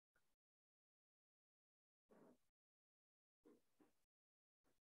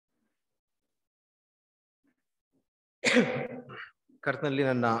ಕರ್ತನಲ್ಲಿ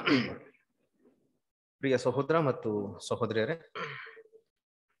ನನ್ನ ಪ್ರಿಯ ಸಹೋದರ ಮತ್ತು ಸಹೋದರಿಯರೇ,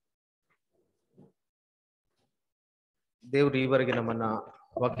 ದೇವರು ಈವರೆಗೆ ನಮ್ಮನ್ನ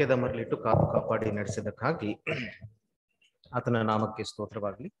ವಾಕ್ಯದ ಮರಳಿಟ್ಟು ಕಾಪಾಡಿ ನಡೆಸಿದ್ದಕ್ಕಾಗಿ ಆತನ ನಾಮಕ್ಕೆ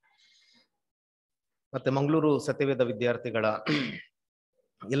ಸ್ತೋತ್ರವಾಗಲಿ. ಮತ್ತೆ ಮಂಗಳೂರು ಸತ್ಯವೇದ ವಿದ್ಯಾರ್ಥಿಗಳ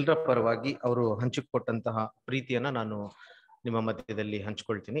ಎಲ್ಲರ ಪರವಾಗಿ ಅವರು ಹಂಚಿಕೊಟ್ಟಂತಹ ಪ್ರೀತಿಯನ್ನ ನಾನು ನಿಮ್ಮ ಮಧ್ಯದಲ್ಲಿ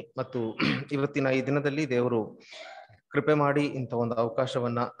ಹಂಚಿಕೊಳ್ತೀನಿ. ಮತ್ತು ಇವತ್ತಿನ ಈ ದಿನದಲ್ಲಿ ದೇವರು ಕೃಪೆ ಮಾಡಿ ಇಂಥ ಒಂದು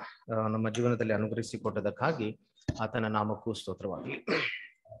ಅವಕಾಶವನ್ನ ನಮ್ಮ ಜೀವನದಲ್ಲಿ ಅನುಗ್ರಹಿಸಿಕೊಟ್ಟದಕ್ಕಾಗಿ ಆತನ ನಾಮಕ್ಕೂ ಸ್ತೋತ್ರವಾಗಲಿ.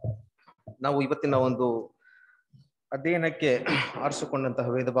 ನಾವು ಇವತ್ತಿನ ಒಂದು ಅಧ್ಯಯನಕ್ಕೆ ಆರಿಸಿಕೊಂಡಂತಹ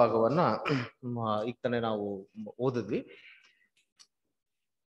ವೇದ ಭಾಗವನ್ನ ಈಗ ತಾನೇ ನಾವು ಓದಿದ್ವಿ.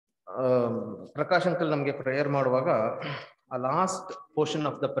 ಪ್ರಕಾಶ್ ಅಂಕಲ್ ನಮ್ಗೆ ಪ್ರೇಯರ್ ಮಾಡುವಾಗ ಆ last portion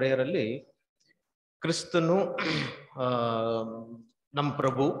of the prayer ಅಲ್ಲಿ ಕ್ರಿಸ್ತನು ನಮ್ಮ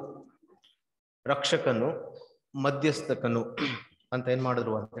ಪ್ರಭು, ರಕ್ಷಕನು, ಮಧ್ಯಸ್ಥಕನು ಅಂತ ಏನ್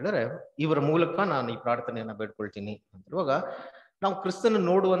ಮಾಡಿದ್ರು ಅಂತ ಹೇಳಿದ್ರೆ, ಇವರ ಮೂಲಕ ನಾನು ಈ ಪ್ರಾರ್ಥನೆಯನ್ನ ಬೇಡ್ಕೊಳ್ತೀನಿ ಅಂತ ಹೇಳುವಾಗ ನಾವು ಕ್ರಿಸ್ತನ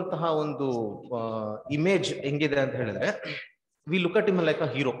ನೋಡುವಂತಹ ಒಂದು ಇಮೇಜ್ ಹೆಂಗಿದೆ ಅಂತ ಹೇಳಿದ್ರೆ, we look at him like a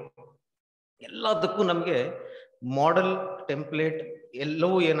hero. ಎಲ್ಲದಕ್ಕೂ ನಮ್ಗೆ ಮಾಡೆಲ್, ಟೆಂಪ್ಲೇಟ್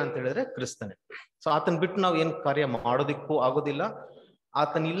ಎಲ್ಲವೂ ಏನಂತ ಹೇಳಿದ್ರೆ ಕ್ರಿಸ್ತನೇ. ಸೊ ಆತನ ಬಿಟ್ಟು ನಾವು ಏನ್ ಕಾರ್ಯ ಮಾಡೋದಿಕ್ಕೂ ಆಗೋದಿಲ್ಲ,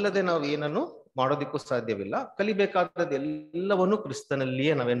 ಆತನ ಇಲ್ಲದೆ ನಾವು ಏನನ್ನು ಮಾಡೋದಿಕ್ಕೂ ಸಾಧ್ಯವಿಲ್ಲ. ಕಲಿಬೇಕಾದದ್ದು ಎಲ್ಲವನ್ನೂ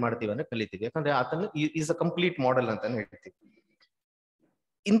ಕ್ರಿಸ್ತನಲ್ಲಿಯೇ ನಾವೇನ್ ಮಾಡ್ತೀವಿ ಅಂದ್ರೆ ಕಲಿತೀವಿ. ಯಾಕಂದ್ರೆ ಆತನು ಈಸ್ ಅ ಕಂಪ್ಲೀಟ್ ಮಾಡೆಲ್ ಅಂತಾನೆ ಹೇಳ್ತೀವಿ.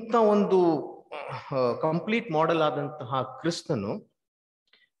 ಇಂಥ ಒಂದು ಕಂಪ್ಲೀಟ್ ಮಾಡೆಲ್ ಆದಂತಹ ಕ್ರಿಸ್ತನು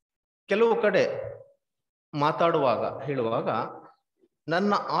ಕೆಲವು ಕಡೆ ಮಾತಾಡುವಾಗ ಹೇಳುವಾಗ,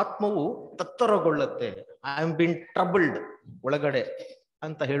 ನನ್ನ ಆತ್ಮವು ತತ್ತರಗೊಳ್ಳುತ್ತೆ, ಐ ಆಮ್ ಬಿನ್ ಟ್ರಬಲ್ಡ್ ಒಳಗಡೆ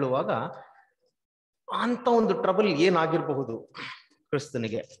ಅಂತ ಹೇಳುವಾಗ, ಅಂತ ಒಂದು ಟ್ರಬಲ್ ಏನಾಗಿರಬಹುದು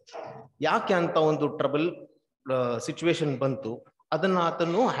ಕ್ರಿಸ್ತನಿಗೆ, ಯಾಕೆ ಅಂತ ಒಂದು ಟ್ರಬಲ್ ಸಿಚುವೇಶನ್ ಬಂತು, ಅದನ್ನ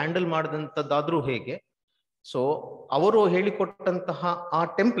ಆತನು ಹ್ಯಾಂಡಲ್ ಮಾಡಿದಂಥದ್ದಾದ್ರೂ ಹೇಗೆ. ಸೊ ಅವರು ಹೇಳಿಕೊಟ್ಟಂತಹ ಆ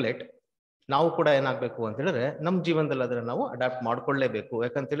ಟೆಂಪ್ಲೇಟ್ ನಾವು ಕೂಡ ಏನಾಗ್ಬೇಕು ಅಂತ ಹೇಳಿದ್ರೆ ನಮ್ಮ ಜೀವನದಲ್ಲಿ ಅದನ್ನ ನಾವು ಅಡಾಪ್ಟ್ ಮಾಡ್ಕೊಳ್ಳೇಬೇಕು.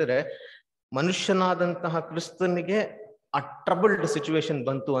 ಯಾಕಂತ ಹೇಳಿದ್ರೆ ಮನುಷ್ಯನಾದಂತಹ ಕ್ರಿಸ್ತನಿಗೆ ಆ ಟ್ರಬಲ್ಡ್ ಸಿಚುವೇಶನ್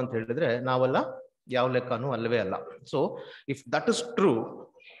ಬಂತು ಅಂತ ಹೇಳಿದ್ರೆ ನಾವೆಲ್ಲ ಯಾವ ಲೆಕ್ಕನೂ ಅಲ್ಲವೇ ಅಲ್ಲ. So if that is true,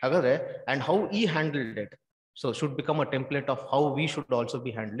 ಹಾಗಾದ್ರೆ ಅಂಡ್ ಹೌ ಈ handled it, so should become a template of how we should also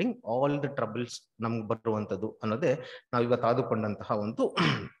be handling all the troubles ನಮ್ಗೆ ಬರುವಂಥದ್ದು ಅನ್ನೋದೇ ನಾವು ಇವತ್ತು ಆದುಕೊಂಡಂತಹ ಒಂದು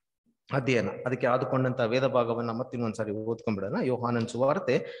ಅಧ್ಯಯನ. ಅದಕ್ಕೆ ಆದುಕೊಂಡಂತಹ ವೇದ ಭಾಗವನ್ನ ಮತ್ತಿನ್ನೊಂದ್ಸಾರಿ ಓದ್ಕೊಂಡ್ಬಿಡೋಣ. ಯೋಹಾನನ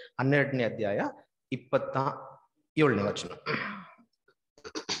ಸುವಾರ್ತೆ 12ನೇ ಅಧ್ಯಾಯ 27ನೇ ವಚನ.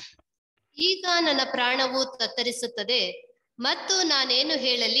 ಈಗ ನನ್ನ ಪ್ರಾಣವು ತತ್ತರಿಸುತ್ತದೆ ಮತ್ತು ನಾನೇನು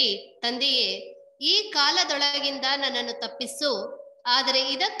ಹೇಳಲಿ, ತಂದೆಯೇ, ಈ ಕಾಲದೊಳಗಿಂದ ನನ್ನನ್ನು ತಪ್ಪಿಸು, ಆದರೆ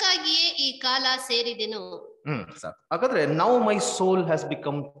ಇದಕ್ಕಾಗಿಯೇ ಈ ಕಾಲ ಸೇರಿದೆನು. ಹಾಗಾದ್ರೆ now my soul has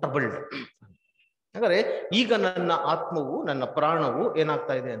become troubled. ಹಾಗಾದ್ರೆ ಈಗ ನನ್ನ ಆತ್ಮವು, ನನ್ನ ಪ್ರಾಣವು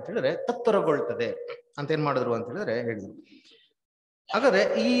ಏನಾಗ್ತಾ ಇದೆ ಅಂತ ಹೇಳಿದ್ರೆ ತತ್ತರಗೊಳ್ತದೆ ಅಂತ ಏನ್ ಮಾಡಿದ್ರು ಅಂತ ಹೇಳಿದ್ರೆ ಹೇಳಿದ್ರು. ಹಾಗಾದ್ರೆ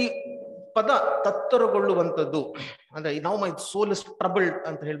ಈ ಪದ ತತ್ತರಗೊಳ್ಳುವಂಥದ್ದು ಅಂದ್ರೆ now my soul is troubled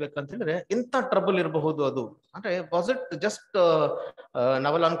ಅಂತ ಹೇಳ್ಬೇಕಂತ ಹೇಳಿದ್ರೆ ಎಂತ ಟ್ರಬಲ್ ಇರಬಹುದು ಅದು ಅಂದ್ರೆ, ವಾಸ್ ಇಟ್ ಜಸ್ಟ್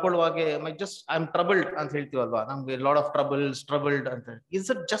ನಾವೆಲ್ಲ ಅನ್ಕೊಳ್ಳುವಾಗೆ ಐ ಆಮ್ ಟ್ರಬಲ್ಡ್ ಅಂತ ಹೇಳ್ತೀವಲ್ವಾ, ನಮ್ಗೆ ಲಾಟ್ ಆಫ್ ಟ್ರಬಲ್ಡ್ ಅಂತ.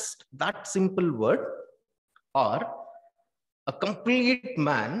 Is it just that simple word, R a complete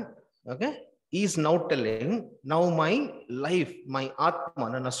man okay is now telling now my life, ಮೈ ಆತ್ಮ,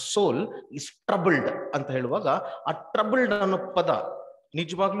 ನನ್ನ ಸೋಲ್ ಇಸ್ ಟ್ರಬಲ್ಡ್ ಅಂತ ಹೇಳುವಾಗ ಆ ಟ್ರಬಲ್ಡ್ ಅನ್ನೋ ಪದ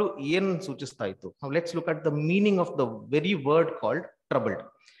ನಿಜವಾಗ್ಲೂ ಏನ್ ಸೂಚಿಸ್ತಾ ಇತ್ತು? Let's look at the meaning of the very word called troubled.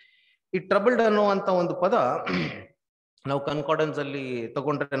 ಈ ಟ್ರಬಲ್ಡ್ ಅನ್ನುವಂತ ಒಂದು ಪದ ನಾವು ಕನ್ಕಾರ್ಡೆನ್ಸ್ ಅಲ್ಲಿ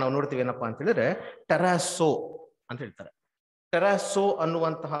ತಗೊಂಡ್ರೆ ನಾವು ನೋಡ್ತೀವಿ ಏನಪ್ಪಾ ಅಂತ ಹೇಳಿದ್ರೆ ಟೆರಾಸೋ ಅಂತ ಹೇಳ್ತಾರೆ. ಟೆರಾಸೋ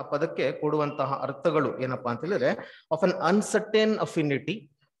ಅನ್ನುವಂತಹ ಪದಕ್ಕೆ ಕೊಡುವಂತಹ ಅರ್ಥಗಳು ಏನಪ್ಪಾ ಅಂತ ಹೇಳಿದ್ರೆ ಆಫ್ ಅನ್ ಅನ್ಸರ್ಟೇನ್ ಅಫಿನಿಟಿ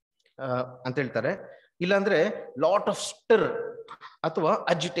ಅಂತ ಹೇಳ್ತಾರೆ, ಇಲ್ಲಾಂದ್ರೆ ಲಾಟ್ ಆಫ್ ಸ್ಟಿರ್ ಅಥವಾ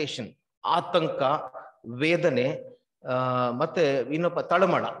ಅಜಿಟೇಷನ್, ಆತಂಕ, ವೇದನೆ, ಮತ್ತೆ ಇನ್ನೊಬ್ಬ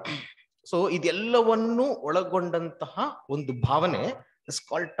ತಳಮಳ. ಸೊ ಇದೆಲ್ಲವನ್ನು ಒಳಗೊಂಡಂತಹ ಒಂದು ಭಾವನೆ is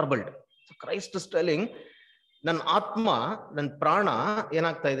called troubled. Christ is telling, ನನ್ನ ಆತ್ಮ, ನನ್ನ ಪ್ರಾಣ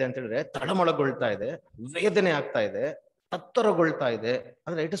ಏನಾಗ್ತಾ ಇದೆ ಅಂತ ಹೇಳಿದ್ರೆ ತಳಮಳಗೊಳ್ತಾ ಇದೆ, ವೇದನೆ ಆಗ್ತಾ ಇದೆ, ತತ್ತರಗೊಳ್ತಾ ಇದೆ.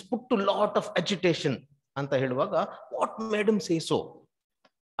 ಅಂದ್ರೆ it is put to lot of agitation ಅಂತ ಹೇಳುವಾಗ what made him say so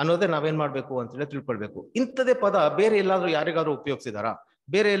ಅನ್ನೋದೇ ನಾವೇನ್ ಮಾಡ್ಬೇಕು ಅಂತ ಹೇಳಿ ತಿಳ್ಕೊಳ್ಬೇಕು. ಇಂಥದೇ ಪದ ಬೇರೆ ಎಲ್ಲಾದ್ರೂ ಯಾರಿಗಾದ್ರೂ ಉಪಯೋಗಿಸಿದಾರಾ,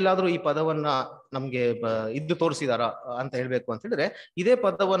 ಬೇರೆ ಎಲ್ಲಾದ್ರೂ ಈ ಪದವನ್ನ ನಮ್ಗೆ ಇದ್ದು ತೋರಿಸಿದಾರ ಅಂತ ಹೇಳ್ಬೇಕು ಅಂತ ಹೇಳಿದ್ರೆ, ಇದೇ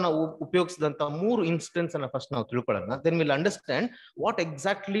ಪದವನ್ನ ಉಪಯೋಗಿಸಿದಂತ 3 ಇನ್ಸ್ಟೆನ್ಸ್ ಅನ್ನ ಫಸ್ಟ್ ನಾವು ತಿಳ್ಕೊಳ್ಳೋಣ. Then will understand what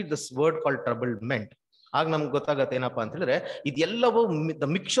exactly this word called trouble made. ಆಗ ನಮ್ಗೆ ಗೊತ್ತಾಗತ್ತೆ ಏನಪ್ಪಾ ಅಂತ ಹೇಳಿದ್ರೆ ಇದೆಲ್ಲವೂ the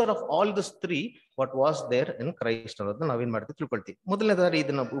mixture of all this 3 what was there in Christ ಅನ್ನೋದನ್ನ ನಾವೇನ್ ಮಾಡ್ತೀವಿ ತಿಳ್ಕೊಳ್ತೀವಿ. ಮೊದಲನೇದಾಗಿ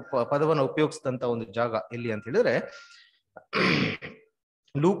ಇದನ್ನ ಪದವನ್ನ ಉಪಯೋಗಿಸಿದಂತ ಒಂದು ಜಾಗ ಎಲ್ಲಿ ಅಂತ ಹೇಳಿದ್ರೆ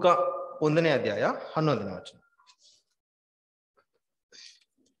ಲೂಕ 1ನೇ ಅಧ್ಯಾಯ 11ನೇ ವಚನ.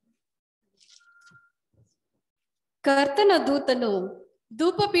 ಕರ್ತನ ದೂತನು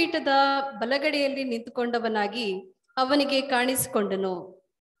ಧೂಪಪೀಠದ ಬಲಗಡೆಯಲ್ಲಿ ನಿಂತುಕೊಂಡವನಾಗಿ ಅವನಿಗೆ ಕಾಣಿಸಿಕೊಂಡನು.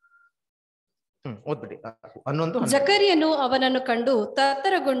 ಓದ್ಬಿಡಿ 11. ಜಕರಿಯನು ಅವನನ್ನು ಕಂಡು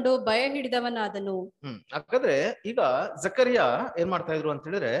ತತ್ತರಗೊಂಡು ಭಯ ಹಿಡಿದವನಾದನು. ಹಾಗಾದ್ರೆ ಈಗ ಜಕರಿಯ ಏನ್ ಮಾಡ್ತಾ ಇದ್ರು ಅಂತ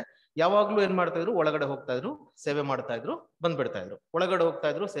ಹೇಳಿದ್ರೆ, ಯಾವಾಗ್ಲೂ ಏನ್ ಮಾಡ್ತಾ ಇದ್ರು, ಒಳಗಡೆ ಹೋಗ್ತಾ ಇದ್ರು, ಸೇವೆ ಮಾಡ್ತಾ ಇದ್ರು, ಬಂದ್ಬಿಡ್ತಾ ಇದ್ರು, ಒಳಗಡೆ ಹೋಗ್ತಾ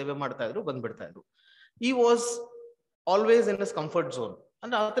ಇದ್ರು, ಸೇವೆ ಮಾಡ್ತಾ ಇದ್ರು, ಬಂದ್ಬಿಡ್ತಾ ಇದ್ರು. ಈ was always in is comfort zone.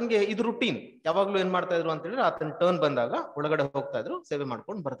 ಅಂದ್ರೆ ಆತನಿಗೆ ಇದು ರುಟೀನ್. ಯಾವಾಗ್ಲೂ ಏನ್ ಮಾಡ್ತಾ ಇದ್ರು ಅಂತ ಹೇಳಿದ್ರೆ, ಆತನ ಟರ್ನ್ ಬಂದಾಗ ಒಳಗಡೆ ಹೋಗ್ತಾ ಇದ್ರು, ಸೇವೆ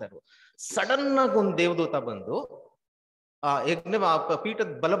ಮಾಡ್ಕೊಂಡು ಬರ್ತಾ ಇದ್ರು. ಸಡನ್ ಆಗಿ ಒಂದು ದೇವದೂತ ಬಂದು ಆ ಯಜ್ಞ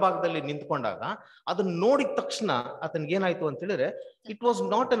ಪೀಠದ ಬಲಭಾಗದಲ್ಲಿ ನಿಂತ್ಕೊಂಡಾಗ ಅದನ್ನ ನೋಡಿದ ತಕ್ಷಣ ಆತನ್ಗೆ ಏನಾಯ್ತು ಅಂತ ಹೇಳಿದ್ರೆ, it was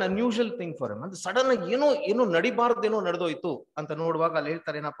not an unusual thing for him. ಅಂದ್ರೆ ಸಡನ್ ಆಗಿ ಏನೋ ನಡಿಬಾರ್ದೇನೋ ನಡೆದೋಯ್ತು ಅಂತ ನೋಡುವಾಗ ಅಲ್ಲಿ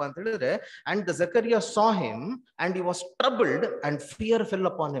ಹೇಳ್ತಾರೆ ಏನಪ್ಪಾ ಅಂತ ಹೇಳಿದ್ರೆ, and the Zakariya saw him and he was troubled and fear fell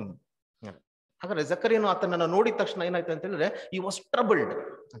upon him. ಹಾಗಾದ್ರೆ ಜಕರಿಯನು ಆತನನ್ನ ನೋಡಿದ ತಕ್ಷಣ ಏನಾಯ್ತು ಅಂತ ಹೇಳಿದ್ರೆ, he was troubled.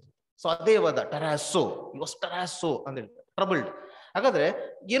 ಸೊ ಅದೇ ವಾದ ಟರಾಸೋ, he was ಟರಾಸೋ ಅಂತ ಹೇಳ್ತಾರೆ, ಟ್ರಬಲ್ಡ್. ಹಾಗಾದ್ರೆ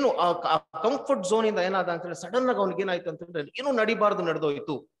ಏನು ಆ ಕಂಫರ್ಟ್ ಝೋನ್ ಇಂದ ಏನಾದ ಅಂತ ಹೇಳಿ ಸಡನ್ ಆಗಿ ಅವ್ನಿಗೆ ಏನಾಯ್ತು ಅಂತ ಹೇಳಿದ್ರೆ, ಏನೋ ನಡಿಬಾರ್ದು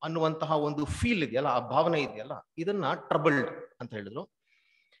ನಡೆದೋಯ್ತು ಅನ್ನುವಂತಹ ಒಂದು ಫೀಲ್ ಇದೆಯಲ್ಲ, ಆ ಭಾವನೆ ಇದೆಯಲ್ಲ, ಇದನ್ನ ಟ್ರಬಲ್ಡ್ ಅಂತ ಹೇಳಿದ್ರು.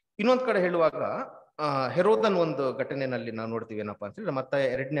 ಇನ್ನೊಂದ್ ಕಡೆ ಹೇಳುವಾಗ ಹೆರೋದನ್ ಒಂದು ಘಟನೆಯಲ್ಲಿ ನಾವು ನೋಡ್ತೀವಿ ಏನಪ್ಪಾ ಅಂತ ಹೇಳಿದ್ರೆ, ಮತ್ತೆ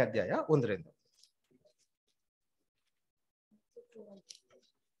 2ನೇ ಅಧ್ಯಾಯ 1.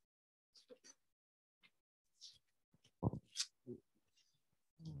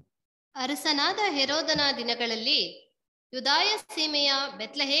 ಅರಸನಾದ ಹೆರೋದನ ದಿನಗಳಲ್ಲಿ ಯುದಾಯ ಸೀಮೆಯ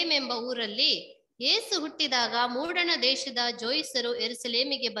ಬೆತ್ಲೆಹೇಮ್ ಎಂಬ ಊರಲ್ಲಿ ಯೇಸು ಹುಟ್ಟಿದಾಗ ಮೂಡಣ ದೇಶದ ಜೋಯಿಸರು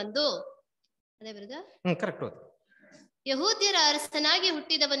ಯೆರೂಸಲೇಮಿಗೆ ಬಂದು, ಅದೇ ಬರುದಾ? ಕರೆಕ್ಟ್. ಯಹೂದ್ಯರ ಅರಸನಾಗಿ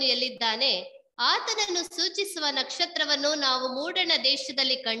ಹುಟ್ಟಿದವನು ಎಲ್ಲಿದ್ದಾನೆ? ಆತನನ್ನು ಸೂಚಿಸುವ ನಕ್ಷತ್ರವನ್ನು ನಾವು ಮೂಡಣ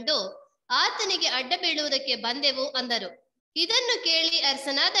ದೇಶದಲ್ಲಿ ಕಂಡು ಆತನಿಗೆ ಅಡ್ಡ ಬೀಳುವುದಕ್ಕೆ ಬಂದೆವು ಅಂದರು. ಇದನ್ನು ಕೇಳಿ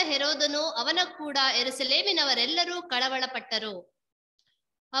ಅರಸನಾದ ಹೆರೋದನು ಅವನ ಕೂಡ ಯೆರೂಸಲೇಮಿನವರೆಲ್ಲರೂ ಕಳವಳಪಟ್ಟರು.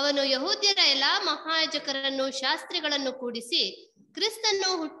 ಅವನು ಯಹೂದ್ಯರ ಎಲ್ಲಾ ಮಹಾಯಾಜಕರನ್ನು ಶಾಸ್ತ್ರಿಗಳನ್ನು ಕೂಡಿಸಿ ಕ್ರಿಸ್ತನು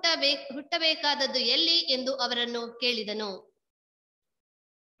ಹುಟ್ಟಬೇಕಾದದ್ದು ಎಲ್ಲಿ ಎಂದು ಅವರನ್ನು ಕೇಳಿದನು.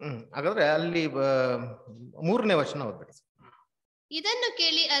 ಹಾಗಾದ್ರೆ ಅಲ್ಲಿ 3ನೇ ವಚನ ಓದ್ಬಿಡಿ. ಇದನ್ನು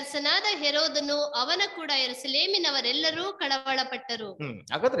ಕೇಳಿ ಅರಸನಾದ ಹೆರೋದನು ಅವನ ಕೂಡ ಯೆರೂಸಲೇಮಿನವರೆಲ್ಲರೂ ಕಳವಳಪಟ್ಟರು.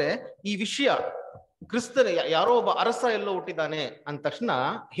 ಹಾಗಾದ್ರೆ ಈ ವಿಷಯ ಕ್ರಿಸ್ತನ ಯಾರೋ ಒಬ್ಬ ಅರಸ ಎಲ್ಲೋ ಹುಟ್ಟಿದ್ದಾನೆ ಅಂದ ತಕ್ಷಣ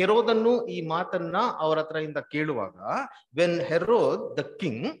ಹೆರೋದನ್ನು ಈ ಮಾತನ್ನ ಅವರ ಹತ್ರ ಇಂದ ಕೇಳುವಾಗ, when ಹೆರೋದ್ the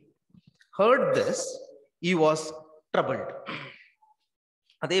king heard this, he was troubled.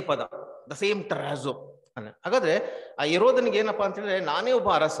 ಅದೇ ಪದ, ದ ಸೇಮ್ ಟರಾಜೋ. ಹಾಗಾದ್ರೆ ಆ ಹೆರೋದನಿಗೆ ಏನಪ್ಪಾ ಅಂತ ಹೇಳಿದ್ರೆ, ನಾನೇ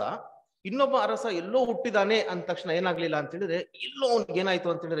ಒಬ್ಬ ಅರಸ, ಇನ್ನೊಬ್ಬ ಅರಸ ಎಲ್ಲೋ ಹುಟ್ಟಿದಾನೆ ಅಂದ ತಕ್ಷಣ ಏನಾಗ್ಲಿಲ್ಲ ಅಂತ ಹೇಳಿದ್ರೆ, ಎಲ್ಲೋ ಅವ್ನಿಗೆ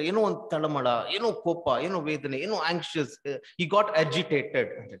ಏನಾಯ್ತು ಅಂತ ಹೇಳಿದ್ರೆ, ಏನೋ ಒಂದು ತಳಮಳ, ಏನೋ ಕೋಪ, ಏನೋ ವೇದನೆ, ಏನೋ ಆಂಕ್ಷಿಯಸ್, he got agitated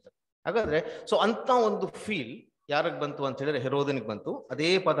ಅಂತ ಹೇಳ್ತಾರೆ. ಹಾಗಾದ್ರೆ ಸೊ ಅಂತ ಒಂದು ಫೀಲ್ ಯಾರಿಗೆ ಬಂತು ಅಂತ ಹೇಳಿದ್ರೆ, ಹೆರೋದನಿಗೆ ಬಂತು. ಅದೇ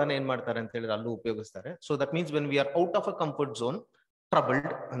ಪದನ ಏನ್ ಮಾಡ್ತಾರೆ ಅಂತ ಹೇಳಿದ್ರೆ ಅಲ್ಲೂ ಉಪಯೋಗಿಸ್ತಾರೆ. So that means when we are out of a comfort zone,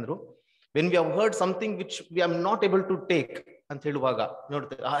 troubled ಅಂದ್ರು. When we have heard something which we are not able to take ಅಂತ ಹೇಳುವಾಗ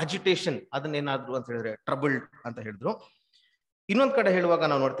ನೋಡ್ತೇವೆ, ಅಜಿಟೇಷನ್, ಅದನ್ನೇನಾದ್ರು ಅಂತ ಹೇಳಿದ್ರೆ ಟ್ರಬಲ್ಡ್ ಅಂತ ಹೇಳಿದ್ರು. ಇನ್ನೊಂದ್ ಕಡೆ ಹೇಳುವಾಗ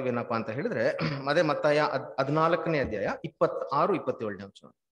ನಾವು ನೋಡ್ತೀವಿ ಏನಪ್ಪಾ ಅಂತ ಹೇಳಿದ್ರೆ, ಅದೇ ಮತ್ತಾಯ 14ನೇ ಅಧ್ಯಾಯ 26-27ನೇ ವಚನ.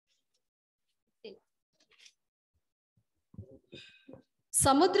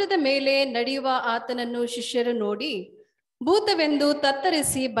 ಸಮುದ್ರದ ಮೇಲೆ ನಡೆಯುವ ಆತನನ್ನು ಶಿಷ್ಯರು ನೋಡಿ ಭೂತವೆಂದು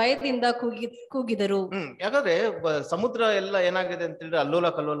ತತ್ತರಿಸಿ ಭಯದಿಂದ ಕೂಗಿದರು. ಯಾಕಂದ್ರೆ ಸಮುದ್ರ ಎಲ್ಲ ಏನಾಗಿದೆ ಅಂತ ಹೇಳಿದ್ರೆ ಅಲ್ಲೋಲ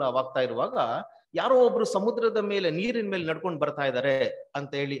ಕಲ್ಲೋಲವಾಗ್ತಾ ಇರುವಾಗ, ಯಾರೋ ಒಬ್ರು ಸಮುದ್ರದ ಮೇಲೆ, ನೀರಿನ ಮೇಲೆ ನಡ್ಕೊಂಡು ಬರ್ತಾ ಇದ್ದಾರೆ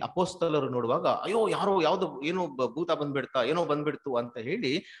ಅಂತ ಹೇಳಿ ಅಪೊಸ್ತಲರು ನೋಡುವಾಗ, ಅಯ್ಯೋ ಯಾವ್ದು ಏನೋ ಭೂತ ಬಂದ್ಬಿಡ್ತು ಅಂತ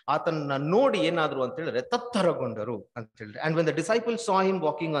ಹೇಳಿ ಆತನ್ನ ನೋಡಿ ಏನಾದ್ರು ಅಂತ ಹೇಳಿದ್ರೆ ತತ್ತರಗೊಂಡರು ಅಂತ ಹೇಳಿದ್ರೆ. And when the disciples saw him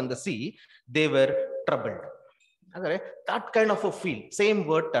walking on the sea, they were troubled. ಹಾಗಾದ್ರೆ that kind of a feel, same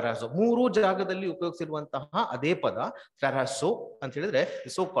word ಟರಾಸೋ, 3 ಜಾಗದಲ್ಲಿ ಉಪಯೋಗಿಸಿರುವಂತಹ ಅದೇ ಪದ ಟರಾಸೋ ಅಂತ ಹೇಳಿದ್ರೆ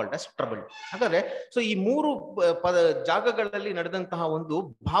so called as trouble. ಹಾಗಾದ್ರೆ ಸೊ ಈ 3 ಜಾಗಗಳಲ್ಲಿ ನಡೆದಂತಹ ಒಂದು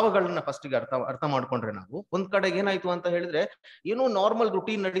ಭಾವಗಳನ್ನ ಫಸ್ಟಿಗೆ ಅರ್ಥ ಮಾಡ್ಕೊಂಡ್ರೆ, ನಾವು ಒಂದ್ ಕಡೆ ಏನಾಯ್ತು ಅಂತ ಹೇಳಿದ್ರೆ, ಏನೋ ನಾರ್ಮಲ್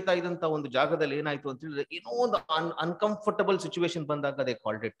ರುಟೀನ್ ನಡೀತಾ ಇದ್ದಂತ ಒಂದು ಜಾಗದಲ್ಲಿ ಏನಾಯ್ತು ಅಂತ ಹೇಳಿದ್ರೆ, ಏನೋ ಒಂದು ಅನ್ಕಂಫರ್ಟಬಲ್ ಸಿಚುವೇಶನ್ ಬಂದಾಗ ಅದೇ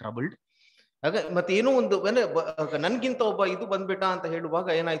ಕಾಲ್ಡ್ ಇಟ್ ಟ್ರಬಲ್ಡ್. ಹಾಗೆ ಮತ್ತೆ ಏನೋ ಒಂದು ನನ್ಗಿಂತ ಒಬ್ಬ ಇದು ಬಂದ್ಬಿಟ್ಟ ಅಂತ ಹೇಳುವಾಗ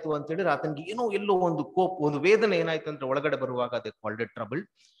ಏನಾಯ್ತು ಅಂತ ಹೇಳಿದ್ರೆ, ಆತನಿಗೆ ಎಲ್ಲೋ ಒಂದು ಒಂದು ವೇದನೆ ಏನಾಯ್ತು ಅಂದ್ರೆ ಒಳಗಡೆ ಬರುವಾಗ ಅದೇ ಕಾಲ್ಡ್ ಇಟ್ ಟ್ರಬಲ್.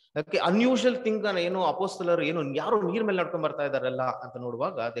 ಅದಕ್ಕೆ ಅನ್ಯೂಶುವಲ್ ಥಿಂಗ್ ಏನೋ ಅಪೊಸ್ತಲರು ಯಾರೋ ನೀರ್ ಮೇಲೆ ನಡ್ಕೊಂಡ್ ಬರ್ತಾ ಇದಾರಲ್ಲ ಅಂತ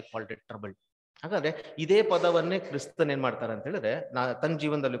ನೋಡುವಾಗ ಅದೇ ಕಾಲ್ಡ್ ಇಟ್ ಟ್ರಬಲ್. ಹಾಗಾದ್ರೆ ಇದೇ ಪದವನ್ನೇ ಕ್ರಿಸ್ತನ್ ಏನ್ ಮಾಡ್ತಾರೆ ಅಂತ ಹೇಳಿದ್ರೆ, ತನ್ನ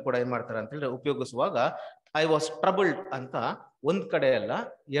ಜೀವನದಲ್ಲಿ ಕೂಡ ಏನ್ ಮಾಡ್ತಾರೆ ಅಂತ ಹೇಳಿದ್ರೆ ಉಪಯೋಗಿಸುವಾಗ, ಐ ವಾಸ್ ಟ್ರಬಲ್ಡ್ ಅಂತ ಒಂದ್ ಕಡೆ ಅಲ್ಲ,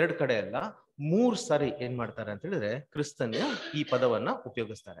 2 ಕಡೆ ಅಲ್ಲ, 3 ಸಾರಿ ಏನ್ ಮಾಡ್ತಾರೆ ಅಂತ ಹೇಳಿದ್ರೆ ಕ್ರಿಸ್ತನ್ ಈ ಪದವನ್ನ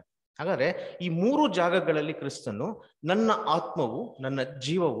ಉಪಯೋಗಿಸ್ತಾರೆ. ಹಾಗಾದ್ರೆ ಈ 3 ಜಾಗಗಳಲ್ಲಿ ಕ್ರಿಸ್ತನು ನನ್ನ ಆತ್ಮವು, ನನ್ನ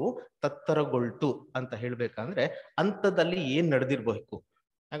ಜೀವವು ತತ್ತರಗೊಳ್ತು ಅಂತ ಹೇಳ್ಬೇಕಂದ್ರೆ ಅಂಥದ್ದಲ್ಲಿ ಏನ್ ನಡೆದಿರ್ಬೇಕು?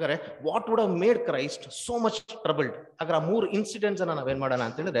 ಹಾಗಾದ್ರೆ what would have made Christ so much troubled? ಹಾಗಾದ್ರೆ ಆ 3 ಇನ್ಸಿಡೆಂಟ್ಸ್ ಅನ್ನ ನಾವೇನ್ ಮಾಡೋಣ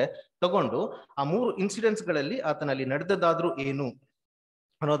ಅಂತ ಹೇಳಿದ್ರೆ ತಗೊಂಡು, ಆ 3 ಇನ್ಸಿಡೆಂಟ್ಸ್ ಗಳಲ್ಲಿ ಆತನಲ್ಲಿ ನಡೆದದ್ದಾದ್ರೂ ಏನು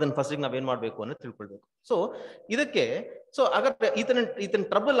ಅನ್ನೋದನ್ನ ಫಸ್ಟ್ ನಾವೇನ್ ಮಾಡ್ಬೇಕು ಅನ್ನೋದು ತಿಳ್ಕೊಳ್ಬೇಕು. ಸೊ ಇದಕ್ಕೆ ಹಾಗಾದ್ರೆ ಈತನ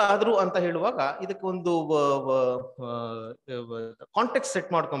ಟ್ರಬಲ್ ಆದ್ರು ಅಂತ ಹೇಳುವಾಗ ಇದಕ್ಕೆ ಒಂದು ಕಾಂಟೆಕ್ಸ್ಟ್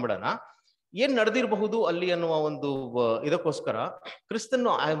ಸೆಟ್ ಮಾಡ್ಕೊಂಡ್ಬಿಡೋಣ. ಏನ್ ನಡೆದಿರಬಹುದು ಅಲ್ಲಿ ಅನ್ನುವ ಒಂದು ಇದಕ್ಕೋಸ್ಕರ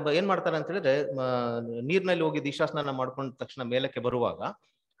ಕ್ರಿಸ್ತನ್ನು ಏನ್ ಮಾಡ್ತಾರೆ ಅಂತ ಹೇಳಿದ್ರೆ, ನೀರ್ನಲ್ಲಿ ಹೋಗಿ ದೀಕ್ಷಾಸ್ನಾನ ಮಾಡ್ಕೊಂಡ ತಕ್ಷಣ ಮೇಲಕ್ಕೆ ಬರುವಾಗ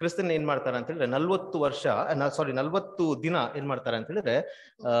ಕ್ರಿಸ್ತನ್ ಏನ್ ಮಾಡ್ತಾರೆ ಅಂತ ಹೇಳಿದ್ರೆ 40 ದಿನ ಏನ್ ಮಾಡ್ತಾರೆ ಅಂತ ಹೇಳಿದ್ರೆ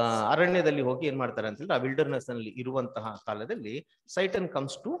ಅರಣ್ಯದಲ್ಲಿ ಹೋಗಿ ಏನ್ ಮಾಡ್ತಾರೆ ಅಂತ ಹೇಳಿದ್ರೆ ಆ ವಿಲ್ಡರ್ನೆಸ್ ನಲ್ಲಿ ಇರುವಂತಹ ಕಾಲದಲ್ಲಿ Satan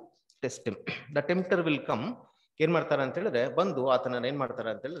comes to test him. The tempter will come. ಏನ್ ಮಾಡ್ತಾರೆ ಅಂತ ಹೇಳಿದ್ರೆ ಬಂದು ಆತನ ಏನ್ ಮಾಡ್ತಾರೆ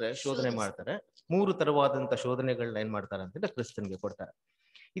ಅಂತ ಹೇಳಿದ್ರೆ ಶೋಧನೆ ಮಾಡ್ತಾರೆ. 3 ತರವಾದಂತ ಶೋಧನೆಗಳನ್ನ ಏನ್ ಮಾಡ್ತಾರೆ ಅಂತ ಹೇಳಿದ್ರೆ ಕ್ರಿಸ್ತನ್ಗೆ ಕೊಡ್ತಾರೆ.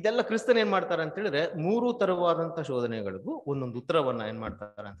 ಇದೆಲ್ಲ ಕ್ರಿಸ್ತನ್ ಏನ್ ಮಾಡ್ತಾರೆ ಅಂತ ಹೇಳಿದ್ರೆ 3 ತರವಾದಂತ ಶೋಧನೆಗಳಿಗೂ ಒಂದೊಂದು ಉತ್ತರವನ್ನ ಏನ್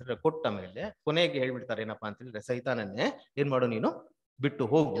ಮಾಡ್ತಾರೆ ಅಂತ ಹೇಳಿದ್ರೆ ಕೊಟ್ಟ ಮೇಲೆ ಕೊನೆಗೆ ಹೇಳ್ಬಿಡ್ತಾರೆ ಏನಪ್ಪಾ ಅಂತ ಹೇಳಿದ್ರೆ, ಸೈತಾನನ್ನೇ ಏನ್ ಮಾಡು, ನೀನು ಬಿಟ್ಟು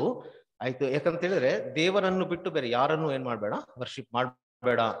ಹೋಗು ಆಯ್ತು. ಯಾಕಂತ ಹೇಳಿದ್ರೆ ದೇವರನ್ನು ಬಿಟ್ಟು ಬೇರೆ ಯಾರನ್ನು ಏನ್ ಮಾಡ್ಬೇಡ, ವರ್ಷಿಪ್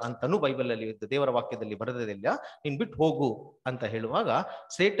ಮಾಡಬೇಡ ಅಂತಾನು ಬೈಬಲ್ ಅಲ್ಲಿ ದೇವರ ವಾಕ್ಯದಲ್ಲಿ ಬರೆದಿಲ್ಲ. ನೀನ್ ಬಿಟ್ಟು ಹೋಗು ಅಂತ ಹೇಳುವಾಗ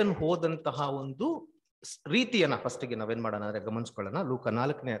ಸೇಟನ್ ಹೋದಂತಹ ಒಂದು ರೀತಿಯನ್ನ ಫಸ್ಟ್ಗೆ ನಾವೇನ್ ಮಾಡೋಣ ಅಂದ್ರೆ ಗಮನಿಸ್ಕೊಳ್ಳೋಣ. ಲೂಕ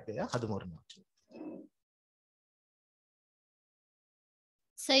 4ನೇ ಅಧ್ಯಾಯ 13ನೇ ವಚನ.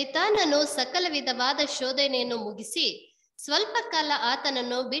 ಸೈತಾನನು ಸಕಲ ವಿಧವಾದ ಶೋಧನೆಯನ್ನು ಮುಗಿಸಿ ಸ್ವಲ್ಪ ಕಾಲ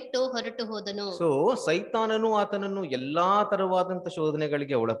ಆತನನ್ನು ಬಿಟ್ಟು ಹೊರಟು ಹೋದನು. ಸೊ ಸೈತಾನನು ಆತನನ್ನು ಎಲ್ಲಾ ತರವಾದಂತ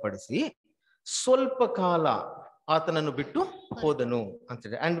ಶೋಧನೆಗಳಿಗೆ ಒಳಪಡಿಸಿ ಸ್ವಲ್ಪ ಕಾಲ ಆತನನ್ನು ಬಿಟ್ಟು ಹೋದನು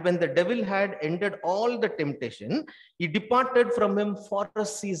ಅಂತೇಳಿ. And when the devil had ended all the temptation he departed from him for a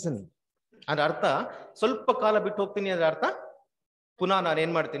season. ಅದ್ರ ಅರ್ಥ ಸ್ವಲ್ಪ ಕಾಲ ಬಿಟ್ಟು ಹೋಗ್ತೀನಿ ಅದ್ರ ಅರ್ಥ ಪುನಃ ನಾನು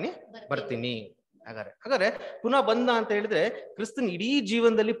ಏನ್ ಮಾಡ್ತೀನಿ, ಬರ್ತೀನಿ. ಹಾಗಾದ್ರೆ ಪುನಃ ಬಂದ ಅಂತ ಹೇಳಿದ್ರೆ ಕ್ರಿಸ್ತನ್ ಇಡೀ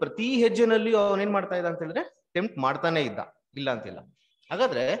ಜೀವನದಲ್ಲಿ ಪ್ರತಿ ಹೆಜ್ಜೆನಲ್ಲಿ ಅವನೇನ್ ಮಾಡ್ತಾ ಇದ್ದ ಅಂತ ಹೇಳಿದ್ರೆ ಟೆಂಪ್ಟ್ ಮಾಡ್ತಾನೆ ಇದ್ದ, ಇಲ್ಲ ಅಂತಿಲ್ಲ.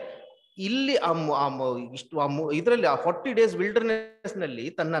 ಹಾಗಾದ್ರೆ ಇಲ್ಲಿ ಇದರಲ್ಲಿ 40 days ವಿಲ್ಡರ್ನೆಸ್ ನಲ್ಲಿ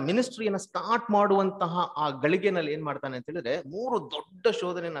ತನ್ನ ಮಿನಿಸ್ಟ್ರಿಯನ್ನ ಸ್ಟಾರ್ಟ್ ಮಾಡುವಂತಹ ಆ ಗಳಿಗೆನಲ್ಲಿ ಏನ್ ಮಾಡ್ತಾನೆ ಅಂತ ಹೇಳಿದ್ರೆ 3 ದೊಡ್ಡ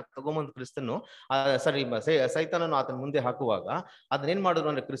ಶೋಧನೆಯನ್ನ ತಗೊಂಬಂದು ಕ್ರಿಸ್ತನು ಸೈತಾನನು ಆತನ ಮುಂದೆ ಹಾಕುವಾಗ ಅದನ್ನೇನ್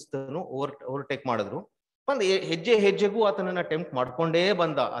ಮಾಡಿದ್ರು ಅಂದ್ರೆ ಕ್ರಿಸ್ತನು ಓವರ್ಟೇಕ್ ಮಾಡಿದ್ರು. ಬಂದು ಹೆಜ್ಜೆ ಹೆಜ್ಜೆಗೂ ಆತನನ್ನ ಟೆಂಪ್ಟ್ ಮಾಡ್ಕೊಂಡೇ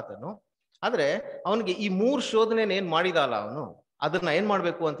ಬಂದ ಆತನು. ಆದ್ರೆ ಅವನಿಗೆ ಈ 3 ಶೋಧನೆನ ಏನ್ ಮಾಡಿದಲ್ಲ ಅವನು, ಅದನ್ನ ಏನ್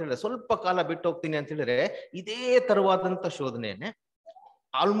ಮಾಡ್ಬೇಕು ಅಂತ ಹೇಳಿದ್ರೆ ಸ್ವಲ್ಪ ಕಾಲ ಬಿಟ್ಟು ಹೋಗ್ತೀನಿ ಅಂತ ಹೇಳಿದ್ರೆ ಇದೇ ತರವಾದಂತ ಶೋಧನೆಯನ್ನೇ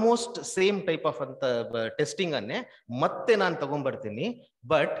ಆಲ್ಮೋಸ್ಟ್ ಸೇಮ್ ಟೈಪ್ ಆಫ್ ಅಂತ ಟೆಸ್ಟಿಂಗ್ ಅನ್ನೇ ಮತ್ತೆ ನಾನು ತಗೊಂಡ್ಬರ್ತೀನಿ,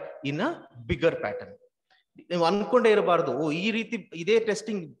 but in a bigger pattern. ನೀವು ಅನ್ಕೊಂಡೇ ಇರಬಾರ್ದು, ಈ ರೀತಿ ಇದೇ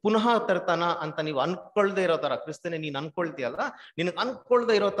ಟೆಸ್ಟಿಂಗ್ ಪುನಃ ತರ್ತಾನ ಅಂತ ನೀವು ಅನ್ಕೊಳ್ದೆ ಇರೋ ತರ. ಕ್ರಿಸ್ತನೇ ನೀನ್ ಅನ್ಕೊಳ್ತೀಯಲ್ಲ, ನಿನಗೆ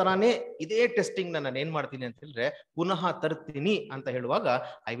ಅನ್ಕೊಳ್ದೆ ಇರೋ ತರಾನೇ ಇದೇ ಟೆಸ್ಟಿಂಗ್ ನಾನು ಏನ್ ಮಾಡ್ತೀನಿ ಅಂತ ಹೇಳಿದ್ರೆ ಪುನಃ ತರ್ತೀನಿ ಅಂತ ಹೇಳುವಾಗ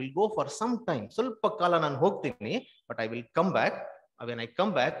I will go for some time, ಸ್ವಲ್ಪ ಕಾಲ ನಾನು ಹೋಗ್ತೀನಿ, but I will come back. When I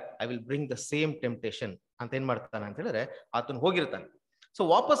come back I will bring the same temptation ಅಂತ ಏನ್ ಮಾಡ್ತಾನೆ ಅಂತ ಹೇಳಿದ್ರೆ ಆತನು ಹೋಗಿರ್ತಾನೆ. ಸೊ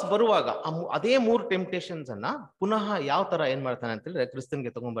ವಾಪಸ್ ಬರುವಾಗ ಅದೇ 3 ಟೆಂಪ್ಟೇಷನ್ಸ್ ಅನ್ನ ಪುನಃ ಯಾವ ತರ ಏನ್ ಮಾಡ್ತಾನೆ ಅಂತ ಹೇಳಿದ್ರೆ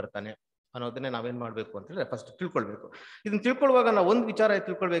ಕ್ರಿಸ್ತನ್ಗೆ ತಗೊಂಡ್ಬರ್ತಾನೆ ಅನ್ನೋದನ್ನೇ ನಾವೇನ್ ಮಾಡ್ಬೇಕು ಅಂತ ಹೇಳಿದ್ರೆ ಫಸ್ಟ್ ತಿಳ್ಕೊಳ್ಬೇಕು. ಇದನ್ನ ತಿಳ್ಕೊಳ್ಳುವಾಗ ನಾವು ಒಂದು ವಿಚಾರ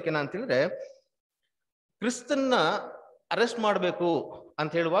ತಿಳ್ಕೊಳ್ಬೇಕೇನ ಅಂತ ಹೇಳಿದ್ರೆ, ಕ್ರಿಸ್ತನ್ನ ಅರೆಸ್ಟ್ ಮಾಡ್ಬೇಕು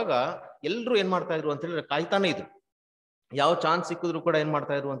ಅಂತ ಹೇಳುವಾಗ ಎಲ್ರು ಏನ್ ಮಾಡ್ತಾ ಇದ್ರು ಅಂತ ಹೇಳಿದ್ರೆ ಕಾಯ್ತಾನೆ ಇದ್ರು. ಯಾವ ಚಾನ್ಸ್ ಸಿಕ್ಕಿದ್ರು ಕೂಡ ಏನ್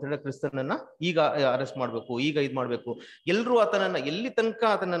ಮಾಡ್ತಾ ಇದ್ರು ಅಂತ ಹೇಳಿದ್ರೆ ಕ್ರಿಸ್ತನನ್ನ ಈಗ ಅರೆಸ್ಟ್ ಮಾಡ್ಬೇಕು, ಈಗ ಇದ್ ಮಾಡ್ಬೇಕು. ಎಲ್ರು ಆತನನ್ನ ಎಲ್ಲಿ ತನಕ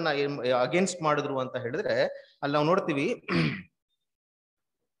ಆತನನ್ನ ಅಗೇನ್ಸ್ಟ್ ಮಾಡಿದ್ರು ಅಂತ ಹೇಳಿದ್ರೆ ಅಲ್ಲಿ ನಾವು ನೋಡ್ತೀವಿ.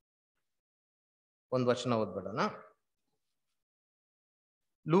 ಒಂದು ವಚನ ಓದ್ಬೇಡಣ.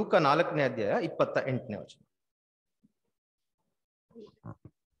 ಲೂಕ 4ನೇ ಅಧ್ಯಾಯ 28ನೇ ವಚನ.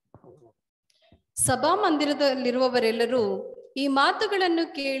 ಸಭಾಮಂದಿರದಲ್ಲಿರುವವರೆಲ್ಲರೂ ಈ ಮಾತುಗಳನ್ನು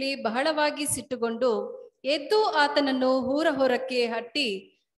ಕೇಳಿ ಬಹಳವಾಗಿ ಸಿಟ್ಟುಗೊಂಡು ಎದ್ದು ಆತನನ್ನು ಊರ ಹೊರಕ್ಕೆ ಹಟ್ಟಿ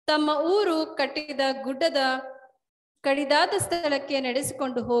ತಮ್ಮ ಊರು ಕಟ್ಟಿದ ಗುಡ್ಡದ ಕಡಿದಾದ ಸ್ಥಳಕ್ಕೆ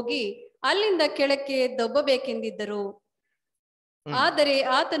ನಡೆಸಿಕೊಂಡು ಹೋಗಿ ಅಲ್ಲಿಂದ ಕೆಳಕ್ಕೆ ದೊಬ್ಬಬೇಕೆಂದಿದ್ದರು. ಆದರೆ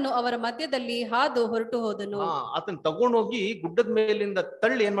ಆತನು ಅವರ ಮಧ್ಯದಲ್ಲಿ ಹಾದು ಹೊರಟು ಹೋದನು. ಆತನ ತಗೊಂಡೋಗಿ ಗುಡ್ಡದ ಮೇಲಿಂದ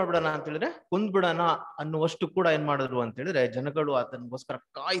ತಳ್ಳಿ ಏನ್ ಮಾಡ್ಬಿಡೋಣ ಅಂತ ಹೇಳಿದ್ರೆ ಕೊಂದ್ಬಿಡೋಣ ಅನ್ನುವಷ್ಟು ಕೂಡ ಏನ್ ಮಾಡಿದ್ರು ಅಂತ ಹೇಳಿದ್ರೆ ಜನಗಳು ಆತನಿಗೋಸ್ಕರ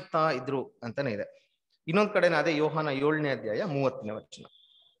ಕಾಯ್ತಾ ಇದ್ರು ಅಂತಾನೆ ಇದೆ. ಇನ್ನೊಂದ್ ಕಡೆನ ಅದೇ ಯೋಹಾನ 7ನೇ ಅಧ್ಯಾಯ 30ನೇ ವಚನ.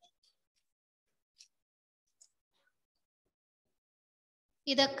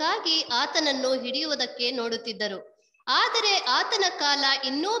 ಇದಕ್ಕಾಗಿ ಆತನನ್ನು ಹಿಡಿಯುವುದಕ್ಕೆ ನೋಡುತ್ತಿದ್ದರು, ಆದರೆ ಆತನ ಕಾಲ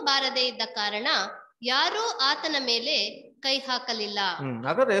ಇನ್ನೂ ಬಾರದೇ ಇದ್ದ ಕಾರಣ ಯಾರೂ ಆತನ ಮೇಲೆ ಕೈ ಹಾಕಲಿಲ್ಲ.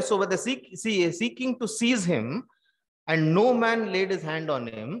 ಹಾಗಾದ್ರೆ so when they seeking to seize him and no man laid his hand on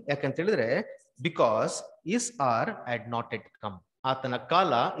him, ಯಾಕಂತ ಹೇಳಿದ್ರೆ because his hour had not yet come. ಆತನ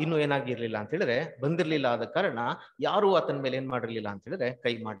ಕಾಲ ಇನ್ನೂ ಏನಾಗಿರ್ಲಿಲ್ಲ ಅಂತ ಹೇಳಿದ್ರೆ ಬಂದಿರ್ಲಿಲ್ಲ. ಆದ ಕಾರಣ ಯಾರು ಆತನ ಮೇಲೆ ಏನ್ ಮಾಡಿರ್ಲಿಲ್ಲ ಅಂತ ಹೇಳಿದ್ರೆ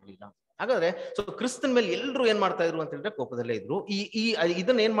ಕೈ ಮಾಡಲಿಲ್ಲ. ಹಾಗಾದ್ರೆ ಸೊ ಕ್ರಿಸ್ತನ್ ಮೇಲೆ ಎಲ್ರು ಏನ್ ಮಾಡ್ತಾ ಇದ್ರು ಅಂತ ಹೇಳಿದ್ರೆ ಕೋಪದಲ್ಲೇ ಇದ್ರು.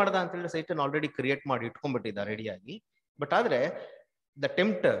 ಇದನ್ನ ಏನ್ ಮಾಡ್ದ ಅಂತ ಹೇಳಿದ್ರೆ ಸೈಟನ್ ಆಲ್ರೆಡಿ ಕ್ರಿಯೇಟ್ ಮಾಡಿ ಇಟ್ಕೊಂಡ್ಬಿಟ್ಟಿದ್ದ ರೆಡಿಯಾಗಿ. ಬಟ್ ಆದ್ರೆ ದ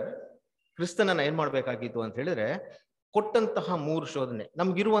ಟೆಂಪ್ಟರ್ ಕ್ರಿಸ್ತನನ್ನ ಏನ್ ಮಾಡ್ಬೇಕಾಗಿತ್ತು ಅಂತ ಹೇಳಿದ್ರೆ ಕೊಟ್ಟಂತಹ 3 ಶೋಧನೆ,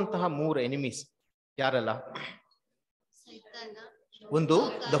 ನಮ್ಗಿರುವಂತಹ 3 ಎನಿಮೀಸ್ ಯಾರಲ್ಲ? ಒಂದು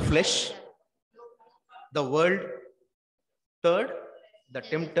the flesh, the world, third the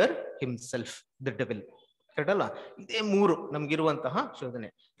tempter himself, the devil. Correct ಅಲ್ಲ? ಇದೇ ಮೂರು ನಮ್ಗಿರುವಂತಹ ಶೋಧನೆ.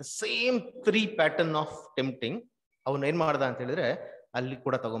 ಸೇಮ್ 3 ಪ್ಯಾಟರ್ನ್ ಆಫ್ ಟೆಂಪ್ಟಿಂಗ್ ಅವನ್ ಏನ್ ಮಾಡ್ದ ಅಂತ ಹೇಳಿದ್ರೆ ಅಲ್ಲಿ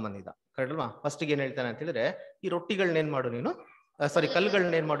ಕೂಡ ತಗೊಂಬಂದಿದ್ದ. ಕರೆಕ್ಟ್ ಅಲ್ವಾ? ಫಸ್ಟ್ ಏನ್ ಹೇಳ್ತಾನೆ ಅಂತ ಹೇಳಿದ್ರೆ, ಈ ರೊಟ್ಟಿಗಳನ್ನ ಏನ್ ಮಾಡು ನೀನು,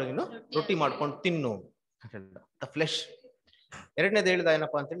 ಕಲ್ಲುಗಳನ್ನ ಏನ್ ಮಾಡು ನೀನು, ರೊಟ್ಟಿ ಮಾಡ್ಕೊಂಡು ತಿನ್ನು ದ ಫ್ಲೆಶ್. ಎರಡನೇದು ಹೇಳ್ದ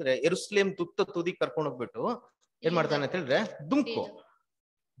ಏನಪ್ಪಾ ಅಂತ ಹೇಳಿದ್ರೆ, ಯೆರೂಸಲೇಮ್ ತುದಿ ಕರ್ಕೊಂಡು ಹೋಗ್ಬಿಟ್ಟು ಏನ್ ಮಾಡ್ತಾನೆ ಅಂತ ಹೇಳಿದ್ರೆ, ದುಂಕು.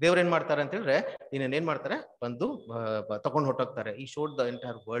 ದೇವ್ರ ಏನ್ ಮಾಡ್ತಾರೆ ಅಂತ ಹೇಳಿದ್ರೆ, ಇನ್ನೇನ್ ಏನ್ ಮಾಡ್ತಾರೆ, ಬಂದು ತಗೊಂಡು ಹೊಟ್ಟೋಗ್ತಾರೆ. ಈ showed the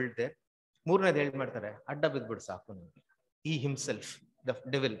entire world they. ಮೂರನೇದು ಏನ್ ಮಾಡ್ತಾರೆ, ಅಡ್ಡ ಬಿದ್ಬಿಡು ಸಾಕು ನಿಮ್ಗೆ. ಈ himself the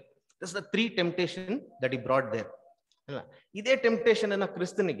devil. This the 3 temptation that ಈ ಬ್ರಾಟ್ ದೇರ್. ಅಲ್ಲ, ಇದೇ ಟೆಂಪ್ಟೇಷನ್ ಅನ್ನ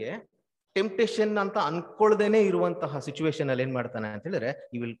ಕ್ರಿಸ್ತನಿಗೆ ಟೆಂಪ್ಟೇಷನ್ ಅಂತ ಅನ್ಕೊಳ್ದೇನೆ ಇರುವಂತಹ ಸಿಚುವೇಶನ್ ಅಲ್ಲಿ ಏನ್ ಮಾಡ್ತಾನೆ ಅಂತ ಹೇಳಿದ್ರೆ,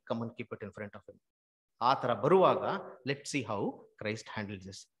 you will come and keep it in front of him. ಆ ತರ ಬರುವಾಗ let see how Christ handles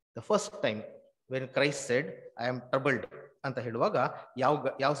this. The first time when Christ said I am troubled ಅಂತ ಹೇಳುವಾಗ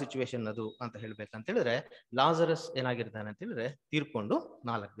ಯಾವ ಸಿಚುವೇಶನ್ ಅದು ಅಂತ ಹೇಳ್ಬೇಕಂತ ಹೇಳಿದ್ರೆ, ಲಾಜರಸ್ ಏನಾಗಿರ್ತಾನೆ ಅಂತ ಹೇಳಿದ್ರೆ ತೀರ್ಕೊಂಡು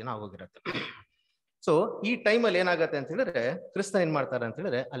 4 ದಿನ ಆಗೋಗಿರತ್ತೆ. ಸೊ ಈ ಟೈಮಲ್ಲಿ ಏನಾಗತ್ತೆ ಅಂತ ಹೇಳಿದ್ರೆ, ಕ್ರಿಸ್ತ ಏನ್ ಮಾಡ್ತಾರೆ ಅಂತ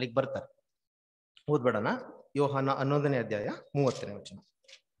ಹೇಳಿದ್ರೆ ಅಲ್ಲಿಗೆ ಬರ್ತಾರೆ. ಓದ್ಬೇಡಣ, ಯೋಹಾನ 11ನೇ ಅಧ್ಯಾಯ 30ನೇ ವಚನ.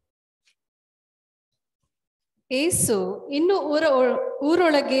 ಏಸು ಇನ್ನು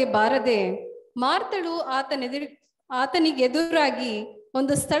ಊರೊಳಗೆ ಬಾರದೆ ಮಾರ್ತಳು ಆತನಿಗೆದುರಾಗಿ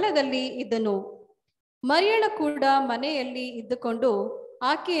ಒಂದು ಸ್ಥಳದಲ್ಲಿ ಇದ್ದನು. ಮರಿಯಳ ಕೂಡ ಮನೆಯಲ್ಲಿ ಇದ್ದುಕೊಂಡು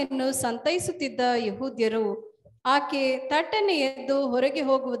ಆಕೆಯನ್ನು ಸಂತೈಸುತ್ತಿದ್ದ ಯಹೂದ್ಯರು ಆಕೆ ತಟ್ಟನೆ ಎದ್ದು ಹೊರಗೆ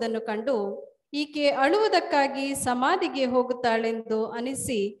ಹೋಗುವುದನ್ನು ಕಂಡು, ಈಕೆ ಅಳುವುದಕ್ಕಾಗಿ ಸಮಾಧಿಗೆ ಹೋಗುತ್ತಾಳೆಂದು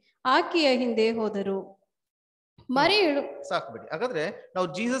ಅನಿಸಿ ಆಕೆಯ ಹಿಂದೆ ಹೋದರು. ಮರಿಯಳು ಸಾಕ್ಬಿಡಿ. ಹಾಗಾದ್ರೆ ನಾವು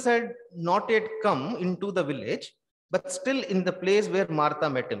Jesus had not yet come in to the village, but still in the place where ಮಾರ್ತಾ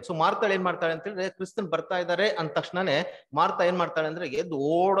ಮೆಟ್ ಹಿಮ್. ಸೊ ಮಾರ್ತಾಳೆ ಏನ್ ಮಾಡ್ತಾಳೆ ಅಂತ ಹೇಳಿದ್ರೆ, ಕ್ರಿಸ್ತನ್ ಬರ್ತಾ ಇದ್ದಾರೆ ಅಂದ ತಕ್ಷಣನೇ ಮಾರ್ತಾ ಏನ್ ಮಾಡ್ತಾಳೆ ಅಂದ್ರೆ ಎದ್ದು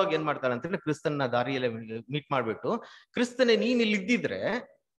ಓಡೋಗಿ ಏನ್ ಮಾಡ್ತಾಳೆ ಅಂತ ಹೇಳಿದ್ರೆ, ಕ್ರಿಸ್ತನ್ನ ದಾರಿಯಲ್ಲೇ ಮೀಟ್ ಮಾಡ್ಬಿಟ್ಟು, ಕ್ರಿಸ್ತನೇ ನೀನ್ ಇಲ್ಲಿ ಇದ್ದಿದ್ರೆ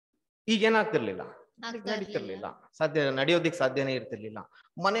ಈಗ ಏನಾಗ್ತಿರ್ಲಿಲ್ಲ, ನಡೀತಿರ್ಲಿಲ್ಲ, ನಡೆಯೋದಿಕ್ ಸಾಧ್ಯನೇ ಇರ್ತಿರ್ಲಿಲ್ಲ.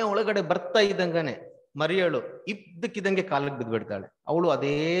 ಮನೆ ಒಳಗಡೆ ಬರ್ತಾ ಇದ್ದಂಗನೆ ಮರಿಯಳು ಇದ್ದಕ್ಕಿದ್ದಂಗೆ ಕಾಲಕ್ಕೆ ಬಿದ್ಬಿಡ್ತಾಳೆ. ಅವಳು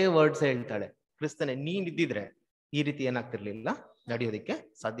ಅದೇ ವರ್ಡ್ಸ್ ಹೇಳ್ತಾಳೆ, ಕ್ರಿಸ್ತನೇ ನೀನ್ ಇದ್ದಿದ್ರೆ ಈ ರೀತಿ ಏನಾಗ್ತಿರ್ಲಿಲ್ಲ, ನಡೆಯೋದಿಕ್ಕೆ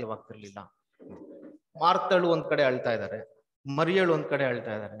ಸಾಧ್ಯವಾಗ್ತಿರ್ಲಿಲ್ಲ. ಮಾರ್ತಳು ಒಂದ್ ಕಡೆ ಅಳ್ತಾ ಇದ್ದಾರೆ, ಮರಿಯಳು ಒಂದ್ ಕಡೆ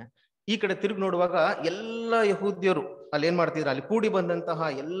ಅಳ್ತಾ ಇದ್ದಾರೆ. ಈ ಕಡೆ ತಿರುಗಿ ನೋಡುವಾಗ ಎಲ್ಲ ಯಹೂದ್ಯರು ಅಲ್ಲಿ ಏನ್ ಮಾಡ್ತಿದ್ರು, ಅಲ್ಲಿ ಕೂಡಿ ಬಂದಂತಹ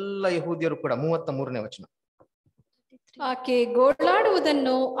ಎಲ್ಲ ಯಹೂದ್ಯರು ಕೂಡ 33ನೇ ವಚನ. ಆಕೆ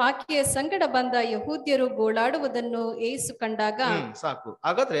ಗೋಳಾಡುವುದನ್ನು, ಆಕೆಯ ಸಂಗಡ ಬಂದ ಯಹೂದ್ಯರು ಗೋಳಾಡುವುದನ್ನು ಏಸು ಕಂಡಾಗ, ಸಾಕು.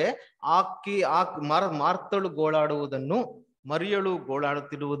 ಹಾಗಾದ್ರೆ ಮಾರ್ತಳು ಗೋಳಾಡುವುದನ್ನು, ಮರಿಯಳು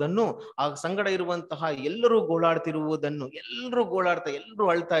ಗೋಳಾಡುತ್ತಿರುವುದನ್ನು, ಆ ಸಂಗಡ ಇರುವಂತಹ ಎಲ್ಲರೂ ಗೋಳಾಡ್ತಿರುವುದನ್ನು, ಎಲ್ಲರೂ ಎಲ್ಲರೂ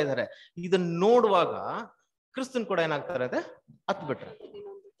ಅಳ್ತಾ ಇದ್ದಾರೆ. ಇದನ್ನ ನೋಡುವಾಗ ಕ್ರಿಸ್ತನ್ ಕೂಡ ಏನಾಗ್ತಾರೆ ಅದೇ ಹತ್ ಬಿಟ್ರೆ.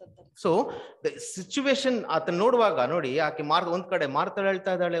 ಸೊ ದ ಸಿಚುವೇಶನ್ ಆತನ ನೋಡುವಾಗ ನೋಡಿ, ಆಕೆ ಒಂದ್ ಕಡೆ ಮಾರ್ತಳು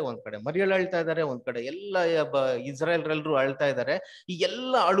ಅಳ್ತಾ ಇದ್ದಾಳೆ, ಒಂದ್ ಕಡೆ ಮರಿಯಳು ಅಳ್ತಾ ಇದ್ದಾರೆ, ಒಂದ್ ಕಡೆ ಎಲ್ಲ ಇಸ್ರಾಯೇಲ್ರೆಲ್ಲರೂ ಅಳ್ತಾ ಇದ್ದಾರೆ. ಈ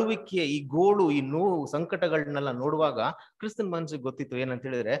ಎಲ್ಲ ಅಳುವಿಕೆ, ಈ ಗೋಳು, ಈ ನೋವು, ಸಂಕಟಗಳನ್ನೆಲ್ಲ ನೋಡುವಾಗ ಕ್ರಿಸ್ತನ್ ಮನಸ್ಸಿಗೆ ಗೊತ್ತಿತ್ತು ಏನಂತ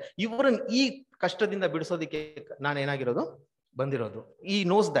ಹೇಳಿದ್ರೆ, ಇವರನ್ನ ಈ ಕಷ್ಟದಿಂದ ಬಿಡಿಸೋದಿಕ್ಕೆ ನಾನು ಏನಾಗಿರೋದು, ಬಂದಿರೋದು. ಈ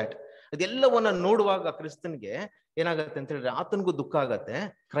ನೋಸ್ ದ್ಯಾಟ್. ಅದೆಲ್ಲವನ್ನ ನೋಡುವಾಗ ಕ್ರಿಸ್ತನ್ಗೆ ಏನಾಗತ್ತೆ ಅಂತ ಹೇಳಿದ್ರೆ ಆತನಿಗೂ ದುಃಖ ಆಗತ್ತೆ.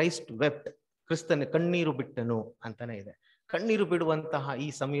 ಕ್ರೈಸ್ಟ್ ವೆಪ್ಟ್, ಕ್ರಿಸ್ತನ್ ಕಣ್ಣೀರು ಬಿಟ್ಟನು ಅಂತಾನೆ ಇದೆ. ಕಣ್ಣೀರು ಬಿಡುವಂತಹ ಈ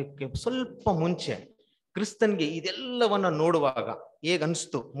ಸಮಯಕ್ಕೆ ಸ್ವಲ್ಪ ಮುಂಚೆ ಕ್ರಿಸ್ತನ್ಗೆ ಇದೆಲ್ಲವನ್ನ ನೋಡುವಾಗ ಹೇಗ್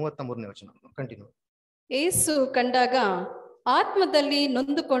ಅನ್ಸ್ತು? 33ನೇ ವಚನ ಕಂಟಿನ್ಯೂ. ಏಸು ಕಂಡಾಗ ಆತ್ಮದಲ್ಲಿ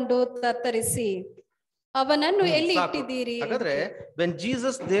ನೊಂದುಕೊಂಡು ತತ್ತರಿಸಿ, ಅವನನ್ನು ಎಲ್ಲಿ ಇಟ್ಟಿದ್ದೀರಿ? ಹಾಗಾದ್ರೆ when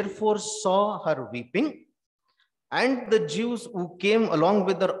Jesus therefore saw her weeping and the Jews who came along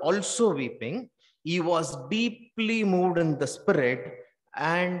with her also weeping, he was deeply moved in the spirit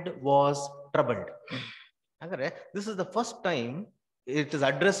and was troubled. ಹಾಗಾದ್ರೆ this is the first time it is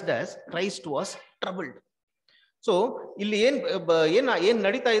addressed as Christ was troubled. So ಇಲ್ಲಿ ಏನ್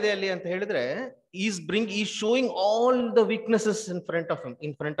ನಡೀತಾ ಇದೆ ಅಲ್ಲಿ ಅಂತ ಹೇಳಿದ್ರೆ, is showing all the weaknesses in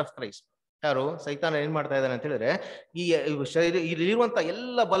front of Christ. ಯಾರು? ಸೈತಾನ ಏನ್ ಮಾಡ್ತಾ ಇದ್ದಾನೆ ಅಂತ ಹೇಳಿದ್ರೆ, ಇಲ್ಲಿರುವಂತ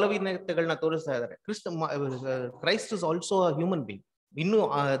ಎಲ್ಲ ಬಲವೀನತೆಗಳನ್ನ ತೋರಿಸ್ತಾ ಇದ್ದಾರೆ. Christ is also a human being, ಇನ್ನೂ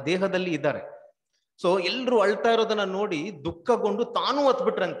ದೇಹದಲ್ಲಿ ಇದ್ದಾರೆ. ಸೊ ಎಲ್ರು ಅಳ್ತಾ ಇರೋದನ್ನ ನೋಡಿ ದುಃಖಗೊಂಡು ತಾನೂ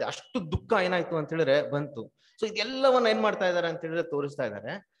ಹತ್ಬಿಟ್ರಂತೆ. ಅಷ್ಟು ದುಃಖ ಏನಾಯ್ತು ಅಂತ ಹೇಳಿದ್ರೆ ಬಂತು. ಸೊ ಇದೆಲ್ಲವನ್ನ ಏನ್ ಮಾಡ್ತಾ ಇದ್ದಾರೆ ಅಂತ ಹೇಳಿದ್ರೆ ತೋರಿಸ್ತಾ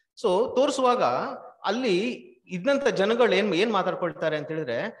ಇದ್ದಾರೆ. ಸೊ ತೋರಿಸುವಾಗ ಅಲ್ಲಿ ಇದ್ದಂತ ಜನಗಳು ಏನ್ ಮಾತಾಡ್ಕೊಳ್ತಾರೆ ಅಂತ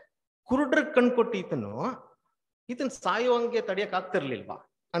ಹೇಳಿದ್ರೆ, ಕುರುಡ್ರ ಕಣ್ಕೊಟ್ಟು ಈತನ್ ಸಾಯುವಂಗೆ ತಡಿಯಕ್ ಆಗ್ತಿರ್ಲಿಲ್ವಾ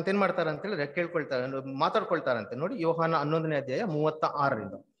ಅಂತ ಏನ್ ಮಾಡ್ತಾರೆ ಅಂತ ಹೇಳಿದ್ರೆ ಮಾತಾಡ್ಕೊಳ್ತಾರಂತೆ. ನೋಡಿ, ಯೋಹಾನ 11ನೇ ಅಧ್ಯಾಯ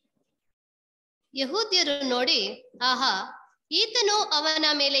 36ರಿಂದ. ಯಹೂದ್ಯರು ನೋಡಿ, ಆಹಾ, ಈತನು ಅವನ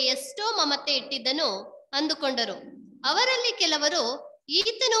ಮೇಲೆ ಎಷ್ಟೋ ಮಮತೆ ಇಟ್ಟಿದ್ದನು ಅಂದುಕೊಂಡರು. ಅವರಲ್ಲಿ ಕೆಲವರು,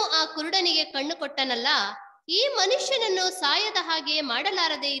 ಈತನು ಆ ಕುರುಡನಿಗೆ ಕಣ್ಣು ಕೊಟ್ಟನಲ್ಲ, ಈ ಮನುಷ್ಯನನ್ನು ಸಾಯದ ಹಾಗೆ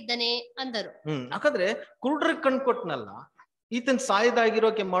ಮಾಡಲಾರದೆ ಇದ್ದನೆ ಅಂದರು. ಯಾಕಂದ್ರೆ ಕುರುಡ್ರ ಕಣ್ಣು ಕೊಟ್ಟನಲ್ಲ, ಈತನ್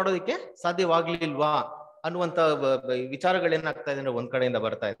ಸಾಯದಾಗಿರೋಕೆ ಮಾಡೋದಕ್ಕೆ ಸಾಧ್ಯವಾಗ್ಲಿಲ್ವಾ ಅನ್ನುವಂತ ವಿಚಾರಗಳೇನಾಗ್ತಾ ಇದೆ ಅಂದ್ರೆ ಒಂದ್ ಕಡೆಯಿಂದ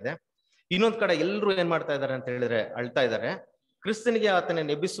ಬರ್ತಾ ಇದೆ. ಇನ್ನೊಂದ್ ಕಡೆ ಎಲ್ರು ಏನ್ ಮಾಡ್ತಾ ಇದಾರೆ ಅಂತ ಹೇಳಿದ್ರೆ ಅಳ್ತಾ ಇದ್ದಾರೆ. ಕ್ರಿಸ್ತನಿಗೆ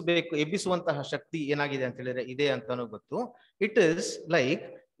ಆತನನ್ನು ಎಬ್ಬಿಸುವಂತಹ ಶಕ್ತಿ ಏನಾಗಿದೆ ಅಂತ ಹೇಳಿದ್ರೆ ಇದೆ ಅಂತಾನು ಗೊತ್ತು. ಇಟ್ ಇಸ್ ಲೈಕ್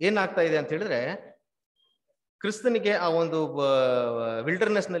ಏನಾಗ್ತಾ ಇದೆ ಅಂತ ಹೇಳಿದ್ರೆ, ಕ್ರಿಸ್ತನಿಗೆ ಆ ಒಂದು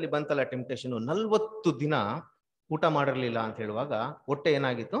ವಿಲ್ಡರ್ನೆಸ್ ನಲ್ಲಿ ಬಂತಲ್ಲ ಟೆಂಪ್ಟೇಷನ್, 40 ದಿನ ಊಟ ಮಾಡಿರ್ಲಿಲ್ಲ ಅಂತ ಹೇಳುವಾಗ ಹೊಟ್ಟೆ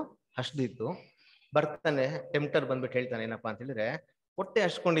ಏನಾಗಿತ್ತು, ಹಸ್ದಿತ್ತು. ಬರ್ತಾನೆ ಟೆಂಪ್ಟರ್ ಬಂದ್ಬಿಟ್ಟು ಹೇಳ್ತಾನೆ ಏನಪ್ಪಾ ಅಂತ ಹೇಳಿದ್ರೆ, ಹೊಟ್ಟೆ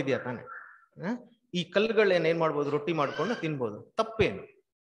ಹಸ್ಕೊಂಡಿದ್ಯಾ ತಾನೆ, ಈ ಕಲ್ಲುಗಳನ್ನ ಏನ್ ಮಾಡ್ಬೋದು, ರೊಟ್ಟಿ ಮಾಡ್ಕೊಂಡು ತಿನ್ಬೋದು, ತಪ್ಪೇನು,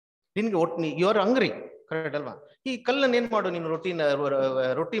 ನಿನ್ಗೆ ಯು ಆರ್ ಹಂಗ್ರಿ, ಕರೆಕ್ಟ್ ಅಲ್ವಾ? ಈ ಕಲ್ಲನ್ನ ಏನ್ ಮಾಡು, ನೀನು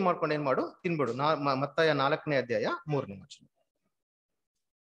ರೊಟ್ಟಿ ಮಾಡ್ಕೊಂಡು ಏನ್ ಮಾಡು, ತಿನ್ಬಿಡು. ಮತ್ತಾಯ 4ನೇ ಅಧ್ಯಾಯ 3ನೇ ವಚನ.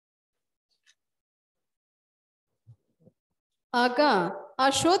 ಆಗ ಆ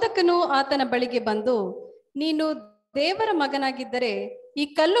ಶೋಧಕನು ಆತನ ಬಳಿಗೆ ಬಂದು, ನೀನು ದೇವರ ಮಗನಾಗಿದ್ದರೆ ಈ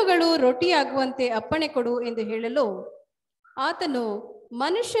ಕಲ್ಲುಗಳು ರೊಟ್ಟಿಯಾಗುವಂತೆ ಅಪ್ಪಣೆ ಕೊಡು ಎಂದು ಹೇಳಲು, ಆತನು,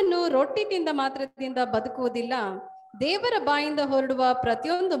 ಮನುಷ್ಯನು ರೊಟ್ಟಿ ತಿಂದ ಮಾತ್ರದಿಂದ ಬದುಕುವುದಿಲ್ಲ, ದೇವರ ಬಾಯಿಂದ ಹೊರಡುವ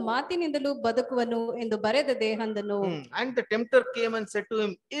ಪ್ರತಿಯೊಂದು ಮಾತಿನಿಂದಲೂ ಬದುಕುವನು ಎಂದು ಬರೆದದೆ ಅಂದನು. And the tempter came and said to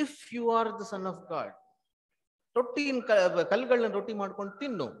him, if you are the son of God, ಕಲ್ಲುಗಳನ್ನ ರೊಟ್ಟಿ ಮಾಡ್ಕೊಂಡು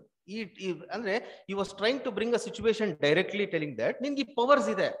ತಿನ್ನು. ಅಂದ್ರೆ he was trying to bring a situation directly telling that ನಿನ್ಗೆ ಪವರ್ಸ್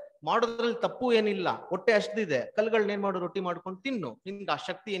ಇದೆ, ಮಾಡೋದ್ರಲ್ಲಿ ತಪ್ಪು ಏನಿಲ್ಲ, ಹೊಟ್ಟೆ ಅಷ್ಟಿದೆ, ಕಲ್ಲುಗಳನ್ನ ಏನ್ ಮಾಡು, ರೊಟ್ಟಿ ಮಾಡ್ಕೊಂಡು ತಿನ್ನು, ನಿನ್ಗೆ ಆ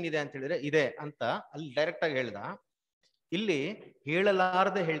ಶಕ್ತಿ ಏನಿದೆ ಅಂತ ಹೇಳಿದ್ರೆ ಇದೆ ಅಂತ ಅಲ್ಲಿ ಡೈರೆಕ್ಟ್ ಆಗಿ ಹೇಳ್ದ. ಇಲ್ಲಿ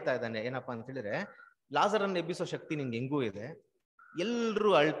ಹೇಳಲಾರದೆ ಹೇಳ್ತಾ ಇದ್ದಾನೆ ಏನಪ್ಪಾ ಅಂತ ಹೇಳಿದ್ರೆ, ಲಾಜರನ್ನ ಎಬ್ಬಿಸೋ ಶಕ್ತಿ ನಿನ್ಗೆ ಹೆಂಗೂ ಇದೆ,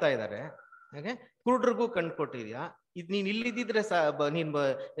 ಎಲ್ರು ಅಳ್ತಾ ಇದ್ದಾರೆ, ಹಾಗೆ ಕುರುಡ್ರಿಗೂ ಕಣ್ ಕೊಟ್ಟಿದ್ಯಾ, ನೀನ್ ಇಲ್ಲಿದ್ದಿದ್ರೆ ನೀನ್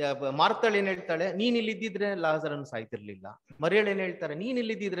ಮಾರ್ತಾಳೆ ಏನ್ ಹೇಳ್ತಾಳೆ, ನೀನ್ ಇಲ್ಲಿದ್ದಿದ್ರೆ ಲಾಜರನ್ ಸಾಯ್ತಿರ್ಲಿಲ್ಲ. ಮರಿಯಳು ಏನ್ ಹೇಳ್ತಾರೆ, ನೀನ್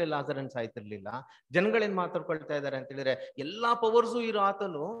ಇಲ್ಲಿದ್ದಿದ್ರೆ ಲಾಜರನ್ ಸಾಯ್ತಿರ್ಲಿಲ್ಲ. ಜನಗಳೇನ್ ಮಾತಾಡ್ಕೊಳ್ತಾ ಇದಾರೆ ಅಂತ ಹೇಳಿದ್ರೆ, ಎಲ್ಲಾ ಪವರ್ಸು ಇರೋ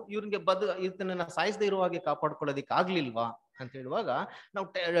ಆತನು ಇವ್ರಿಗೆ ಇದನ್ನ ಸಾಯಿಸದೆ ಇರುವ ಹಾಗೆ ಕಾಪಾಡ್ಕೊಳ್ಳೋದಿಕ್ ಆಗ್ಲಿಲ್ವಾ ಅಂತ ಹೇಳುವಾಗ, ನಾವು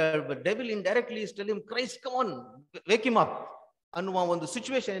devil in directly is telling Christ come on, wake him up ಅನ್ನುವ ಒಂದು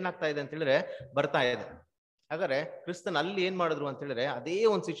ಸಿಚುವೇಶನ್ ಏನಾಗ್ತಾ ಇದೆ ಅಂತ ಹೇಳಿದ್ರೆ ಬರ್ತಾ ಇದೆ. ಹಾಗಾದ್ರೆ ಕ್ರಿಸ್ತನ್ ಅಲ್ಲಿ ಏನ್ ಮಾಡಿದ್ರು ಅಂತ ಹೇಳಿದ್ರೆ, ಅದೇ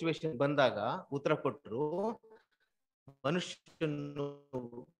ಒಂದು ಸಿಚುವೇಶನ್ ಬಂದಾಗ ಉತ್ತರ ಕೊಟ್ಟರು, ಮನುಷ್ಯನು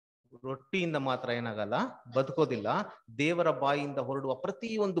ರೊಟ್ಟಿಯಿಂದ ಮಾತ್ರ ಏನಾಗಲ್ಲ, ಬದುಕೋದಿಲ್ಲ, ದೇವರ ಬಾಯಿಂದ ಹೊರಡುವ ಪ್ರತಿ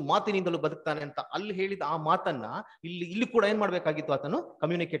ಒಂದು ಮಾತಿನಿಂದಲೂ ಬದುಕ್ತಾನೆ ಅಂತ ಅಲ್ಲಿ ಹೇಳಿದ ಆ ಮಾತನ್ನ ಇಲ್ಲಿ ಕೂಡ ಏನ್ ಮಾಡ್ಬೇಕಾಗಿತ್ತು, ಆತನು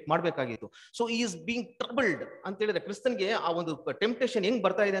ಕಮ್ಯುನಿಕೇಟ್ ಮಾಡ್ಬೇಕಾಗಿತ್ತು. ಸೊ ಈಸ್ ಬೀಂಗ್ ಟ್ರಬಲ್ಡ್ ಅಂತ ಹೇಳಿದ್ರೆ, ಕ್ರಿಸ್ತನ್ಗೆ ಆ ಒಂದು ಟೆಂಪ್ಟೇಷನ್ ಹೆಂಗ್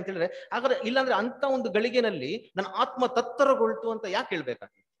ಬರ್ತಾ ಇದೆ ಅಂತ ಹೇಳಿದ್ರೆ, ಹಾಗಾದ್ರೆ ಇಲ್ಲಾಂದ್ರೆ ಅಂತ ಒಂದು ಗಳಿಗೆನಲ್ಲಿ ನನ್ನ ಆತ್ಮ ತತ್ತರಗೊಳ್ತು ಅಂತ ಯಾಕೆ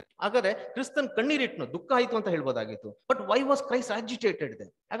ಹೇಳ್ಬೇಕಾಗಿತ್ತು? ಹಾಗಾದ್ರೆ ಕ್ರಿಸ್ತನ್ ಕಣ್ಣೀರಿಟ್ನು, ದುಃಖ ಆಯ್ತು ಅಂತ ಹೇಳ್ಬೋದಾಗಿತ್ತು. But why was Christ agitated ದೆ?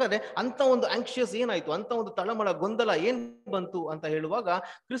 ಹಾಗಾದ್ರೆ ಅಂತ ಒಂದು ಆಂಕ್ಷಿಯಸ್ ಏನಾಯ್ತು, ಅಂತ ಒಂದು ತಳಮಳ ಗೊಂದಲ ಏನ್ ಬಂತು ಅಂತ ಹೇಳುವಾಗ,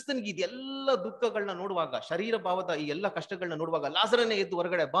 ಕ್ರಿಸ್ತನ್ಗೆ ಇದೆಲ್ಲ ದುಃಖಗಳನ್ನ ನೋಡುವಾಗ, ಶರೀರ ಭಾವದ ಈ ಎಲ್ಲ ಕಷ್ಟಗಳನ್ನ ನೋಡುವಾಗ, ಲಾಜರನ್ನೇ ಎದ್ದು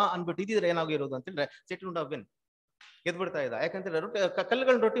ಹೊರಗಡೆ ಬಾ ಅನ್ಬಿಟ್ಟು ಇದ್ರೆ ಏನಾಗಿರೋದು ಅಂತ ಹೇಳಿದ್ರೆ, ಸೆಟ್ ವುಡ್ ಹ್ಯಾವ್ ಬಿನ್, ಎದ್ಬಿಡ್ತಾ ಇದ್ದ. ಯಾಕಂತಂದ್ರೆ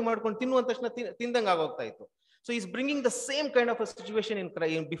ಕಲ್ಲುಗಳನ್ನ ರೊಟ್ಟಿ ಮಾಡ್ಕೊಂಡು ತಿನ್ನುವಂತ ತಕ್ಷಣ ತಿಂದಂಗ ಆಗೋಗ್ತಾ ಇತ್ತು. So is bringing the same kind of a situation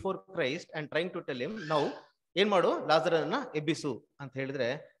in before Christ and trying to tell him, ನಾವು ಏನ್ ಮಾಡು, ಲಾಜರನ್ನ ಎಬ್ಬಿಸು ಅಂತ ಹೇಳಿದ್ರೆ,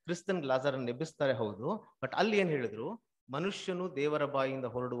 ಕ್ರಿಸ್ತನ್ ಲಾಜರನ್ನ ಎಬ್ಬಿಸ್ತಾರೆ ಹೌದು, ಬಟ್ ಅಲ್ಲಿ ಏನ್ ಹೇಳಿದ್ರು, ಮನುಷ್ಯನು ದೇವರ ಬಾಯಿಂದ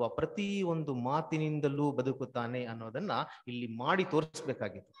ಹೊರಡುವ ಪ್ರತಿ ಒಂದು ಮಾತಿನಿಂದಲೂ ಬದುಕುತ್ತಾನೆ ಅನ್ನೋದನ್ನ ಇಲ್ಲಿ ಮಾಡಿ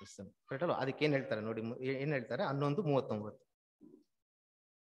ತೋರಿಸ್ಬೇಕಾಗಿತ್ತು ಕ್ರಿಸ್ತನ್, ಕರೆಕ್ಟ್ ಅಲ್ವಾ? ಅದಕ್ಕೆ ಏನ್ ಹೇಳ್ತಾರೆ ನೋಡಿ, ಏನ್ ಹೇಳ್ತಾರೆ, 11:39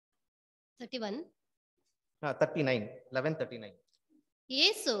 11:39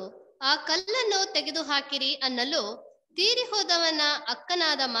 ಯೇಸು ಆ ಕಲ್ಲನ್ನು ತೆಗೆದು ಹಾಕಿರಿ ಅನ್ನಲು, ತೀರಿ ಹೋದವನ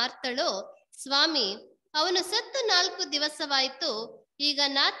ಅಕ್ಕನಾದ ಮಾರ್ತಳು, ಸ್ವಾಮಿ, ಅವನು ಸತ್ತು 4 ದಿವಸವಾಯಿತು, ಈಗ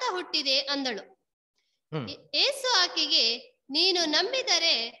ನಾತ ಹುಟ್ಟಿದೆ ಅಂದಳು. ಯೇಸು ಆಕೆಗೆ, ನೀನು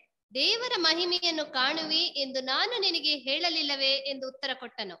ನಂಬಿದರೆ ದೇವರ ಮಹಿಮೆಯನ್ನು ಕಾಣುವಿ ಎಂದು ನಾನು ನಿನಗೆ ಹೇಳಲಿಲ್ಲವೇ ಎಂದು ಉತ್ತರ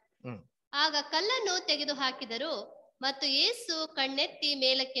ಕೊಟ್ಟನು. ಆಗ ಕಲ್ಲನ್ನು ತೆಗೆದು ಹಾಕಿದರು ಮತ್ತು ಯೇಸು ಕಣ್ಣೆತ್ತಿ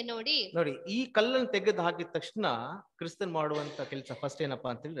ಮೇಲಕ್ಕೆ ನೋಡಿ ಈ ಕಲ್ಲನ್ನು ತೆಗೆದು ಹಾಕಿದ ತಕ್ಷಣ ಕ್ರಿಸ್ತನ್ ಮಾಡುವಂತ ಕೆಲಸ ಫಸ್ಟ್ ಏನಪ್ಪಾ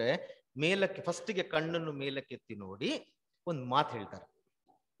ಅಂತ ಹೇಳಿದ್ರೆ, ಮೇಲಕ್ಕೆ ಫಸ್ಟಿಗೆ ಕಣ್ಣನ್ನು ಮೇಲಕ್ಕೆತ್ತಿ ನೋಡಿ ಒಂದು ಮಾತು ಹೇಳ್ತಾರೆ,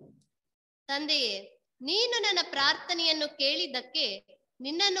 ತಂದೆಯೇ, ನೀನು ನನ್ನ ಪ್ರಾರ್ಥನೆಯನ್ನು ಕೇಳಿದ್ದಕ್ಕೆ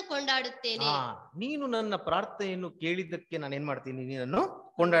ನಿನ್ನನ್ನು ಕೊಂಡಾಡುತ್ತೇನೆ. ನೀನು ನನ್ನ ಪ್ರಾರ್ಥನೆಯನ್ನು ಕೇಳಿದ್ದಕ್ಕೆ ನಾನು ಏನ್ ಮಾಡ್ತೀನಿ, ನಿನ್ನನ್ನು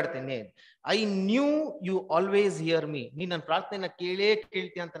ಕೊಂಡಾಡ್ತೇನೆ. I knew you always here me, ನೀನ್ ನನ್ನ ಪ್ರಾರ್ಥನೆಯನ್ನ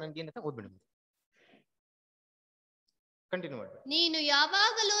ಕೇಳ್ತೀಯ ಅಂತ ನನ್ಗೆ ಏನಂತ ಓದ್ಬಿಡಿ, ಕಂಟಿನ್ಯೂ ಮಾಡಿ. ನೀನು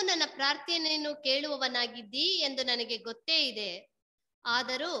ಯಾವಾಗಲೂ ನನ್ನ ಪ್ರಾರ್ಥನೆಯನ್ನು ಕೇಳುವವನಾಗಿದ್ದೀ ಎಂದು ನನಗೆ ಗೊತ್ತೇ ಇದೆ.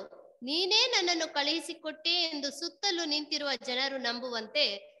 ಆದರೂ ನೀನೇ ನನ್ನನ್ನು ಕಳುಹಿಸಿಕೊಟ್ಟೆ ಎಂದು ಸುತ್ತಲೂ ನಿಂತಿರುವ ಜನರು ನಂಬುವಂತೆ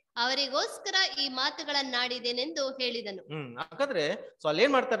ಅವರಿಗೋಸ್ಕರ ಈ ಮಾತುಗಳನ್ನಾಡಿದೆನೆಂದು ಹೇಳಿದನು. ಹಾಗಾದ್ರೆ ಸೊ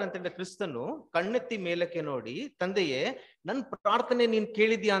ಅಲ್ಲೇನ್ ಮಾಡ್ತಾರೆ ಅಂತ ಹೇಳಿದ್ರೆ, ಕ್ರಿಸ್ತನು ಕಣ್ಣೆತ್ತಿ ಮೇಲಕ್ಕೆ ನೋಡಿ, ತಂದೆಯೇ, ನನ್ನ ಪ್ರಾರ್ಥನೆ ನೀನ್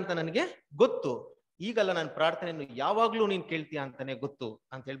ಕೇಳಿದ್ಯಾ ಅಂತ ನನಗೆ ಗೊತ್ತು, ಈಗಲ್ಲ ನನ್ನ ಪ್ರಾರ್ಥನೆಯನ್ನು ಯಾವಾಗ್ಲೂ ನೀನ್ ಕೇಳ್ತೀಯಾ ಅಂತಾನೆ ಗೊತ್ತು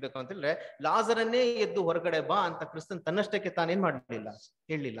ಅಂತ ಹೇಳ್ಬೇಕು ಅಂತ ಹೇಳಿದ್ರೆ, ಲಾಜರನ್ನೇ ಎದ್ದು ಹೊರಗಡೆ ಬಾ ಅಂತ ಕ್ರಿಸ್ತನ್ ತನ್ನಷ್ಟಕ್ಕೆ ತಾನೇನ್ ಮಾಡಲಿಲ್ಲ,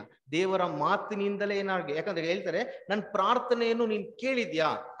 ಹೇಳಲಿಲ್ಲ, ದೇವರ ಮಾತಿನಿಂದಲೇ ಏನಾಗಿ, ಯಾಕಂದ್ರೆ ಹೇಳ್ತಾರೆ ನನ್ನ ಪ್ರಾರ್ಥನೆಯನ್ನು ನೀನ್ ಕೇಳಿದ್ಯಾ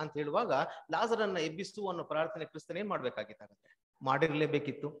ಅಂತ ಹೇಳುವಾಗ, ಲಾಜರನ್ನ ಎಬ್ಬಿಸು ಅನ್ನೋ ಪ್ರಾರ್ಥನೆ ಕ್ರಿಸ್ತನ್ ಏನ್ ಮಾಡ್ಬೇಕಾಗಿತ್ತಾಗತ್ತೆ,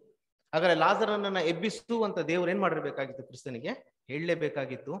 ಮಾಡಿರ್ಲೇಬೇಕಿತ್ತು. ಹಾಗಾದ್ರೆ ಲಾಜರನ್ನ ಎಬ್ಬಿಸು ಅಂತ ದೇವ್ರು ಏನ್ ಮಾಡಿರ್ಬೇಕಾಗಿತ್ತು, ಕ್ರಿಸ್ತನಿಗೆ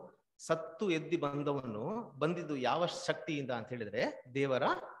ಹೇಳಲೇಬೇಕಾಗಿತ್ತು. ಸತ್ತು ಎದ್ದಿ ಬಂದವನು ಬಂದಿದ್ದು ಯಾವ ಶಕ್ತಿಯಿಂದ ಅಂತ ಹೇಳಿದ್ರೆ, ದೇವರ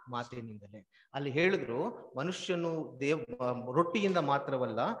ಮಾತಿನಿಂದಲೇ. ಅಲ್ಲಿ ಹೇಳಿದ್ರು ಮನುಷ್ಯನು ರೊಟ್ಟಿಯಿಂದ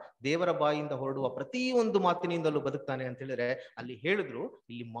ಮಾತ್ರವಲ್ಲ ದೇವರ ಬಾಯಿಂದ ಹೊರಡುವ ಪ್ರತಿ ಒಂದು ಮಾತಿನಿಂದಲೂ ಬದುಕ್ತಾನೆ ಅಂತ ಹೇಳಿದ್ರೆ ಅಲ್ಲಿ ಹೇಳಿದ್ರು,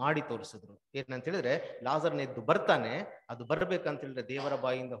 ಇಲ್ಲಿ ಮಾಡಿ ತೋರಿಸಿದ್ರು. ಏನಂತ ಹೇಳಿದ್ರೆ ಲಾಜರ್ನ ಎದ್ದು ಬರ್ತಾನೆ, ಅದು ಬರ್ಬೇಕಂತ ಹೇಳಿದ್ರೆ ದೇವರ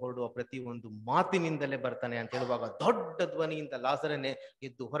ಬಾಯಿಂದ ಹೊರಡುವ ಪ್ರತಿ ಒಂದು ಮಾತಿನಿಂದಲೇ ಬರ್ತಾನೆ ಅಂತ ಹೇಳುವಾಗ, ದೊಡ್ಡ ಧ್ವನಿಯಿಂದ ಲಾಜರನೇ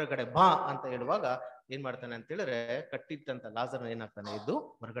ಎದ್ದು ಹೊರಗಡೆ ಬಾ ಅಂತ ಹೇಳುವಾಗ ಏನ್ ಮಾಡ್ತಾನೆ ಅಂತ ಹೇಳಿದ್ರೆ ಕಟ್ಟಿಟ್ಟಂತ ಲಾಜರ್ನ ಏನಾಗ್ತಾನೆ ಎದ್ದು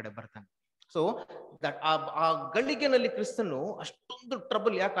ಹೊರಗಡೆ ಬರ್ತಾನೆ. ಸೊ ದಟ್ ಆ ಗಳಿಗೆನಲ್ಲಿ ಕ್ರಿಸ್ತನು ಅಷ್ಟೊಂದು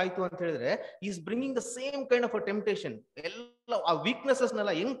ಟ್ರಬಲ್ ಯಾಕಾಯ್ತು ಅಂತ ಹೇಳಿದ್ರೆ is bringing the same kind of a temptation. ಎಲ್ಲ ಆ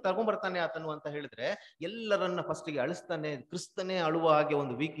ವೀಕ್ನೆಸಸ್ನೆಲ್ಲ ಹೆಂಗ್ ತಗೊಂಡ್ಬರ್ತಾನೆ ಆತನು ಅಂತ ಹೇಳಿದ್ರೆ ಎಲ್ಲರನ್ನ ಫಸ್ಟಿಗೆ ಅಳಿಸ್ತಾನೆ, ಕ್ರಿಸ್ತನೇ ಅಳುವ ಹಾಗೆ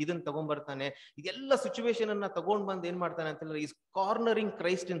ಒಂದು ಇದನ್ನ ತಗೊಂಡ್ಬರ್ತಾನೆ. ಇದೆಲ್ಲ ಸಿಚುವೇಶನ್ ಅನ್ನ ತಗೊಂಡ್ ಬಂದು ಏನ್ ಮಾಡ್ತಾನೆ ಅಂತ ಹೇಳಿದ್ರೆ is cornering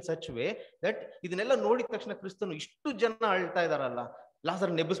Christ in such way that ಇದನ್ನೆಲ್ಲ ನೋಡಿದ ತಕ್ಷಣ ಕ್ರಿಸ್ತನು ಇಷ್ಟು ಜನ ಅಳ್ತಾ ಇದಾರಲ್ಲ,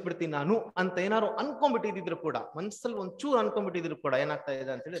 ಲಾಜರ್ ನೆಬ್ಬಿಸ್ಬಿಡ್ತೀನಿ ನಾನು ಅಂತ ಏನಾರು ಅನ್ಕೊಂಡ್ಬಿಟ್ಟಿದ್ರು ಕೂಡ, ಮನ್ಸಲ್ಲಿ ಒಂಚೂರು ಅನ್ಕೊಂಡ್ಬಿಟ್ಟಿದ್ರು ಕೂಡ ಏನಾಗ್ತಾ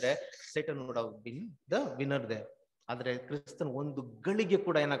ಇದೆ ಅಂತ ಹೇಳಿದ್ರೆ Satan would have been the winner there. ಆದ್ರೆ ಕ್ರಿಸ್ತನ್ ಒಂದು ಗಳಿಗೆ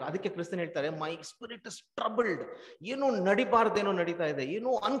ಕೂಡ ಅದಕ್ಕೆ ಕ್ರಿಸ್ತನ್ ಹೇಳ್ತಾರೆ ಮೈ ಸ್ಪಿರಿಟ್ ಇಸ್ ಟ್ರಬಲ್ಡ್. ಏನೋ ನಡಿಬಾರ್ದೇನೋ ನಡೀತಾ ಇದೆ,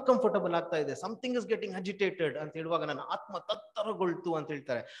 ಏನೋ ಅನ್ಕಂಫರ್ಟಬಲ್ ಆಗ್ತಾ ಇದೆ, ಸಮಥಿಂಗ್ ಇಸ್ ಗೆಟಿಂಗ್ ಅಜಿಟೇಟೆಡ್ ಅಂತ ಹೇಳುವಾಗ ನನ್ನ ಆತ್ಮ ತತ್ತರಗೊಳ್ತು ಅಂತ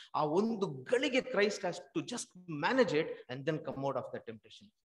ಹೇಳ್ತಾರೆ. ಆ ಒಂದು ಗಳಿಗೆ Christ has to just manage it and then come out of the temptation.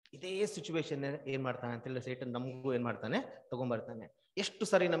 ಇದೇ ಸಿಚುವೇಶನ್ ಏನ್ ಮಾಡ್ತಾನೆ ಅಂತ ಹೇಳಿದ್ರೆ ಸೈಟನ್ ನಮಗೂ ಏನ್ ಮಾಡ್ತಾನೆ ತಗೊಂಡ್ಬರ್ತಾನೆ. ಎಷ್ಟು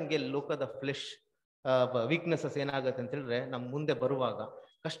ಸರಿ ನಮ್ಗೆ ಲೋಕದ ಫ್ಲೆಶ್ ವೀಕ್ನೆಸಸ್ ಏನಾಗುತ್ತೆ ಅಂತ ಹೇಳಿದ್ರೆ ನಮ್ ಮುಂದೆ ಬರುವಾಗ,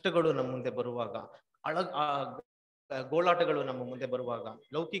 ಕಷ್ಟಗಳು ನಮ್ಮ ಮುಂದೆ ಬರುವಾಗ, ಗೋಳಾಟಗಳು ನಮ್ಮ ಮುಂದೆ ಬರುವಾಗ,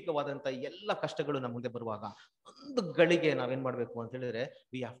 ಲೌಕಿಕವಾದಂತ ಎಲ್ಲ ಕಷ್ಟಗಳು ನಮ್ಮ ಮುಂದೆ ಬರುವಾಗ ಒಂದು ಗಳಿಗೆ ನಾವೇನ್ ಮಾಡ್ಬೇಕು ಅಂತ ಹೇಳಿದ್ರೆ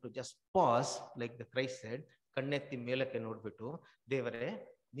we have to just pass like the Christ shed, ಕಣ್ಣೆತ್ತಿ ಮೇಲಕ್ಕೆ ನೋಡ್ಬಿಟ್ಟು ದೇವರೇ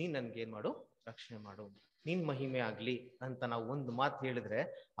ನೀನ್ ನನ್ಗೆ ಏನ್ ಮಾಡು, ರಕ್ಷಣೆ ಮಾಡು, ನೀನ್ ಮಹಿಮೆ ಆಗ್ಲಿ ಅಂತ ನಾವು ಒಂದು ಮಾತು ಹೇಳಿದ್ರೆ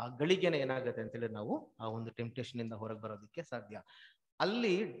ಆ ಗಳಿಗೆನೆ ಏನಾಗುತ್ತೆ ಅಂತ ಹೇಳಿದ್ರೆ ನಾವು ಆ ಒಂದು ಟೆಂಪ್ಟೇಷನ್ ಇಂದ ಹೊರಗೆ ಬರೋದಕ್ಕೆ ಸಾಧ್ಯ.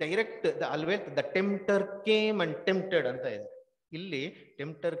 ಅಲ್ಲಿ direct ಅಲ್ವೇಲ್ the tempter came and tempted ಅಂತ ಇದೆ. ಇಲ್ಲಿ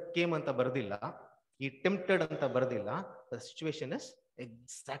ಟೆಂಪ್ಟರ್ ಕೇಮ್ ಅಂತ ಬರ್ದಿಲ್ಲ, ಈ ಟೆಂಪ್ಟೆಡ್ ಅಂತ ಬರ್ದಿಲ್ಲ. The situation is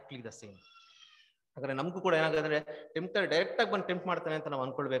exactly the same. ಹಾಗಾದ್ರೆ ನಮಗೂ ಕೂಡ ಏನಾಗುತ್ತೆ ಟೆಂಪ್ಟರ್ ಡೈರೆಕ್ಟ್ ಆಗಿ ಬಂದು ಟೆಂಪ್ಟ್ ಮಾಡ್ತಾನೆ ಅಂತ ನಾವು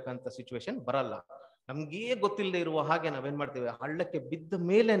ಅನ್ಕೊಳ್ಬೇಕಂತ ಸಿಚುವೇಶನ್ ಬರಲ್ಲ. ನಮ್ಗೇ ಗೊತ್ತಿಲ್ಲದೆ ಇರುವ ಹಾಗೆ ನಾವೇನ್ ಮಾಡ್ತೀವಿ, ಹಳ್ಳಕ್ಕೆ ಬಿದ್ದ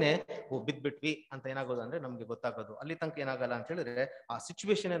ಮೇಲೆನೆ ಬಿದ್ಬಿಟ್ವಿ ಅಂತ ಏನಾಗೋದು ಅಂದ್ರೆ ನಮ್ಗೆ ಗೊತ್ತಾಗೋದು. ಅಲ್ಲಿ ತನಕ ಏನಾಗಲ್ಲ ಅಂತ ಹೇಳಿದ್ರೆ ಆ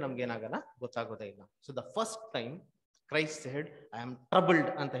ಸಿಚುವೇಶನ್ ನಮ್ಗೆ ಏನಾಗಲ್ಲ, ಗೊತ್ತಾಗೋದೇ ಇಲ್ಲ. So the first time Christ said, I am troubled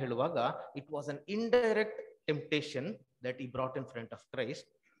ಅಂತ ಹೇಳುವಾಗ it was an indirect temptation that he brought in front of Christ.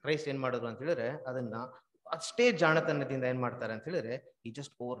 Christ ಏನ್ ಮಾಡಿದ್ರು ಅಂತ ಹೇಳಿದ್ರೆ ಅದನ್ನ ಅಷ್ಟೇ ಜಾಣತನದಿಂದ ಏನ್ ಮಾಡ್ತಾರೆ ಅಂತ ಹೇಳಿದ್ರೆ he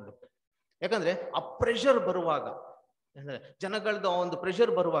just overlooked. ಯಾಕಂದ್ರೆ ಆ ಪ್ರೆಷರ್ ಬರುವಾಗ, ಜನಗಳದ್ದು ಆ ಒಂದು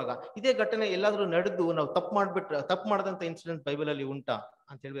ಪ್ರೆಷರ್ ಬರುವಾಗ, ಇದೇ ಘಟನೆ ಎಲ್ಲಾದ್ರೂ ನಡೆದು ನಾವು ತಪ್ಪು ಮಾಡದಂತ ಇನ್ಸಿಡೆಂಟ್ ಬೈಬಲ್ ಅಲ್ಲಿ ಉಂಟಾ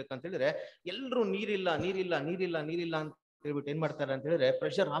ಅಂತ ಹೇಳ್ಬೇಕಂತ ಹೇಳಿದ್ರೆ ಎಲ್ರು ನೀರಿಲ್ಲ ನೀರಿಲ್ಲ ನೀರಿಲ್ಲ ನೀರಿಲ್ಲ ಅಂತ ಹೇಳ್ಬಿಟ್ಟು ಏನ್ ಮಾಡ್ತಾರೆ ಅಂತ ಹೇಳಿದ್ರೆ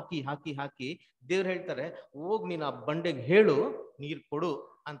ಪ್ರೆಷರ್ ಹಾಕಿ ಹಾಕಿ ಹಾಕಿ ದೇವ್ರು ಹೇಳ್ತಾರೆ ಹೋಗ್ ನೀನ್ ಆ ಬಂಡೆಗೆ ಹೇಳು ನೀರ್ ಕೊಡು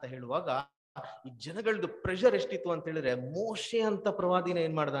ಅಂತ ಹೇಳುವಾಗ ಈ ಜನಗಳದ್ದು ಪ್ರೆಷರ್ ಎಷ್ಟಿತ್ತು ಅಂತ ಹೇಳಿದ್ರೆ ಮೋಶೆ ಅಂತ ಪ್ರವಾದಿನ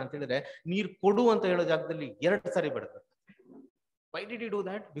ಏನ್ ಮಾಡ್ದ ಅಂತ ಹೇಳಿದ್ರೆ ನೀರ್ ಕೊಡು ಅಂತ ಹೇಳೋ ಜಾಗದಲ್ಲಿ 2 ಸಾರಿ ಬಿಡ್ತಾರೆ. Why did you do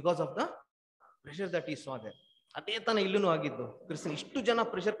that? Because of the pressure that ಈ ಸಾ ದೇರ್. ಅದೇ ತಾನೇ ಇಲ್ಲೂ ಆಗಿದ್ದು. ಕ್ರಿಸ್ತನ್ ಇಷ್ಟು ಜನ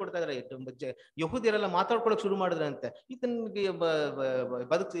ಪ್ರೆಷರ್ ಕೊಡ್ತಾ ಇದಾರೆ, ಯಹೂದ್ಯರೆಲ್ಲ ಮಾತಾಡ್ಕೊಳಕ್ ಶುರು ಮಾಡಿದ್ರೆ ಅಂತೆ ಈತನಿಗೆ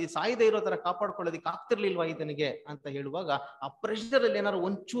ಸಾಯದೆ ಇರೋ ತರ ಕಾಪಾಡ್ಕೊಳ್ಳೋದಿಕ್ಕೆ ಆಗ್ತಿರ್ಲಿಲ್ವಾ ಈತನಿಗೆ ಅಂತ ಹೇಳುವಾಗ ಆ ಪ್ರೆಷರ್ ಅಲ್ಲಿ ಏನಾದ್ರು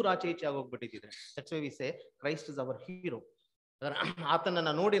ಒಂಚೂರು ಆಚೆ ಈಚೆ ಆಗೋಗ್ಬಿಟ್ಟಿದ್ರೆ that's why we say Christ is our hero.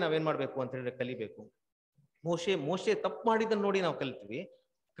 ಆತನನ್ನ ನೋಡಿ ನಾವೇನ್ ಮಾಡ್ಬೇಕು ಅಂತ ಹೇಳಿದ್ರೆ ಕಲಿಬೇಕು. ಮೋಶೆ ತಪ್ಪು ಮಾಡಿದನ್ನ ನೋಡಿ ನಾವು ಕಲಿತೀವಿ,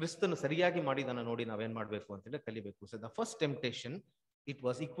 ಕ್ರಿಸ್ತನು ಸರಿಯಾಗಿ ಮಾಡಿದನ್ನ ನೋಡಿ ನಾವೇನ್ ಮಾಡ್ಬೇಕು ಅಂತ ಹೇಳಿದ್ರೆ ಕಲಿಬೇಕು. So the first temptation it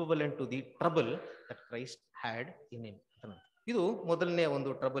was equivalent to the trouble that Christ had in him. ಇದು ಮೊದಲನೇ ಒಂದು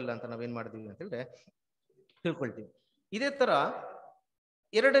ಟ್ರಬಲ್ ಅಂತ ನಾವೇನ್ ಮಾಡಿದ್ವಿ ಅಂತ ಹೇಳಿದ್ರೆ ತಿಳ್ಕೊಳ್ತೀವಿ. ಇದೇ ತರ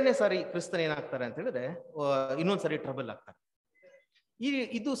 2ನೇ ಸಾರಿ ಕ್ರಿಸ್ತನ್ ಏನಾಗ್ತಾರೆ ಅಂತ ಹೇಳಿದ್ರೆ ಇನ್ನೊಂದ್ಸರಿ ಟ್ರಬಲ್ ಆಗ್ತಾರೆ.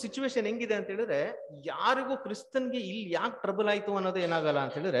 ಇದು ಸಿಚುವೇಶನ್ ಹೆಂಗಿದೆ ಅಂತ ಹೇಳಿದ್ರೆ ಯಾರಿಗೂ ಕ್ರಿಸ್ತನ್ಗೆ ಇಲ್ಲಿ ಯಾಕೆ ಟ್ರಬಲ್ ಆಯ್ತು ಅನ್ನೋದು ಏನಾಗಲ್ಲ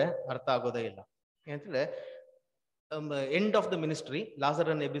ಅಂತ ಹೇಳಿದ್ರೆ ಅರ್ಥ ಆಗೋದೇ ಇಲ್ಲ. ಏನಂತಂದ್ರೆ ಎಂಡ್ ಆಫ್ ದ ಮಿನಿಸ್ಟ್ರಿ,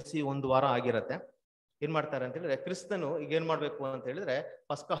 ಲಾಜರನ್ನ ಎಬ್ಬಿಸಿ 1 ವಾರ ಆಗಿರತ್ತೆ. ಏನ್ ಮಾಡ್ತಾರೆ ಅಂತ ಹೇಳಿದ್ರೆ ಕ್ರಿಸ್ತನು ಈಗ ಏನ್ ಮಾಡ್ಬೇಕು ಅಂತ ಹೇಳಿದ್ರೆ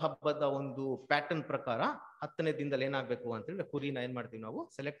ಪಸ್ಕ ಹಬ್ಬದ ಒಂದು ಪ್ಯಾಟರ್ನ್ ಪ್ರಕಾರ 10ನೇ ದಿನದಲ್ಲಿ ಏನಾಗ್ಬೇಕು ಅಂತ ಹೇಳಿದ್ರೆ ಕುರಿನ ಏನ್ ಮಾಡ್ತೀವಿ ನಾವು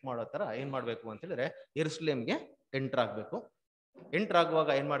ಸೆಲೆಕ್ಟ್ ಮಾಡೋ ತರ ಏನ್ ಮಾಡ್ಬೇಕು ಅಂತ ಹೇಳಿದ್ರೆ ಯೆರೂಸಲೇಮ್ಗೆ ಎಂಟರ್ ಆಗ್ಬೇಕು. ಎಂಟರ್ ಆಗುವಾಗ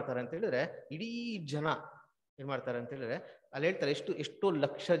ಏನ್ ಮಾಡ್ತಾರೆ ಅಂತ ಹೇಳಿದ್ರೆ ಇಡೀ ಜನ ಏನ್ ಮಾಡ್ತಾರೆ ಅಂತ ಹೇಳಿದ್ರೆ ಅಲ್ಲಿ ಹೇಳ್ತಾರೆ ಎಷ್ಟೋ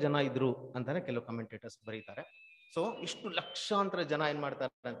ಲಕ್ಷ ಜನ ಇದ್ರು ಅಂತಾನೆ ಕೆಲವು ಕಮೆಂಟೇಟರ್ಸ್ ಬರೀತಾರೆ. ಸೊ ಇಷ್ಟು ಲಕ್ಷಾಂತರ ಜನ ಏನ್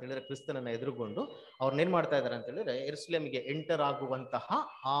ಮಾಡ್ತಾರೆ ಅಂತ ಹೇಳಿದ್ರೆ ಕ್ರಿಸ್ತನನ್ನ ಎದುರುಗೊಂಡು ಅವ್ರನ್ನ ಏನ್ ಮಾಡ್ತಾ ಇದಾರೆ ಅಂತ ಹೇಳಿದ್ರೆ ಯೆರೂಸಲೇಮಿಗೆ ಎಂಟರ್ ಆಗುವಂತಹ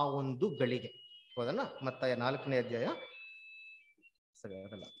ಆ ಒಂದು ಗಳಿಗೆ. ಹೌದಲ್ಲ? ಮತ್ತಾಯ 4ನೇ ಅಧ್ಯಾಯ, ಸರಿ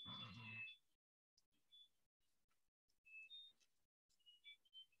ಅದಲ್ಲ,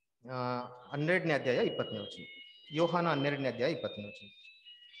 12ನೇ ಅಧ್ಯಾಯ 20ನೇ ವಚನ. ಯೋಹಾನ 12ನೇ ಅಧ್ಯಾಯ 20ನೇ ವಚನ.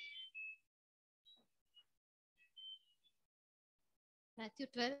 Matthew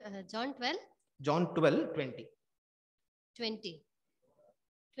 12, John 12. John 12:20.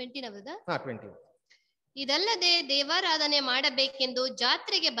 20 ನವದಾ? 20. ಇದಲ್ಲದೆ ದೇವಾರಾಧನೆ ಮಾಡಬೇಕೆಂದು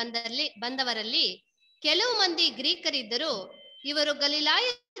ಜಾತ್ರೆಗೆ ಬಂದವರಲ್ಲಿ ಕೆಲವು ಮಂದಿ ಗ್ರೀಕರಿದ್ದರು. ಇವರು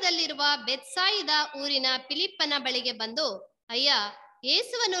ಗಲಿಲಾಯದಲ್ಲಿರುವ ಬೆತ್ಸಾಯಿದ ಊರಿನ ಫಿಲಿಪ್ಪನ ಬಳಿಗೆ ಬಂದು, ಅಯ್ಯ,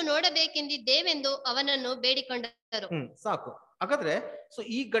 ಯೇಸುವನ್ನು ನೋಡಬೇಕೆಂದಿದ್ದೇವೆಂದು ಅವನನ್ನು ಬೇಡಿಕೊಂಡರು. ಸಾಕು. ಹಾಗಾದ್ರೆ ಸೊ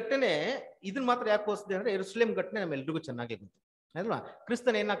ಈ ಘಟನೆ ಇದನ್ನ ಮಾತ್ರ ಯಾಕೆ ಹೋಲಿಸಿದೆ ಅಂದ್ರೆ ಯೆರೂಸಲೇಮ್ ಘಟನೆ ನಮ್ಮೆಲ್ರಿಗೂ ಚೆನ್ನಾಗಿ ಗೊತ್ತು ಅಲ್ವಾ.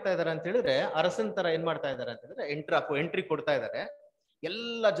 ಕ್ರಿಸ್ತನ್ ಏನಾಗ್ತಾ ಇದಾರೆ ಅಂತ ಹೇಳಿದ್ರೆ ಅರಸನ್ ತರ ಏನ್ ಮಾಡ್ತಾ ಇದಾರೆ ಅಂತ ಹೇಳಿದ್ರೆ ಎಂಟ್ರಿ ಕೊಡ್ತಾ ಇದಾರೆ.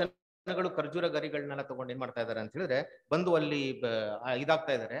 ಎಲ್ಲ ಜನಗಳು ಖರ್ಜೂರ ಗರಿಗಳನ್ನೆಲ್ಲ ತಗೊಂಡು ಏನ್ ಮಾಡ್ತಾ ಇದಾರೆ ಅಂತ ಹೇಳಿದ್ರೆ ಬಂದು ಅಲ್ಲಿ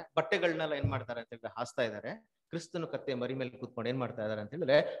ಇದಾಗ್ತಾ ಇದಾರೆ. ಬಟ್ಟೆಗಳನ್ನೆಲ್ಲ ಏನ್ ಮಾಡ್ತಾರೆ ಅಂತ ಹೇಳಿದ್ರೆ ಹಾಸ್ತಾ ಇದಾರೆ. ಕ್ರಿಸ್ತನು ಕತ್ತೆ ಮರಿ ಮೇಲೆ ಕೂತ್ಕೊಂಡು ಏನ್ ಮಾಡ್ತಾ ಇದಾರೆ ಅಂತ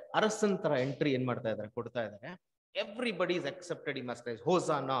ಹೇಳಿದ್ರೆ ಅರಸನ್ ತರ ಎಂಟ್ರಿ ಏನ್ ಮಾಡ್ತಾ ಇದಾರೆ, ಕೊಡ್ತಾ ಇದಾರೆ. ಎವ್ರಿಬಡಿ ಇಸ್ ಅಕ್ಸೆಪ್ಟೆಡ್ ಇನ್ ಮಸ್ ಕ್ರೈಸ್ಟ್.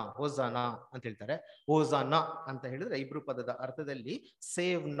 ಹೋಸಾನಾ ಹೋಸಾನಾ ಅಂತ ಹೇಳ್ತಾರೆ. ಹೋಸಾನಾ ಅಂತ ಹೇಳಿದ್ರೆ ಇಬ್ರು ಪದದ ಅರ್ಥದಲ್ಲಿ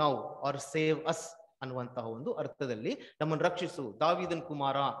save now are save us ಅನ್ನುವಂತಹ ಒಂದು ಅರ್ಥದಲ್ಲಿ ನಮ್ಮನ್ನು ರಕ್ಷಿಸು, ದಾವೀದನ್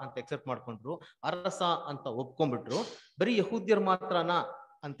ಕುಮಾರ ಅಂತ ಎಕ್ಸೆಪ್ಟ್ ಮಾಡ್ಕೊಂಡ್ರು, ಅರಸ ಅಂತ ಒಪ್ಕೊಂಡ್ಬಿಟ್ರು. ಬರೀ ಯಹೂದ್ಯರು ಮಾತ್ರನಾ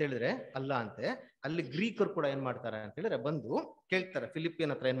ಅಂತ ಹೇಳಿದ್ರೆ ಅಲ್ಲ ಅಂತೆ. ಅಲ್ಲಿ ಗ್ರೀಕರು ಕೂಡ ಏನ್ ಮಾಡ್ತಾರೆ ಅಂತ ಹೇಳಿದ್ರೆ ಬಂದು ಕೇಳ್ತಾರೆ,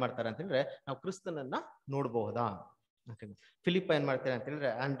 ಫಿಲಿಪಿಯನ್ ಹತ್ರ ಏನ್ ಮಾಡ್ತಾರೆ ಅಂತ ಹೇಳಿದ್ರೆ ನಾವು ಕ್ರಿಸ್ತನನ್ನ ನೋಡ್ಬಹುದಾ ಅಂತ. ಫಿಲಿಪ ಏನ್ ಮಾಡ್ತಾರೆ ಅಂತ ಹೇಳಿದ್ರೆ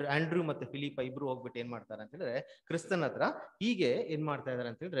ಆಂಡ್ರ್ಯೂ ಮತ್ತೆ ಫಿಲಿಪ ಇಬ್ರು ಹೋಗ್ಬಿಟ್ಟು ಏನ್ ಮಾಡ್ತಾರೆ ಅಂತ ಹೇಳಿದ್ರೆ ಕ್ರಿಸ್ತನ ಹತ್ರ ಹೀಗೆ ಏನ್ ಮಾಡ್ತಾ ಇದಾರೆ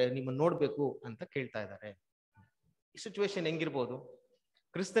ಅಂತ ಹೇಳಿದ್ರೆ ನಿಮ್ಮನ್ನ ನೋಡ್ಬೇಕು ಅಂತ ಕೇಳ್ತಾ ಇದ್ದಾರೆ. ಈ ಸಿಚುವೇಶನ್ ಹೆಂಗಿರ್ಬೋದು?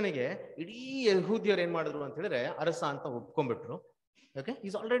 ಕ್ರಿಸ್ತನಿಗೆ ಇಡೀ ಯಹೂದ್ಯರು ಏನ್ ಮಾಡಿದ್ರು ಅಂತ ಹೇಳಿದ್ರೆ ಅರಸ ಅಂತ ಒಪ್ಕೊಂಡ್ಬಿಟ್ರು. Okay,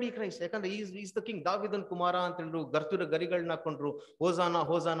 is already Christ. ಯಾಕಂದ್ರೆ ಈಸ್ ದ ಕಿಂಗ್, ದಾವೀದನ್ ಕುಮಾರ ಅಂತ ಹೇಳಿದ್ರು, ಗರಿಗಳನ್ನ ಹಾಕೊಂಡ್ರು, ಹೋಸಾನಾ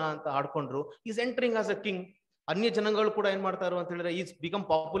ಹೋಸಾನಾ ಅಂತ ಆಡ್ಕೊಂಡ್ರು. Is entering as a king. ಅನ್ಯ ಜನಗಳು ಕೂಡ ಏನ್ ಮಾಡ್ತಾರೋ ಅಂತ ಹೇಳಿದ್ರೆ is become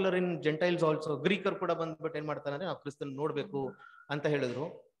popular in Gentiles also. ಗ್ರೀಕರು ಕೂಡ ಬಂದ್ಬಿಟ್ಟು ಏನ್ ಮಾಡ್ತಾರೆ ಅಂದ್ರೆ ನಾವು ಕ್ರಿಸ್ತನ್ ನೋಡ್ಬೇಕು ಅಂತ ಹೇಳಿದ್ರು.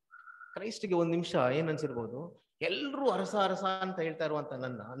 ಕ್ರೈಸ್ಟ್ಗೆ ಒಂದ್ ನಿಮಿಷ ಏನ್ ಅನ್ಸಿರ್ಬೋದು, ಎಲ್ರು ಅರಸ ಅರಸ ಅಂತ ಹೇಳ್ತಾ ಇರುವಂತ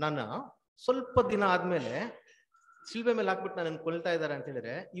ನನ್ನ ಸ್ವಲ್ಪ ದಿನ ಆದ್ಮೇಲೆ ಶಿಲ್ಬೆ ಮೇಲೆ ಹಾಕ್ಬಿಟ್ಟು ನನ್ನ ಕೊಲ್ತಾ ಇದಾರೆ ಅಂತ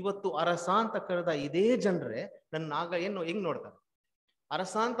ಹೇಳಿದ್ರೆ ಇವತ್ತು ಅರಸ ಅಂತ ಕರೆದ ಇದೇ ಜನರೇ ನನ್ನ ಆಗ ಏನು ಹೆಂಗ್ ನೋಡ್ತಾರೆ?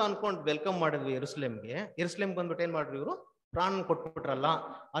 ಅರಸ ಅಂತ ಅನ್ಕೊಂಡು ವೆಲ್ಕಮ್ ಮಾಡಿದ್ವಿ ಯೆರೂಸಲೇಮ್ಗೆ ಬಂದ್ಬಿಟ್ಟು ಏನ್ ಮಾಡ್ರಿ ಇವರು ಪ್ರಾಣ ಕೊಟ್ಬಿಟ್ರಲ್ಲ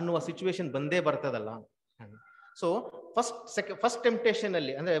ಅನ್ನುವ ಸಿಚುವೇಶನ್ ಬಂದೇ ಬರ್ತದಲ್ಲ. ಸೊ ಫಸ್ಟ್ ಟೆಂಪ್ಟೇಷನ್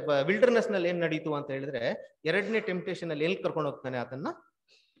ಅಲ್ಲಿ ಅಂದ್ರೆ ವಿಲ್ಡರ್ನೆಸ್ ನಲ್ಲಿ ಏನ್ ನಡೀತು ಅಂತ ಹೇಳಿದ್ರೆ ಎರಡನೇ ಟೆಂಪ್ಟೇಷನ್ ಅಲ್ಲಿ ಎಲ್ಲಿ ಕರ್ಕೊಂಡು ಹೋಗ್ತಾನೆ ಅದನ್ನ?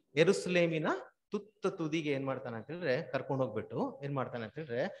 ಯೆರೂಸಲೇಮಿನ ತುದಿಗೆ ಏನ್ ಮಾಡ್ತಾನೆ ಅಂತ ಹೇಳಿದ್ರೆ ಕರ್ಕೊಂಡು ಹೋಗ್ಬಿಟ್ಟು ಏನ್ ಮಾಡ್ತಾನೆ ಅಂತ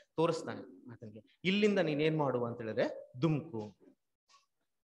ಹೇಳಿದ್ರೆ ತೋರಿಸ್ತಾನೆ ಆತನಿಗೆ, ಇಲ್ಲಿಂದ ನೀನ್ ಏನ್ ಮಾಡು ಅಂತ ಹೇಳಿದ್ರೆ ದುಮ್ಕು.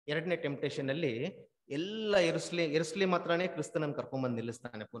 ಎರಡನೇ ಟೆಂಪ್ಟೇಷನ್ ಅಲ್ಲಿ ಎಲ್ಲ ಯೆರೂಸಲೇಮ್ ಹತ್ರನೇ ಕ್ರಿಸ್ತನನ್ನ ಕರ್ಕೊಂಡ್ಬಂದು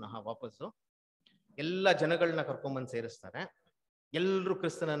ನಿಲ್ಲಿಸ್ತಾನೆ. ಪುನಃ ವಾಪಸ್ಸು ಎಲ್ಲ ಜನಗಳನ್ನ ಕರ್ಕೊಂಡ್ಬಂದು ಸೇರಿಸ್ತಾರೆ. ಎಲ್ರು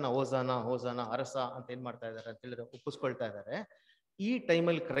ಕ್ರಿಸ್ತನನ್ನ ಹೋಸಾನಾ ಹೋಸಾನಾ ಅರಸ ಅಂತ ಏನ್ ಮಾಡ್ತಾ ಇದಾರೆ ಅಂತ ಹೇಳಿದ್ರೆ ಒಪ್ಪಿಸ್ಕೊಳ್ತಾ ಇದಾರೆ. ಈ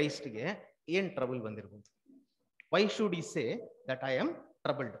ಟೈಮಲ್ಲಿ ಕ್ರೈಸ್ಟ್ಗೆ ಏನ್ ಟ್ರಬಲ್ ಬಂದಿರ್ಬೋದು? ವೈ ಶುಡ್ ಈ say that I am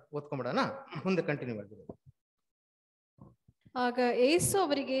troubled? ಓದ್ಕೊಂಬಿಡೋಣ, ಮುಂದೆ ಕಂಟಿನ್ಯೂ ಮಾಡ್ಬೋದು. ಆಗ ಯೇಸು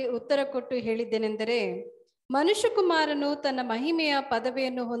ಅವರಿಗೆ ಉತ್ತರ ಕೊಟ್ಟು ಹೇಳಿದ್ದೇನೆಂದರೆ, ಮನುಷ್ಯಕುಮಾರನು ತನ್ನ ಮಹಿಮೆಯ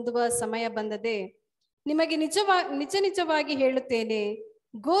ಪದವಿಯನ್ನು ಹೊಂದುವ ಸಮಯ ಬಂದದೆ. ನಿಮಗೆ ನಿಜ ನಿಜವಾಗಿ ಹೇಳುತ್ತೇನೆ,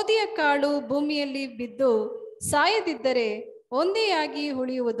 ಗೋಧಿಯ ಕಾಳು ಭೂಮಿಯಲ್ಲಿ ಬಿದ್ದು ಸಾಯದಿದ್ದರೆ ಒಂದೇಯಾಗಿ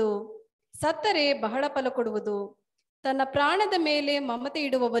ಉಳಿಯುವುದು, ಸತ್ತರೆ ಬಹಳ ಫಲ ಕೊಡುವುದು. ತನ್ನ ಪ್ರಾಣದ ಮೇಲೆ ಮಮತೆ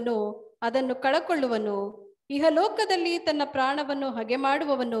ಇಡುವವನು ಅದನ್ನು ಕಳಕೊಳ್ಳುವನು. ಇಹಲೋಕದಲ್ಲಿ ತನ್ನ ಪ್ರಾಣವನ್ನು ಹಗೆ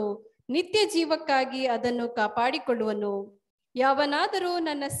ಮಾಡುವವನು ನಿತ್ಯ ಜೀವಕ್ಕಾಗಿ ಅದನ್ನು ಕಾಪಾಡಿಕೊಳ್ಳುವನು. ಯಾವನಾದರೂ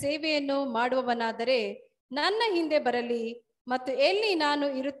ನನ್ನ ಸೇವೆಯನ್ನು ಮಾಡುವವನಾದರೆ ನನ್ನ ಹಿಂದೆ ಬರಲಿ, ಮತ್ತು ಎಲ್ಲಿ ನಾನು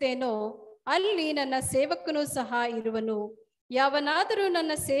ಇರುತ್ತೇನೋ ಅಲ್ಲಿ ನನ್ನ ಸೇವಕನು ಸಹ ಇರುವನು. ಯಾವನಾದರೂ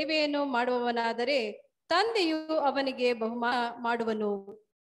ನನ್ನ ಸೇವೆಯನ್ನು ಮಾಡುವವನಾದರೆ ತಂದೆಯು ಅವನಿಗೆ ಬಹುಮಾನ ಮಾಡುವನು.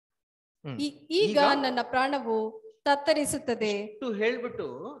 ಈಗ ನನ್ನ ಪ್ರಾಣವು ತತ್ತರಿಸುತ್ತದೆ. ಹೇಳ್ಬಿಟ್ಟು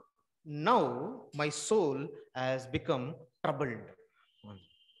now my soul has become troubled.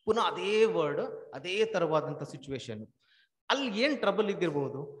 ಪುನಃ ಅದೇ ವರ್ಡ್, ಅದೇ ತರವಾದಂತ ಸಿಚುವೇಶನ್. ಅಲ್ಲಿ ಏನ್ ಟ್ರಬಲ್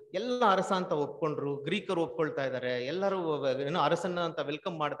ಇದ್ದಿರ್ಬಹುದು? ಎಲ್ಲ ಅರಸ ಅಂತ ಒಪ್ಕೊಂಡ್ರು, ಗ್ರೀಕರು ಒಪ್ಕೊಳ್ತಾ ಇದಾರೆ, ಎಲ್ಲರೂ ಏನೋ ಅರಸನ್ನ ಅಂತ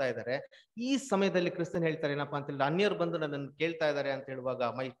ವೆಲ್ಕಮ್ ಮಾಡ್ತಾ ಇದಾರೆ. ಈ ಸಮಯದಲ್ಲಿ ಕ್ರಿಸ್ತನ್ ಹೇಳ್ತಾರೆ ಏನಪ್ಪಾ ಅಂತ ಹೇಳಿದ್ರೆ, ಅನ್ಯರು ಬಂದು ನನ್ನನ್ನು ಕೇಳ್ತಾ ಇದಾರೆ ಅಂತ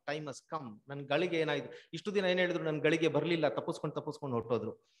ಹೇಳುವಾಗ ಮೈ ಟೈಮ್ ಹಸ್ ಕಮ್. ನನ್ ಗಳಿಗೆ ಏನಾಯ್ತು? ಇಷ್ಟು ದಿನ ಏನ್ ಹೇಳಿದ್ರು, ನನ್ ಗಳಿಗೆ ಬರ್ಲಿಲ್ಲ, ತಪ್ಪಿಸ್ಕೊಂಡು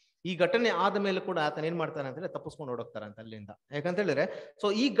ಹೊಟ್ಟೋದ್ರು. ಈ ಘಟನೆ ಆದ ಮೇಲೆ ಕೂಡ ಆತನ ಏನ್ ಮಾಡ್ತಾನೆ ಅಂತ ಹೇಳಿದ್ರೆ ತಪ್ಪಿಸ್ಕೊಂಡು ಓಡೋಗ್ತಾರ ಅಂತ ಅಲ್ಲಿಂದ. ಯಾಕಂತ ಹೇಳಿದ್ರೆ ಸೊ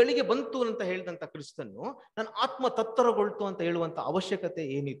ಈ ಗಳಿಗೆ ಬಂತು ಅಂತ ಹೇಳಿದಂತ ಕ್ರಿಸ್ತನ್ನು ನನ್ನ ಆತ್ಮ ತತ್ತರಗೊಳ್ತು ಅಂತ ಹೇಳುವಂತ ಅವಶ್ಯಕತೆ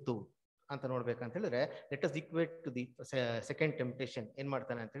ಏನಿತ್ತು ಅಂತ ನೋಡ್ಬೇಕಂತ ಹೇಳಿದ್ರೆ let us equate to the second temptation. ಏನ್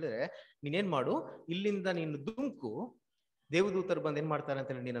ಮಾಡ್ತಾನೆ ಅಂತ ಹೇಳಿದ್ರೆ, ನೀನೇನ್ ಮಾಡು, ಇಲ್ಲಿಂದ ನೀನು ದುಮ್ಕು. ದೇವದೂತರು ಬಂದು ಏನ್ ಮಾಡ್ತಾರೆ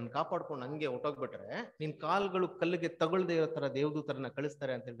ಅಂತ ಹೇಳಿ ನೀನನ್ನು ಕಾಪಾಡ್ಕೊಂಡು ಹಂಗೆ ಹೊಟ್ಟೋಗ್ಬಿಟ್ರೆ ನಿನ್ ಕಾಲ್ಗಳು ಕಲ್ಲಿಗೆ ತಗೊಳ್ದೇ ಇರೋ ತರ ದೇವದೂತರನ್ನ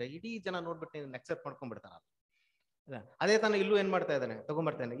ಕಳಿಸ್ತಾರೆ ಅಂತ ಹೇಳಿದ್ರೆ ಇಡೀ ಜನ ನೋಡ್ಬಿಟ್ಟು ನೀನ್ ಅಕ್ಸೆಪ್ಟ್ ಮಾಡ್ಕೊಂಡ್ಬಿಡ್ತಾರ. ಅದೇ ತಾನು ಇಲ್ಲೂ ಏನ್ ಮಾಡ್ತಾ ಇದ್ದಾನೆ,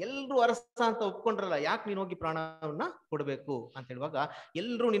 ತಗೊಂಡ್ಬರ್ತಾನೆ. ಎಲ್ರು ಅರಸ ಅಂತ ಒಪ್ಕೊಂಡ್ರಲ್ಲ, ಯಾಕೆ ನೀನ್ ಹೋಗಿ ಪ್ರಾಣವನ್ನ ಕೊಡ್ಬೇಕು ಅಂತ ಹೇಳುವಾಗ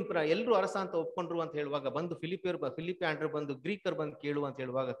ಎಲ್ರು ಅರಸ ಅಂತ ಒಪ್ಕೊಂಡ್ರು ಅಂತ ಹೇಳುವಾಗ ಬಂದು ಫಿಲಿಪಿ ಆಂಡ್ರು ಬಂದು ಗ್ರೀಕರ್ ಬಂದು ಕೇಳು ಅಂತ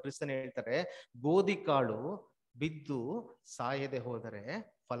ಹೇಳುವಾಗ ಕ್ರಿಸ್ತನ್ ಹೇಳ್ತಾರೆ, ಗೋಧಿ ಕಾಳು ಬಿದ್ದು ಸಾಯದೆ ಹೋದರೆ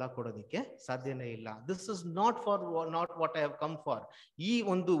ಫಲ ಕೊಡೋದಿಕ್ಕೆ ಸಾಧ್ಯನೇ ಇಲ್ಲ. This is not what I have come for. ಈ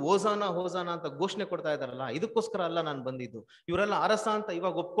ಒಂದು ಹೋಸಾನಾ ಅಂತ ಘೋಷಣೆ ಕೊಡ್ತಾ ಇದಾರಲ್ಲ, ಇದಕ್ಕೋಸ್ಕರ ಅಲ್ಲ ನಾನು ಬಂದಿದ್ದು. ಇವರೆಲ್ಲ ಅರಸ ಅಂತ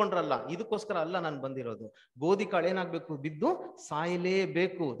ಇವಾಗ ಒಪ್ಕೊಂಡ್ರಲ್ಲ, ಇದಕ್ಕೋಸ್ಕರ ಅಲ್ಲ ನಾನು ಬಂದಿರೋದು. ಗೋಧಿ ಕಾಳು ಏನಾಗ್ಬೇಕು? ಬಿದ್ದು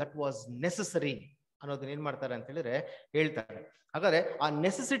ಸಾಯಲೇಬೇಕು. ದಟ್ ವಾಸ್ ನೆಸೆಸರಿ ಅನ್ನೋದನ್ನ ಏನ್ ಮಾಡ್ತಾರೆ ಅಂತ ಹೇಳಿದ್ರೆ ಹೇಳ್ತಾರೆ. ಹಾಗಾದ್ರೆ ಆ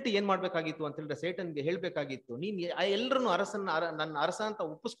ನೆಸೆಸಿಟಿ ಏನ್ ಮಾಡ್ಬೇಕಾಗಿತ್ತು ಅಂತ ಹೇಳಿದ್ರೆ ಸೇಟನ್ಗೆ ಹೇಳ್ಬೇಕಾಗಿತ್ತು, ನೀನ್ ಎಲ್ರನ್ನು ನನ್ನ ಅರಸ ಅಂತ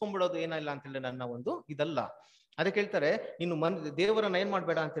ಒಪ್ಪಿಸ್ಕೊಂಡ್ಬಿಡೋದು ಏನಿಲ್ಲ ಅಂತ ಹೇಳಿದ್ರೆ ನನ್ನ ಒಂದು ಇದಲ್ಲ. ಅದಕ್ಕೆ ಹೇಳ್ತಾರೆ ನೀನು ದೇವರನ್ನ ಏನ್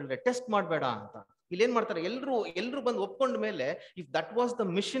ಮಾಡ್ಬೇಡ ಅಂತ ಹೇಳಿದ್ರೆ ಟೆಸ್ಟ್ ಮಾಡ್ಬೇಡ ಅಂತ. ಇಲ್ಲಿ ಏನ್ ಮಾಡ್ತಾರೆ, ಎಲ್ರು ಬಂದು ಒಪ್ಕೊಂಡ ಮೇಲೆ if that was the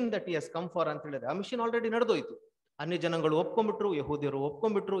mission that he has come for ಅಂತ ಹೇಳಿದ್ರೆ ಆ ಮಿಷನ್ ಆಲ್ರೆಡಿ ನಡೆದೋಯ್ತು. ಅನ್ಯ ಜನಗಳು ಒಪ್ಕೊಂಡ್ಬಿಟ್ರು, ಯಹೂದ್ಯರು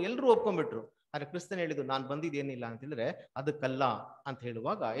ಒಪ್ಕೊಂಡ್ಬಿಟ್ರು, ಎಲ್ರು ಒಪ್ಕೊಂಡ್ಬಿಟ್ರು. ಆದ್ರೆ ಕ್ರಿಸ್ತನ್ ಹೇಳಿದ್ದು ನಾನು ಬಂದಿದ್ದೇನಿಲ್ಲ ಅಂತ ಹೇಳಿದ್ರೆ ಅದಕ್ಕಲ್ಲ ಅಂತ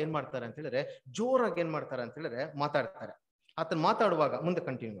ಹೇಳುವಾಗ ಏನ್ ಮಾಡ್ತಾರೆ ಅಂತ ಹೇಳಿದ್ರೆ ಜೋರಾಗಿ ಏನ್ ಮಾಡ್ತಾರೆ ಅಂತ ಹೇಳಿದ್ರೆ ಮಾತಾಡ್ತಾರೆ. ಆತನ ಮಾತಾಡುವಾಗ ಮುಂದೆ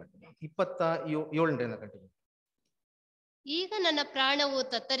ಕಂಟಿನ್ಯೂ ಮಾಡ್ತೀನಿ, 27ರಿಂದ ಕಂಟಿನ್ಯೂ. ಈಗ ನನ್ನ ಪ್ರಾಣವು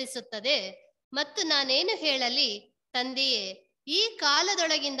ತತ್ತರಿಸುತ್ತದೆ ಮತ್ತು ನಾನೇನು ಹೇಳಲಿ, ತಂದೆಯೇ ಈ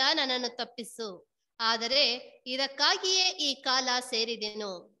ಕಾಲದೊಳಗಿಂದ ನನ್ನನ್ನು ತಪ್ಪಿಸು, ಆದರೆ ಇದಕ್ಕಾಗಿಯೇ ಈ ಕಾಲ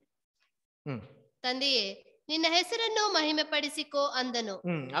ಸೇರಿದೆನು. ತಂದೆಯೇ ನಿನ್ನ ಹೆಸರನ್ನು ಮಹಿಮೆ ಪಡಿಸಿಕೋ ಅಂದನು.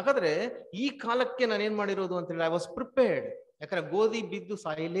 ಹಾಗಾದ್ರೆ ಈ ಕಾಲಕ್ಕೆ ನಾನು ಏನ್ ಮಾಡಿರೋದು ಅಂತ ಹೇಳಿ ಐ ವಾಸ್ ಪ್ರಿಪೇರ್ಡ್. ಯಾಕಂದ್ರೆ ಗೋಧಿ ಬಿದ್ದು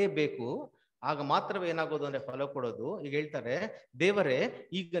ಸಾಯಲೇಬೇಕು, ಆಗ ಮಾತ್ರವೇ ಏನಾಗೋದು ಅಂದ್ರೆ ಫಲ ಕೊಡೋದು. ಈಗ ಹೇಳ್ತಾರೆ ದೇವರೇ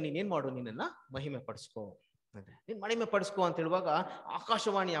ಈಗ ನೀನೇನ್ ಮಾಡು, ನಿನ್ನನ್ನ ಮಹಿಮೆ ಪಡಿಸ್ಕೋ, ನೀನ್ ಮಹಿಮೆ ಪಡಿಸ್ಕೋ ಅಂತ ಹೇಳುವಾಗ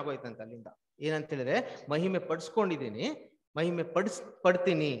ಆಕಾಶವಾಣಿ ಆಗೋಯ್ತಂತ ಅಲ್ಲಿಂದ. ಏನಂತ ಹೇಳಿದ್ರೆ ಮಹಿಮೆ ಪಡಿಸ್ಕೊಂಡಿದ್ದೀನಿ, ಮಹಿಮೆ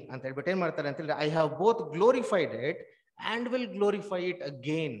ಪಡ್ತೀನಿ ಅಂತ ಹೇಳ್ಬಿಟ್ಟು ಏನ್ ಮಾಡ್ತಾರೆ ಅಂತ ಹೇಳಿದ್ರೆ I have both glorified it and will glorify it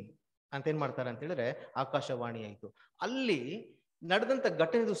again ಅಂತ ಏನ್ ಮಾಡ್ತಾರೆ ಅಂತ ಹೇಳಿದ್ರೆ ಆಕಾಶವಾಣಿ ಆಯ್ತು. ಅಲ್ಲಿ ನಡೆದಂತ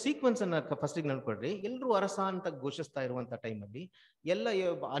ಘಟನೆದು ಸೀಕ್ವೆನ್ಸ್ ಅನ್ನ ಫಸ್ಟಿಗೆ ನೋಡ್ಕೊಡ್ರಿ. ಎಲ್ಲರೂ ಅರಸ ಅಂತ ಘೋಷಿಸ್ತಾ ಇರುವಂತ ಟೈಮಲ್ಲಿ ಎಲ್ಲ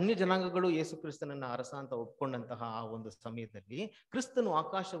ಅನ್ಯ ಜನಾಂಗಗಳು ಯೇಸು ಕ್ರಿಸ್ತನನ್ನ ಅರಸ ಅಂತ ಒಪ್ಕೊಂಡಂತಹ ಆ ಒಂದು ಸಮಯದಲ್ಲಿ ಕ್ರಿಸ್ತನು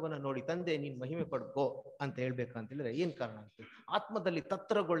ಆಕಾಶವನ್ನ ನೋಡಿ ತಂದೆ ನೀನ್ ಮಹಿಮೆ ಪಡ್ಕೋ ಅಂತ ಹೇಳ್ಬೇಕಂತ ಹೇಳಿದ್ರೆ ಏನ್ ಕಾರಣ ಆಯ್ತು? ಆತ್ಮದಲ್ಲಿ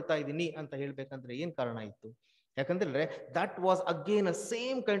ತತ್ತರಗೊಳ್ತಾ ಇದ್ದೀನಿ ಅಂತ ಹೇಳ್ಬೇಕಂದ್ರೆ ಏನ್ ಕಾರಣ ಆಯ್ತು? ಯಾಕಂದ್ರೆ that was again a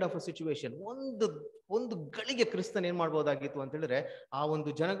same kind of a situation. ಒಂದು ಗಳಿಗೆ ಕ್ರಿಸ್ತನ್ ಏನ್ ಮಾಡ್ಬೋದಾಗಿತ್ತು ಅಂತ ಹೇಳಿದ್ರೆ ಆ ಒಂದು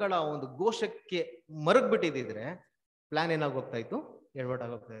ಜನಗಳ ಒಂದು ಘೋಷಕ್ಕೆ ಮರಗ್ಬಿಟ್ಟಿದ್ರೆ ಪ್ಲಾನ್ ಏನಾಗೋಗ್ತಾ ಇತ್ತು,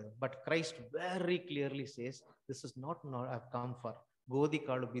 ಎಡವಟ್ಟಾಗೋಗ್ತಾ ಇತ್ತು. But Christ very clearly says this is not come for. ಗೋಧಿ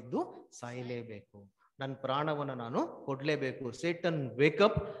ಕಾಳು ಬಿದ್ದು ಸಾಯಲೇಬೇಕು, ನನ್ನ ಪ್ರಾಣವನ್ನು ನಾನು ಕೊಡ್ಲೇಬೇಕು. Satan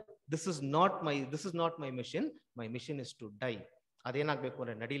wake up, this is not my mission, my mission is to die. ಅದೇನಾಗ್ಬೇಕು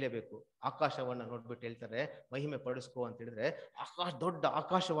ಅಂದ್ರೆ ನಡಿಲೇಬೇಕು. ಆಕಾಶವನ್ನ ನೋಡ್ಬಿಟ್ಟು ಹೇಳ್ತಾರೆ ಮಹಿಮೆ ಪಡಿಸ್ಕೋ ಅಂತ ಹೇಳಿದ್ರೆ ದೊಡ್ಡ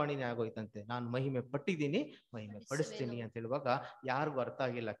ಆಕಾಶವಾಣಿನೇ ಆಗೋಯ್ತಂತೆ. ನಾನು ಮಹಿಮೆ ಪಟ್ಟಿದ್ದೀನಿ, ಮಹಿಮೆ ಪಡಿಸ್ತೀನಿ ಅಂತ ಹೇಳುವಾಗ ಯಾರಿಗೂ ಅರ್ಥ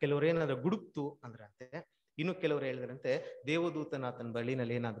ಆಗಿಲ್ಲ. ಕೆಲವ್ರು ಏನಾದ್ರು ಗುಡುಕ್ತು ಅಂದ್ರೆ ಅಂತೆ, ಇನ್ನು ಕೆಲವರು ಹೇಳಿದ್ರಂತೆ ದೇವದೂತನ ಆತನ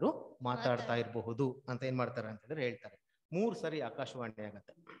ಬಳಿನಲ್ಲಿ ಏನಾದ್ರು ಮಾತಾಡ್ತಾ ಇರಬಹುದು ಅಂತ ಏನ್ ಮಾಡ್ತಾರೆ ಅಂತ ಹೇಳಿದ್ರೆ ಹೇಳ್ತಾರೆ. 3 ಸರಿ ಆಕಾಶವಾಣಿ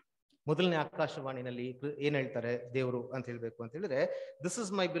ಆಗತ್ತೆ. ಮೊದಲನೇ ಆಕಾಶವಾಣಿನಲ್ಲಿ ಏನ್ ಹೇಳ್ತಾರೆ ದೇವರು ಅಂತ ಹೇಳ್ಬೇಕು ಅಂತ ಹೇಳಿದ್ರೆ this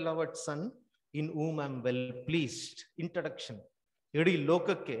is my ಬಿಲವಡ್ sun in whom I am well pleased. Introduction, ಇಡೀ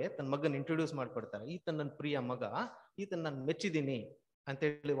ಲೋಕಕ್ಕೆ ತನ್ನ ಮಗನ ಇಂಟ್ರೊಡ್ಯೂಸ್ ಮಾಡ್ಕೊಡ್ತಾರೆ. ಈತನ ನನ್ನ ಪ್ರಿಯ ಮಗ, ಈತನ ನಾನು ಮೆಚ್ಚಿದ್ದೀನಿ ಅಂತ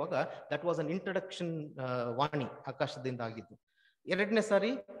ಹೇಳುವಾಗ ದಟ್ ವಾಸ್ ಅನ್ ಇಂಟ್ರಡಕ್ಷನ್ ವಾಣಿ ಆಕಾಶದಿಂದ ಆಗಿದ್ದು. 2ನೇ ಸಾರಿ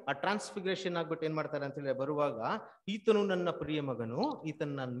ಆ ಟ್ರಾನ್ಸ್ಫಿಗರೇಷನ್ ಆಗ್ಬಿಟ್ಟು ಏನ್ ಮಾಡ್ತಾರೆ ಅಂತ ಹೇಳಿ ಬರುವಾಗ ಈತನು ನನ್ನ ಪ್ರಿಯ ಮಗನು,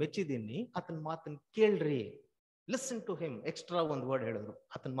 ಈತನ ನಾನು ಮೆಚ್ಚಿದ್ದೀನಿ, ಆತನ ಮಾತನ್ನ ಕೇಳ್ರಿ, ಲಿಸನ್ ಟು ಹಿಮ್. ಎಕ್ಸ್ಟ್ರಾ ಒಂದು ವರ್ಡ್ ಹೇಳಿದ್ರು,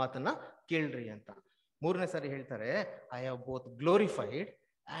 ಆತನ ಮಾತನ್ನ ಕೇಳ್ರಿ ಅಂತ. 3ನೇ ಸಾರಿ ಹೇಳ್ತಾರೆ I have both glorified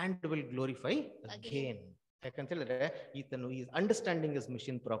and will glorify again. ಯಾಕಂತ ಹೇಳಿದ್ರೆ ಈತನು ಈ ಅಂಡರ್ಸ್ಟ್ಯಾಂಡಿಂಗ್ ಇಸ್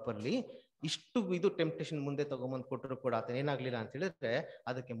ಮಿಷನ್ ಪ್ರಾಪರ್ಲಿ. ಇಷ್ಟು ಇದು ಟೆಂಪ್ಟೇಷನ್ ಮುಂದೆ ತಗೊಂಬಂದ್ ಕೊಟ್ಟರು ಕೂಡ ಆತನ ಏನಾಗ್ಲಿಲ್ಲ ಅಂತ ಹೇಳಿದ್ರೆ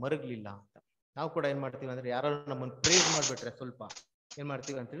ಅದಕ್ಕೆ ಮರಗ್ಲಿಲ್ಲ ಅಂತ. ನಾವು ಕೂಡ ಏನ್ ಮಾಡ್ತೀವಿ ಅಂದ್ರೆ ಯಾರು ನಮ್ಮನ್ನು ಪ್ರೇಸ್ ಮಾಡ್ಬಿಟ್ರೆ ಸ್ವಲ್ಪ ಏನ್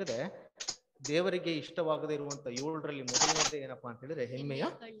ಮಾಡ್ತೀವಿ ಅಂತ ಹೇಳಿದ್ರೆ ದೇವರಿಗೆ ಇಷ್ಟವಾಗದೇ ಇರುವಂತ 7ರಲ್ಲಿ ಮೊದಲನೇದೇ ಏನಪ್ಪಾ ಅಂತ ಹೇಳಿದ್ರೆ ಹೆಮ್ಮೆಯ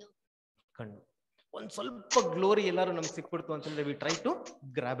ಕಣ್ಣು. ಒಂದ್ ಸ್ವಲ್ಪ ಗ್ಲೋರಿ ಎಲ್ಲಾರು ನಮ್ಗೆ ಸಿಕ್ಬಿಡ್ತು ಅಂತ ಹೇಳಿದ್ರೆ we try to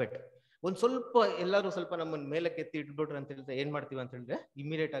grab it. ಒಂದ್ ಸ್ವಲ್ಪ ಎಲ್ಲಾರು ಸ್ವಲ್ಪ ನಮ್ಮನ್ನ ಮೇಲಕ್ಕೆ ಎತ್ತಿ ಇಟ್ಬಿಟ್ರು ಅಂತ ಹೇಳಿದ್ರೆ ಏನ್ ಮಾಡ್ತೀವಿ ಅಂತ ಹೇಳಿದ್ರೆ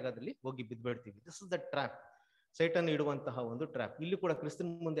ಇಮಿಡಿಯೇಟ್ ಆಗೋದ್ರಲ್ಲಿ ಹೋಗಿ ಬಿದ್ದ್ಬಿಡ್ತೀವಿ. This is the trap, Satan ಇಡುವಂತಹ ಒಂದು ಟ್ರ್ಯಾಪ್. ಇಲ್ಲಿ ಕೂಡ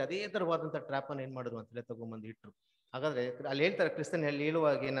ಕ್ರಿಸ್ತನ್ ಮುಂದೆ ಅದೇ ತರವಾದಂತಹ ಟ್ರ್ಯಾಪ್ ಅನ್ನು ಏನ್ ಮಾಡಿದ್ರು ಅಂತ ಹೇಳಿ ತಗೊಂಡ್ಬಂದು ಇಟ್ರು. ಹಾಗಾದ್ರೆ ಅಲ್ಲಿ ಹೇಳ್ತಾರೆ ಕ್ರಿಸ್ತನ್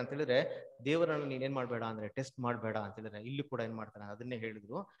ಹೇಳುವಾಗ ಏನಂತ ಹೇಳಿದ್ರೆ ದೇವರನ್ನು ನೀನ್ ಏನ್ ಮಾಡ್ಬೇಡ ಅಂದ್ರೆ ಟೆಸ್ಟ್ ಮಾಡ್ಬೇಡ ಅಂತ ಹೇಳಿದ್ರೆ ಇಲ್ಲಿ ಕೂಡ ಏನ್ ಮಾಡ್ತಾನೆ ಅದನ್ನೇ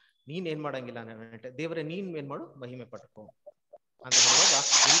ಹೇಳಿದ್ರು. ನೀನ್ ಏನ್ ಮಾಡಂಗಿಲ್ಲ, ದೇವರೇ ನೀನ್ ಏನ್ ಮಾಡು, ಮಹಿಮೆ ಪಡ್ಕೋ ಅಂತ ಹೇಳುವಾಗ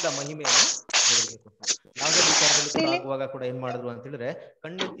ಎಲ್ಲ ಮಹಿಮೆಯನ್ನು ದೇವರಿಗೆ ಕೊಡ್ತಾರೆ. ಯಾವುದೇ ವಿಚಾರದಲ್ಲಿ ಕೂಡ ಆಗುವಾಗ ಕೂಡ ಏನ್ ಮಾಡಿದ್ರು ಅಂತ ಹೇಳಿದ್ರೆ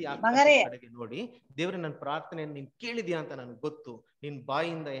ಕಣ್ಣೆತ್ತಿ ಆಕಾಶದ ಕಡೆಗೆ ನೋಡಿ ದೇವ್ರೆ ನನ್ನ ಪ್ರಾರ್ಥನೆಯನ್ನು ನೀನ್ ಕೇಳಿದ್ಯಾ ಅಂತ ನನಗೆ ಗೊತ್ತು, ನಿನ್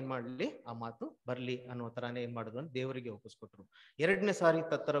ಬಾಯಿಂದ ಏನ್ ಮಾಡ್ಲಿ ಆ ಮಾತು ಬರ್ಲಿ ಅನ್ನೋ ತರಾನೇ ಏನ್ ಮಾಡಿದ್ರು ಅಂತ ದೇವರಿಗೆ ಒಪ್ಪಿಸ್ಕೊಟ್ರು. 2ನೇ ಸಾರಿ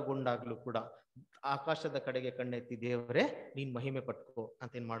ತತ್ತರಗೊಂಡಾಗ್ಲೂ ಕೂಡ ಆಕಾಶದ ಕಡೆಗೆ ಕಣ್ಣೆತ್ತಿ ದೇವರೇ ನೀನ್ ಮಹಿಮೆ ಪಟ್ಕೋ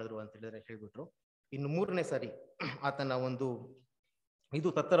ಅಂತ ಏನ್ ಮಾಡಿದ್ರು ಅಂತ ಹೇಳಿದ್ರೆ ಹೇಳ್ಬಿಟ್ರು. ಇನ್ನು 3ನೇ ಸಾರಿ ಆತನ ಒಂದು ಇದು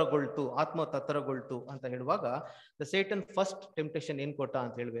ತತ್ತರಗೊಳ್ತು, ಆತ್ಮ ತತ್ತರಗೊಳ್ತು ಅಂತ ಹೇಳುವಾಗ ದ ಸೇಟನ್ ಫಸ್ಟ್ ಟೆಂಪ್ಟೇಷನ್ ಏನ್ ಕೊಟ್ಟ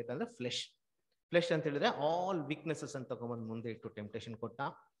ಅಂತ ಹೇಳ್ಬೇಕಂದ್ರೆ ಫ್ಲೆಶ್ ಅಂತ ಹೇಳಿದ್ರೆ ಆಲ್ ವೀಕ್ನೆಸಸ್ ಅಂತ ತಗೊಂಬಂದ್ ಮುಂದೆ ಇಟ್ಟು ಟೆಂಪ್ಟೇಷನ್ ಕೊಟ್ಟ.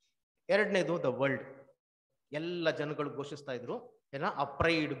 2ನೇದು ದ ವರ್ಲ್ಡ್, ಎಲ್ಲ ಜನಗಳು ಘೋಷಿಸ್ತಾ ಇದ್ರು ಏನ ಆ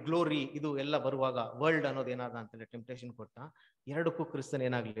ಪ್ರೈಡ್ ಗ್ಲೋರಿ ಇದು ಎಲ್ಲ ಬರುವಾಗ ವರ್ಲ್ಡ್ ಅನ್ನೋದು ಏನಾದ ಅಂತೇಳಿ ಟೆಂಪ್ಟೇಷನ್ ಕೊಟ್ಟ. 2ಕ್ಕೂ ಕ್ರಿಸ್ತನ್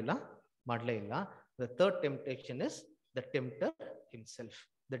ಏನಾಗ್ಲಿಲ್ಲ, ಮಾಡ್ಲೇ ಇಲ್ಲ. The third temptation is the tempter himself,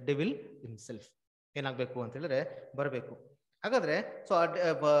 the devil himself ಏನಾಗ್ಬೇಕು ಅಂತ ಹೇಳಿದ್ರೆ ಬರಬೇಕು. ಹಾಗಾದ್ರೆ ಸೊ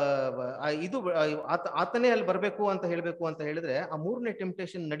ಇದು ಆತನೇ ಅಲ್ಲಿ ಬರ್ಬೇಕು ಅಂತ ಹೇಳ್ಬೇಕು ಅಂತ ಹೇಳಿದ್ರೆ ಆ 3ನೇ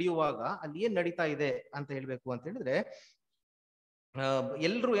ಟೆಂಪ್ಟೇಷನ್ ನಡೆಯುವಾಗ ಅಲ್ಲಿ ಏನ್ ನಡೀತಾ ಇದೆ ಅಂತ ಹೇಳ್ಬೇಕು ಅಂತ ಹೇಳಿದ್ರೆ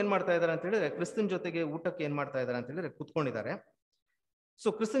ಎಲ್ಲರೂ ಏನ್ ಮಾಡ್ತಾ ಇದಾರೆ ಅಂತ ಹೇಳಿದ್ರೆ ಕ್ರಿಸ್ತನ್ ಜೊತೆಗೆ ಊಟಕ್ಕೆ ಏನ್ ಮಾಡ್ತಾ ಇದಾರೆ ಅಂತ ಹೇಳಿದ್ರೆ ಕುತ್ಕೊಂಡಿದ್ದಾರೆ. ಸೊ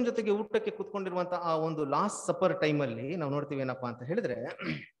ಕ್ರಿಸ್ತನ್ ಜೊತೆಗೆ ಊಟಕ್ಕೆ ಕುತ್ಕೊಂಡಿರುವಂತ ಆ ಒಂದು ಲಾಸ್ಟ್ ಸಪರ್ ಟೈಮಲ್ಲಿ ನಾವು ನೋಡ್ತೀವಿ ಏನಪ್ಪಾ ಅಂತ ಹೇಳಿದ್ರೆ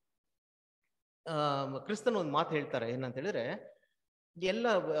ಕ್ರಿಸ್ತನ್ ಒಂದು ಮಾತು ಹೇಳ್ತಾರೆ. ಏನಂತ ಹೇಳಿದ್ರೆ ಎಲ್ಲ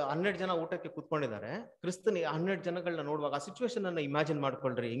 12 ಜನ ಊಟಕ್ಕೆ ಕುತ್ಕೊಂಡಿದ್ದಾರೆ. ಕ್ರಿಸ್ತನ್ 12 ಜನಗಳನ್ನ ನೋಡುವಾಗ ಆ ಸಿಚುವೇಶನ್ ಅನ್ನ ಇಮ್ಯಾಜಿನ್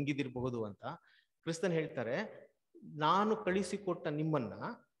ಮಾಡ್ಕೊಳ್ರಿ ಹೆಂಗಿದಿರಬಹುದು ಅಂತ. ಕ್ರಿಸ್ತನ್ ಹೇಳ್ತಾರೆ, ನಾನು ಕಳಿಸಿಕೊಟ್ಟ ನಿಮ್ಮನ್ನ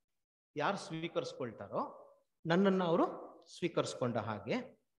ಯಾರು ಸ್ವೀಕರಿಸ್ಕೊಳ್ತಾರೋ ನನ್ನನ್ನ ಅವರು ಸ್ವೀಕರಿಸ್ಕೊಂಡ ಹಾಗೆ,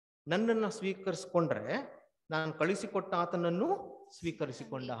 ನನ್ನನ್ನ ಸ್ವೀಕರಿಸ್ಕೊಂಡ್ರೆ ನಾನು ಕಳಿಸಿಕೊಟ್ಟ ಆತನನ್ನು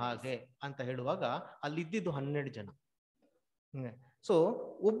ಸ್ವೀಕರಿಸಿಕೊಂಡ ಹಾಗೆ ಅಂತ ಹೇಳುವಾಗ ಅಲ್ಲಿದ್ದಿದ್ದು 12 ಜನ. ಸೊ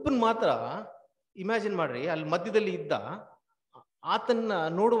ಒಬ್ಬನ್ ಮಾತ್ರ ಇಮ್ಯಾಜಿನ್ ಮಾಡ್ರಿ, ಅಲ್ಲಿ ಮಧ್ಯದಲ್ಲಿ ಇದ್ದ ಆತನ್ನ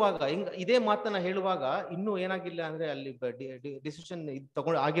ನೋಡುವಾಗ ಇದೇ ಮಾತನ್ನ ಹೇಳುವಾಗ ಇನ್ನೂ ಏನಾಗಿಲ್ಲ ಅಂದ್ರೆ ಅಲ್ಲಿ ಡಿಸಿಷನ್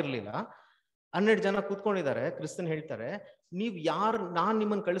ಆಗಿರ್ಲಿಲ್ಲ. 12 ಜನ ಕೂತ್ಕೊಂಡಿದ್ದಾರೆ. ಕ್ರಿಸ್ತನ್ ಹೇಳ್ತಾರೆ, ನೀವ್ ನಾನ್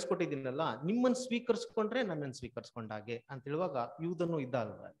ನಿಮ್ಮನ್ನ ಕಳಿಸ್ಕೊಟ್ಟಿದ್ದೀನಲ್ಲ, ನಿಮ್ಮನ್ನ ಸ್ವೀಕರಿಸ್ಕೊಂಡ್ರೆ ನನ್ನನ್ನು ಸ್ವೀಕರಿಸ್ಕೊಂಡಾಗೆ ಅಂತ ಹೇಳುವಾಗ ಯೂದನು ಇದ್ದ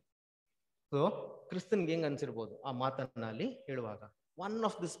ಅಲ್ವಾ. ಸೊ ಕ್ರಿಸ್ತನ್ಗೆ ಹೆಂಗ್ ಅನ್ಸಿರ್ಬೋದು ಆ ಮಾತನ್ನ ಅಲ್ಲಿ ಹೇಳುವಾಗ.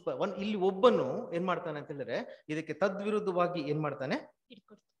 ಇಲ್ಲಿ ಒಬ್ಬನು ಏನ್ ಮಾಡ್ತಾನೆ ಅಂತ ಹೇಳಿದ್ರೆ ಇದಕ್ಕೆ ತದ್ವಿರುದ್ಧವಾಗಿ ಏನ್ ಮಾಡ್ತಾನೆ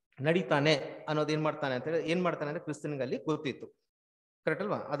ನಡೀತಾನೆ ಅನ್ನೋದು ಏನ್ ಮಾಡ್ತಾನೆ ಅಂತ ಹೇಳಿ ಅಂದ್ರೆ ಕ್ರಿಸ್ತನ್ಗೆ ಅಲ್ಲಿ ಗೊತ್ತಿತ್ತು. ಕರೆಕ್ಟ್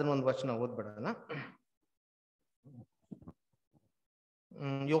ಅಲ್ವಾ? ಅದನ್ನ ಒಂದು ವಚನ ಓದ್ಬಿಡೋಣ.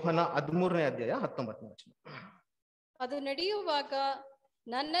 ಯೋಹನ 13ನೇ ಅಧ್ಯಾಯ 19ನೇ ವಚನ. ಅದು ನಡೆಯುವಾಗ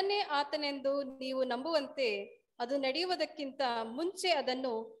ನನ್ನನ್ನೇ ಆತನೆಂದು ನೀವು ನಂಬುವಂತೆ ಅದು ನಡೆಯುವುದಕ್ಕಿಂತ ಮುಂಚೆ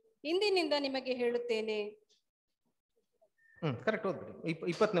ಅದನ್ನು ಇಂದಿನಿಂದ ನಿಮಗೆ ಹೇಳುತ್ತೇನೆ. ಕರೆಕ್ಟ್ ಓದ್ಬಿಡಿ.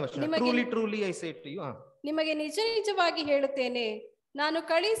 20ನೇ ವಚನ. Truly I say to you. ನಿಮಗೆ ನಿಜ ನಿಜವಾಗಿ ಹೇಳುತ್ತೇನೆ, ನಾನು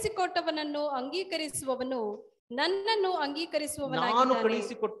ಕಳುಹಿಸಿಕೊಟ್ಟವನನ್ನು ಅಂಗೀಕರಿಸುವವನು ನನ್ನನ್ನು ಅಂಗೀಕರಿಸುವವನಾಗಿದ್ದಾನೆ. ನಾನು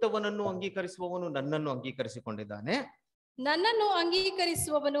ಕಳುಹಿಸಿಕೊಟ್ಟವನನ್ನು ಅಂಗೀಕರಿಸುವವನು ನನ್ನನ್ನು ಅಂಗೀಕರಿಸಿಕೊಂಡಿದ್ದಾನೆ. ನನ್ನನ್ನು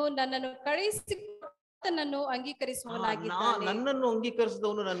ಅಂಗೀಕರಿಸುವವನು ನನ್ನನ್ನು ಕಳುಹಿಸಿಕೊಟ್ಟನನ್ನು ಅಂಗೀಕರಿಸುವವನಾಗಿದ್ದಾನೆ. ನನ್ನನ್ನು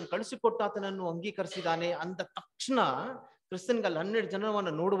ಅಂಗೀಕರಿಸಿದವನು ನನ್ನ ಕಳಿಸಿಕೊಟ್ಟಾತನನ್ನು ಅಂಗೀಕರಿಸಿದ್ದಾನೆ ಅಂದ ತಕ್ಷಣ ಕ್ರಿಸ್ತನ್ಗೆ ಅಲ್ಲಿ 12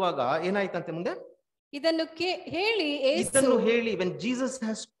 ಜನವನ್ನ ನೋಡುವಾಗ ಏನಾಯ್ತಂತೆ ಮುಂದೆ? ಇದನ್ನು ಹೇಳಿ when Jesus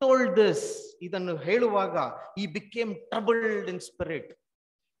has told this, ಇದನ್ನು ಹೇಳುವಾಗ he became troubled in spirit.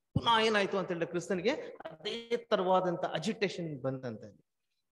 ಪುನಃ ಏನಾಯ್ತು ಅಂತ ಹೇಳಿದ್ರೆ ಕ್ರಿಸ್ತನ್ಗೆ ಅದೇ ತರವಾದಂತ ಅಜಿಟೇಷನ್ ಬಂದಂತೆ.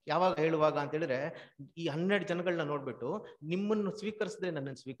 ಯಾವಾಗ ಹೇಳುವಾಗ ಅಂತ ಹೇಳಿದ್ರೆ ಈ 12 ಜನಗಳನ್ನ ನೋಡ್ಬಿಟ್ಟು, ನಿಮ್ಮನ್ನು ಸ್ವೀಕರಿಸಿದ್ರೆ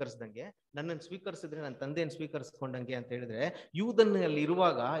ನನ್ನನ್ನು ಸ್ವೀಕರಿಸಿದಂಗೆ, ನನ್ನನ್ನು ಸ್ವೀಕರಿಸಿದ್ರೆ ನನ್ನ ತಂದೆಯನ್ನು ಸ್ವೀಕರಿಸ್ಕೊಂಡಂಗೆ ಅಂತ ಹೇಳಿದ್ರೆ ಯೂದನಲ್ಲಿ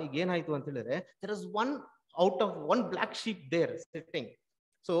ಇರುವಾಗ ಈಗ ಏನಾಯ್ತು ಅಂತ ಹೇಳಿದ್ರೆ there is one black sheep there sitting.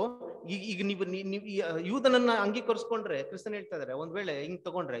 So ಈಗ ನೀವು ಯೂದನನ್ನ ಅಂಗೀಕರಿಸ್ಕೊಂಡ್ರೆ ಕ್ರಿಸ್ತನ್ ಹೇಳ್ತಾ ಇದಾರೆ, ಒಂದ್ ವೇಳೆ ಹಿಂಗ್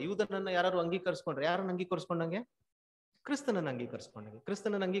ತಗೊಂಡ್ರೆ ಯೂದನನ್ನ ಯಾರು ಅಂಗೀಕರಿಸ್ಕೊಂಡ್ರೆ ಯಾರನ್ನ ಅಂಗೀಕರಿಸ್ಕೊಂಡಂಗೆ? ಕ್ರಿಸ್ತನನ್ನ ಅಂಗೀಕರಿಸ್ಕೊಂಡಂಗೆ.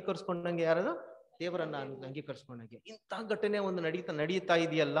 ಕ್ರಿಸ್ತನನ್ನ ಅಂಗೀಕರಿಸ್ಕೊಂಡಂಗೆ ಯಾರು? ದೇವರನ್ನ ಅಂಗೀಕರಿಸ್ಕೊಂಡಂಗೆ. ಇಂತಹ ಘಟನೆ ಒಂದು ನಡೀತಾ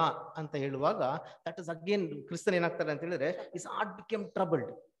ಇದೆಯಲ್ಲ ಅಂತ ಹೇಳುವಾಗ ದಟ್ ಇಸ್ ಅಗೇನ್ ಕ್ರಿಸ್ತನ್ ಏನಾಗ್ತಾರೆ ಅಂತ ಹೇಳಿದ್ರೆ is heart became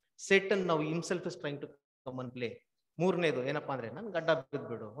troubled. Satan ನಾವು himself is trying to come and play. ಮೂರನೇದು ಏನಪ್ಪಾ ಅಂದ್ರೆ ನನ್ ಗಡ್ಡ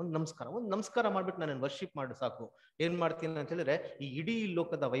ಬಿದ್ಬಿಡು, ಒಂದ್ ನಮಸ್ಕಾರ ಮಾಡ್ಬಿಟ್ಟು ನಾನು ವರ್ಷಿಪ್ ಮಾಡು ಸಾಕು. ಏನ್ ಮಾಡ್ತೀನಿ ಅಂತ ಹೇಳಿದ್ರೆ ಈ ಇಡೀ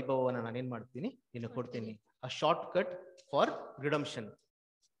ಲೋಕದ ವೈಭವವನ್ನ ನಾನು ಏನ್ ಮಾಡ್ತೀನಿ ನಿನ್ನ ಕೊಡ್ತೀನಿ. A short cut for redemption.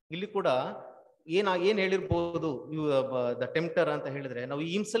 ಇಲ್ಲಿ ಕೂಡ ಏನ್ ಹೇಳಿರ್ಬೋದು ದ ಟೆಂಪ್ಟರ್ ಅಂತ ಹೇಳಿದ್ರೆ, ನಾವು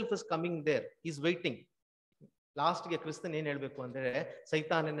himself is coming there, is waiting. ಲಾಸ್ಟ್ಗೆ ಕ್ರಿಸ್ತನ್ ಏನ್ ಹೇಳ್ಬೇಕು ಅಂದ್ರೆ,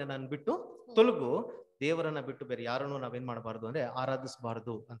 ಸೈತಾನನ್ನ ನಾನು ಬಿಟ್ಟು ತೊಲಗು, ದೇವರನ್ನ ಬಿಟ್ಟು ಬೇರೆ ಯಾರನ್ನು ನಾವೇನ್ ಮಾಡಬಾರ್ದು ಅಂದ್ರೆ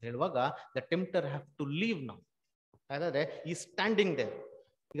ಆರಾಧಿಸಬಾರ್ದು ಅಂತ ಹೇಳುವಾಗ the tempter have to leave now. ಹಾಗಾದ್ರೆ ಈ ಸ್ಟ್ಯಾಂಡಿಂಗ್ ದೇರ್.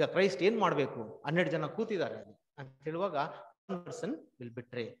 ಈಗ ಕ್ರೈಸ್ಟ್ ಏನ್ ಮಾಡ್ಬೇಕು? 12 ಜನ ಕೂತಿದ್ದಾರೆ ಅಂತ ಹೇಳುವಾಗ ಪರ್ಸನ್ ವಿಲ್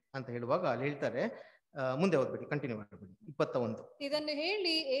ಬಿಟ್ರೆ ಅಂತ ಹೇಳುವಾಗ ಅಲ್ಲಿ ಹೇಳ್ತಾರೆ, ಮುಂದೆ ಓದ್ಬಿಡಿ, ಕಂಟಿನ್ಯೂ ಮಾಡ್ಬಿಡಿ. 21. ಇದನ್ನು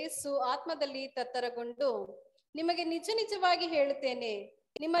ಹೇಳಿ ಯೇಸು ಆತ್ಮದಲ್ಲಿ ತತ್ತರಗೊಂಡು, ನಿಮಗೆ ನಿಜ ನಿಜವಾಗಿ ಹೇಳುತ್ತೇನೆ,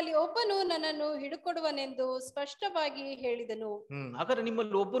 ನಿಮ್ಮಲ್ಲಿ ಒಬ್ಬನು ನನ್ನನ್ನು ಹಿಡುಕೊಡುವನೆಂದು ಸ್ಪಷ್ಟವಾಗಿ ಹೇಳಿದನು. ಹಾಗಾದ್ರೆ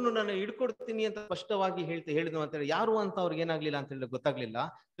ನಿಮ್ಮಲ್ಲಿ ಒಬ್ಬನು ನಾನು ಹಿಡ್ಕೊಡ್ತೀನಿ ಅಂತ ಸ್ಪಷ್ಟವಾಗಿ ಹೇಳಿದನು ಅಂತ ಹೇಳಿ ಯಾರು ಅಂತ ಅವ್ರಿಗೆ ಏನಾಗ್ಲಿಲ್ಲ ಅಂತ ಹೇಳಿ ಗೊತ್ತಾಗ್ಲಿಲ್ಲ.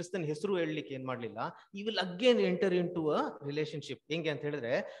 ಕ್ರಿಸ್ತನ್ ಹೆಸರು ಹೇಳಲಿಕ್ಕೆ ಏನ್ ಮಾಡ್ಲಿಲ್ಲ. ಈ will again enter in to a relationship. ಹೆಂಗೆ ಅಂತ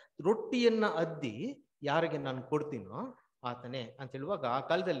ಹೇಳಿದ್ರೆ, ರೊಟ್ಟಿಯನ್ನ ಅದ್ದಿ ಯಾರಿಗೆ ನಾನು ಕೊಡ್ತೀನೋ ಆತನೇ ಅಂತ ಹೇಳುವಾಗ, ಆ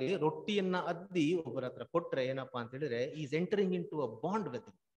ಕಾಲದಲ್ಲಿ ರೊಟ್ಟಿಯನ್ನ ಅದ್ದಿ ಒಬ್ಬರ ಹತ್ರ ಕೊಟ್ರೆ ಏನಪ್ಪಾ ಅಂತ ಹೇಳಿದ್ರೆ is entering in to a bond with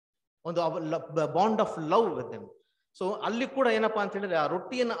them, ಒಂದು bond of love with them. So ಅಲ್ಲಿ ಕೂಡ ಏನಪ್ಪಾ ಅಂತ ಹೇಳಿದ್ರೆ ಆ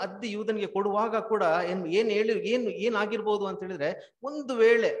ರೊಟ್ಟಿಯನ್ನ ಅದ್ದಿ ಯೂದನಿಗೆ ಕೊಡುವಾಗ ಕೂಡ ಏನಾಗಿರ್ಬೋದು ಅಂತ ಹೇಳಿದ್ರೆ, ಒಂದು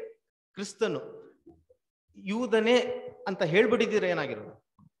ವೇಳೆ ಕ್ರಿಸ್ತನು ಯೂದನೇ ಅಂತ ಹೇಳ್ಬಿಟ್ಟಿದ್ರೆ ಏನಾಗಿರೋದು?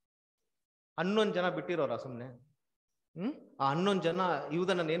 11 ಜನ ಬಿಟ್ಟಿರೋರ ಸುಮ್ನೆ? ಆ 11 ಜನ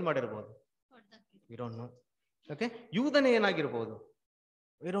ಯೂದನನ್ನ ಏನ್ ಮಾಡಿರ್ಬೋದು? We don't know. Okay, ಯೂದನೇ ಏನಾಗಿರ್ಬೋದು?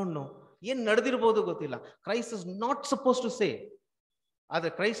 We don't know. ಏನ್ ನಡೆದಿರ್ಬೋದು ಗೊತ್ತಿಲ್ಲ. Christ is not suppose to say.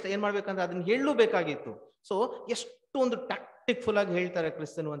 ಆದ್ರೆ ಕ್ರೈಸ್ಟ್ ಏನ್ ಮಾಡ್ಬೇಕಂದ್ರೆ ಅದನ್ನ ಹೇಳಬೇಕಾಗಿತ್ತು. ಸೊ ಎಷ್ಟು ಒಂದು ಟ್ಯಾಕ್ಟಿಕ್ ಫುಲ್ ಆಗಿ ಹೇಳ್ತಾರೆ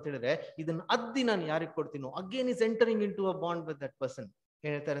ಕ್ರಿಸ್ತನು ಅಂತ ಹೇಳಿದ್ರೆ, ಇದನ್ನ ಅದ್ದಿ ನಾನು ಯಾರಿಗೆ ಕೊಡ್ತೀನೋ again is entering in to a bond with that person.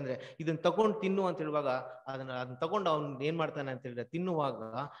 ಏನ್ ಹೇಳ್ತಾರೆ ಅಂದ್ರೆ, ಇದನ್ನ ತಗೊಂಡು ತಿನ್ನು ಅಂತ ಹೇಳುವಾಗ ಅದನ್ನ ತಗೊಂಡು ಅವ್ನು ಏನ್ ಮಾಡ್ತಾನೆ ಅಂತ ಹೇಳಿದ್ರೆ, ತಿನ್ನುವಾಗ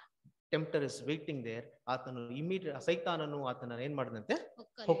ಟೆಂಪ್ಟರ್ ಇಸ್ ವೇಟಿಂಗ್ ದೇರ್. ಆತನು ಇಮಿಡಿಯೇಟ್ ಸೈತಾನನು ಆತನ ಏನ್ ಮಾಡಿದಂತೆ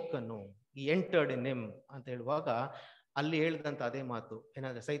ಹೊಕ್ಕನು. ಈ ಎಂಟರ್ಡ್ ಇನ್ ಹಿಮ್ ಅಂತ ಹೇಳುವಾಗ ಅಲ್ಲಿ ಹೇಳಿದಂತ ಅದೇ ಮಾತು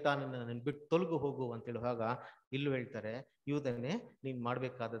ಏನಾದ್ರೆ ಸೈತಾನನ ನೀನು ಬಿಟ್ಟು ತೊಲಗು ಹೋಗು ಅಂತ ಹೇಳುವಾಗ ಇಲ್ಲೂ ಹೇಳ್ತಾರೆ, ಯೂದನ್ನೇ ನೀನ್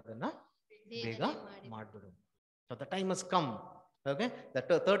ಮಾಡ್ಬೇಕಾದದನ್ನ ಬೇಗ ಮಾಡ್ಬಿಡು. So the time has come. Okay,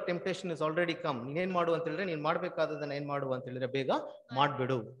 the third temptation is already come. ನೀನೇನ್ ಮಾಡು ಅಂತ ಹೇಳಿದ್ರೆ, ನೀನ್ ಮಾಡ್ಬೇಕಾದದನ್ನ ಏನ್ ಮಾಡು ಅಂತ ಹೇಳಿದ್ರೆ ಬೇಗ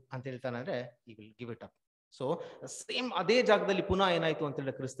ಮಾಡ್ಬಿಡು ಅಂತ ಹೇಳ್ತಾನೆ. ಅಂದ್ರೆ ಈ will give it up. So same ಅದೇ ಜಾಗದಲ್ಲಿ ಪುನಃ ಏನಾಯ್ತು ಅಂತ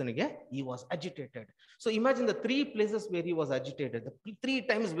ಹೇಳಿದ್ರೆ ಕ್ರಿಸ್ತನಿಗೆ he was agitated. So imagine the three places where he was agitated, the three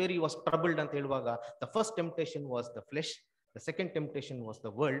times where he was troubled ಅಂತ ಹೇಳುವಾಗ, the first temptation was the flesh, the second temptation was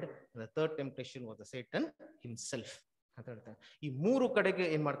the world, and the third temptation was the Satan himself ಅಂತ ಹೇಳ್ತಾರೆ. ಈ ಮೂರು ಕಡೆಗೆ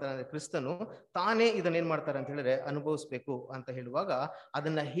ಏನ್ ಮಾಡ್ತಾರೆ ಅಂದ್ರೆ ಕ್ರಿಸ್ತನು ತಾನೇ ಇದನ್ನ ಏನ್ ಮಾಡ್ತಾರೆ ಅಂತ ಹೇಳಿದ್ರೆ ಅನುಭವಿಸ್ಬೇಕು ಅಂತ ಹೇಳುವಾಗ,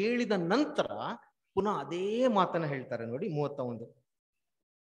 ಅದನ್ನ ಹೇಳಿದ ನಂತರ ಪುನಃ ಅದೇ ಮಾತನ್ನ ಹೇಳ್ತಾರೆ ನೋಡಿ 31.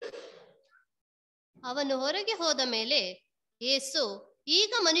 ಅವನು ಹೊರಗೆ ಹೋದ ಮೇಲೆ ಯೇಸು,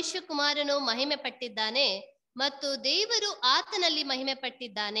 ಈಗ ಮನುಷ್ಯ ಕುಮಾರನು ಮಹಿಮೆ ಪಟ್ಟಿದ್ದಾನೆ ಮತ್ತು ದೇವರು ಆತನಲ್ಲಿ ಮಹಿಮೆ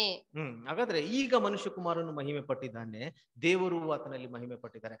ಪಟ್ಟಿದ್ದಾನೆ. ಹಾಗಾದ್ರೆ ಈಗ ಮನುಷ್ಯ ಕುಮಾರನು ಮಹಿಮೆ ಪಟ್ಟಿದ್ದಾನೆ, ದೇವರು ಆತನಲ್ಲಿ ಮಹಿಮೆ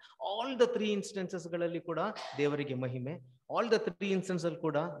ಪಟ್ಟಿದ್ದಾರೆ. ಆಲ್ ದ ತ್ರೀ ಇನ್ಸ್ಟೆನ್ಸಸ್ ಗಳಲ್ಲಿ ಕೂಡ ದೇವರಿಗೆ ಮಹಿಮೆ. ಆಲ್ ದ ತ್ರೀ ಇನ್ಸ್ಟೆನ್ಸ್ ಅಲ್ಲಿ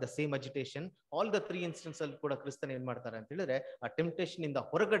ಕೂಡ the same agitation. All the three instance ಅಲ್ಲಿ ಕೂಡ ಕ್ರಿಸ್ತನ್ ಏನ್ ಮಾಡ್ತಾರೆ ಅಂತ ಹೇಳಿದ್ರೆ, ಆ ಟೆಂಪ್ಟೇಷನ್ ಇಂದ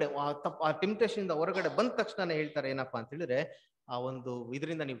ಹೊರಗಡೆ, ಆ ಟೆಂಪ್ಟೇಷನ್ ಇಂದ ಹೊರಗಡೆ ಬಂದ ತಕ್ಷಣ ಹೇಳ್ತಾರೆ ಏನಪ್ಪಾ ಅಂತ ಹೇಳಿದ್ರೆ, ಆ ಒಂದು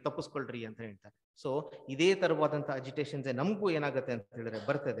ಇದರಿಂದ ನೀವು ತಪ್ಪಿಸ್ಕೊಳ್ರಿ ಅಂತ ಹೇಳ್ತಾರೆ. ಸೊ ಇದೇ ತರವಾದಂತ ಅಜಿಟೇಷನ್ಸ್ ನಮಗೂ ಏನಾಗುತ್ತೆ ಅಂತ ಹೇಳಿದ್ರೆ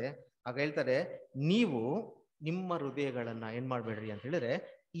ಬರ್ತದೆ. ಆಗ ಹೇಳ್ತಾರೆ, ನೀವು ನಿಮ್ಮ ಹೃದಯಗಳನ್ನ ಏನ್ ಮಾಡ್ಬೇಡ್ರಿ ಅಂತ ಹೇಳಿದ್ರೆ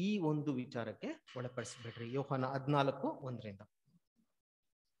ಈ ಒಂದು ವಿಚಾರಕ್ಕೆ ಒಳಪಡಿಸ್ಬೇಡ್ರಿ. ಯೋಹಾನ 14:1.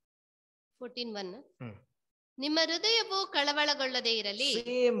 14:1. ನಿಮ್ಮ ಹೃದಯವು ಕಳವಳಗೊಳ್ಳದೆ ಇರಲಿ.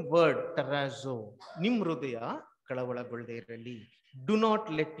 ಸೇಮ್ ವರ್ಡ್ ಟರಾಜೋ, ನಿಮ್ ಹೃದಯ ಕಳವಳಗೊಳ್ಳದೆ ಇರಲಿ. Do not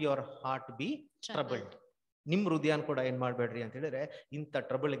let your heart B troubled. ನಿಮ್ ಹೃದಯನ ಕೂಡ ಏನ್ ಮಾಡ್ಬೇಡ್ರಿ ಅಂತ ಹೇಳಿದ್ರೆ ಇಂಥ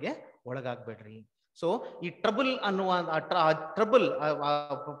ಟ್ರಬಲ್ಗೆ ಒಳಗಾಗ್ಬೇಡ್ರಿ. ಸೊ ಈ ಟ್ರಬಲ್ ಅನ್ನುವ ಟ್ರಬಲ್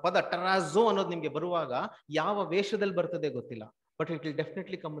ಪದ ಟರಾಜೋ ಅನ್ನೋದು ನಿಮ್ಗೆ ಬರುವಾಗ ಯಾವ ವೇಷದಲ್ಲಿ ಬರ್ತದೆ ಗೊತ್ತಿಲ್ಲ, but it will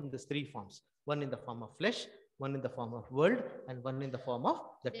definitely come in this three forms. One in the form of flesh, one in the form of world, and one in the form of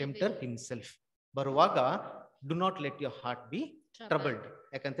the tempter himself. ಬರುವಾಗ do not let your heart B troubled.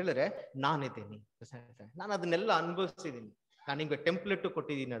 ಯಾಕಂತ ಹೇಳಿದ್ರೆ ನಾನಿದ್ದೀನಿ, ನಾನು ಅದನ್ನೆಲ್ಲ ಅನುಭವಿಸಿದ್ದೀನಿ, ನಾನು ನಿಮ್ಗೆ template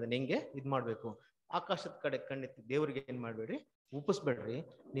ಕೊಟ್ಟಿದ್ದೀನಿ, ಅದನ್ನ ಹೆಂಗೆ ಇದ್ ಮಾಡ್ಬೇಕು. ಆಕಾಶದ ಕಡೆ ಕಣ್ಣೆತ್ತಿ ದೇವರಿಗೆ ಏನ್ ಮಾಡ್ಬೇಡ್ರಿ, ಉಪ್ಪಿಸ್ಬೇಡ್ರಿ.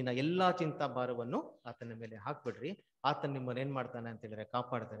 ನಿನ್ನ ಎಲ್ಲಾ ಚಿಂತಾ ಭಾರವನ್ನು ಆತನ ಮೇಲೆ ಹಾಕ್ಬೇಡ್ರಿ. ಆತನ ನಿಮ್ಮನ್ನ ಏನ್ ಮಾಡ್ತಾನೆ ಅಂತ ಹೇಳಿದ್ರೆ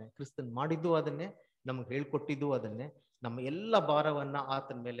ಕಾಪಾಡ್ತಾನೆ. ಕ್ರಿಸ್ತನ್ ಮಾಡಿದ್ದು ಅದನ್ನೇ, ನಮ್ಗೆ ಹೇಳ್ಕೊಟ್ಟಿದ್ದು ಅದನ್ನೇ. ನಮ್ಮ ಎಲ್ಲ ಭಾರವನ್ನ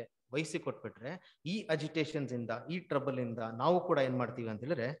ಆತನ ಮೇಲೆ ವಹಿಸಿ ಕೊಟ್ಬಿಟ್ರೆ ಈ ಅಜಿಟೇಷನ್ಸ್ ಇಂದ, ಈ ಟ್ರಬಲ್ ಇಂದ ನಾವು ಕೂಡ ಏನ್ ಮಾಡ್ತೀವಿ ಅಂತ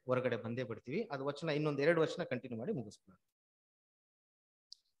ಹೇಳಿದ್ರೆ ಹೊರಗಡೆ ಬಂದೇ ಬಿಡ್ತೀವಿ. ಅದು ವಚನ ಇನ್ನೊಂದ್ 2 ವಚನ ಕಂಟಿನ್ಯೂ ಮಾಡಿ ಮುಗಿಸ್ಬಿಡ.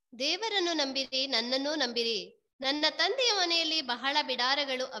 ದೇವರನ್ನು ನಂಬಿರಿ, ನನ್ನನ್ನು ನಂಬಿರಿ. ನನ್ನ ತಂದೆಯ ಮನೆಯಲ್ಲಿ ಬಹಳ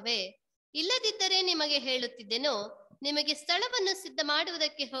ಬಿಡಾರಗಳು ಅವೆ. ಇಲ್ಲದಿದ್ದರೆ ನಿಮಗೆ ಹೇಳುತ್ತಿದ್ದೆನು, ನಿಮಗೆ ಸ್ಥಳವನ್ನು ಸಿದ್ಧ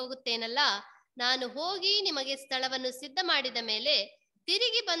ಮಾಡುವುದಕ್ಕೆ ಹೋಗುತ್ತೇನಲ್ಲ. ನಾನು ಹೋಗಿ ನಿಮಗೆ ಸ್ಥಳವನ್ನು ಸಿದ್ಧ ಮಾಡಿದ ಮೇಲೆ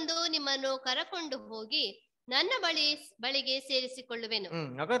ತಿರುಗಿ ಬಂದು ನಿಮ್ಮನ್ನು ಕರಕೊಂಡು ಹೋಗಿ ನನ್ನ ಬಳಿಗೆ ಸೇರಿಸಿಕೊಳ್ಳುವೆನು.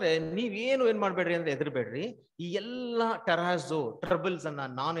 ಹಾಗಾದ್ರೆ ನೀವೇನು ಏನ್ ಮಾಡ್ಬೇಡ್ರಿ ಅಂದ್ರೆ ಹೆದರ್ಬೇಡ್ರಿ. ಈ ಎಲ್ಲಾ ಟರಾಜೋ ಟ್ರಬಲ್ಸ್ ಅನ್ನ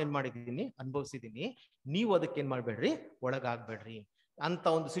ನಾನು ಏನ್ ಮಾಡಿದ್ದೀನಿ, ಅನುಭವಿಸಿದೀನಿ. ನೀವು ಅದಕ್ಕೆ ಏನ್ ಮಾಡ್ಬೇಡ್ರಿ, ಒಳಗಾಗ್ಬೇಡ್ರಿ. ಅಂತ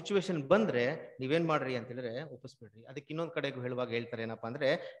ಒಂದು ಸಿಚುವೇಶನ್ ಬಂದ್ರೆ ನೀವೇನ್ ಮಾಡ್ರಿ ಅಂತ ಹೇಳಿದ್ರೆ ಒಪ್ಪಿಸ್ಬೇಡ್ರಿ. ಅದಕ್ಕೆ ಇನ್ನೊಂದ್ ಕಡೆಗೂ ಹೇಳುವಾಗ ಹೇಳ್ತಾರೆ ಏನಪ್ಪಾ ಅಂದ್ರೆ,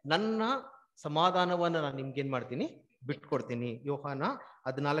 ನನ್ನ ಸಮಾಧಾನವನ್ನ ನಾನು ನಿಮ್ಗೆ ಏನ್ ಮಾಡ್ತೀನಿ, ಬಿಟ್ಕೊಡ್ತೀನಿ. ಯೋಹಾನ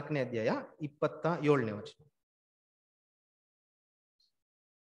 14:27 ವಚನ.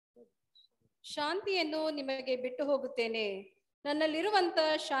 ಶಾಂತಿಯನ್ನು ನಿಮಗೆ ಬಿಟ್ಟು ಹೋಗುತ್ತೇನೆ, ನನ್ನಲ್ಲಿರುವಂತ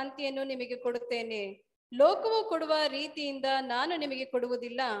ಶಾಂತಿಯನ್ನು ನಿಮಗೆ ಕೊಡುತ್ತೇನೆ. ಲೋಕವು ಕೊಡುವ ರೀತಿಯಿಂದ ನಾನು ನಿಮಗೆ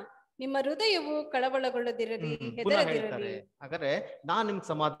ಕೊಡುವುದಿಲ್ಲ. ನಿಮ್ಮ ಹೃದಯವು ಕಳವಳಗೊಳ್ಳದಿರಲಿ, ಹೆದರದಿರಲಿ. ಹಾಗಾದ್ರೆ ನಾನ್ ನಿಮ್ಗೆ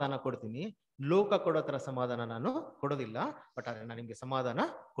ಸಮಾಧಾನ ಕೊಡ್ತೀನಿ. ಲೋಕ ಕೊಡೋ ತರ ಸಮಾಧಾನ ನಾನು ಕೊಡೋದಿಲ್ಲ, ಬಟ್ ಆದ್ರೆ ನಾನು ನಿಮ್ಗೆ ಸಮಾಧಾನ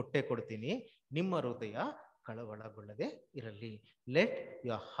ಕೊಟ್ಟೇ ಕೊಡ್ತೀನಿ. ನಿಮ್ಮ ಹೃದಯ ಕಳವಳಗೊಳ್ಳದೆ ಇರಲಿ. Let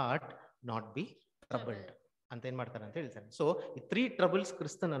your heart not be troubled ಅಂತ ಏನ್ ಮಾಡ್ತಾರೆ ಅಂತ ಹೇಳ್ತಾರೆ. ಸೊ ಈ 3 ಟ್ರಬಲ್ಸ್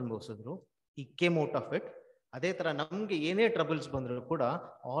ಕ್ರಿಸ್ತನ್ ಅನುಭವಿಸಿದ್ರು, ಈ ಕೇಮ್ ಔಟ್ ಆಫ್ ಇಟ್. ಅದೇ ತರ ನಮ್ಗೆ ಏನೇ ಟ್ರಬಲ್ಸ್ ಬಂದ್ರು ಕೂಡ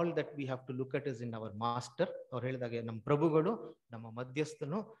all that we have to look at is in our master. ಅವ್ರು ಹೇಳಿದಾಗೆ ನಮ್ಮ ಪ್ರಭುಗಳು, ನಮ್ಮ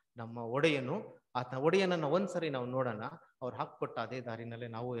ಮಧ್ಯಸ್ಥನು, ನಮ್ಮ ಒಡೆಯನು. ಆತ ಒಡೆಯನನ್ನ ಒಂದ್ಸರಿ ನಾವು ನೋಡೋಣ, ಅವ್ರು ಹಾಕೊಟ್ಟ ಅದೇ ದಾರಿನಲ್ಲೇ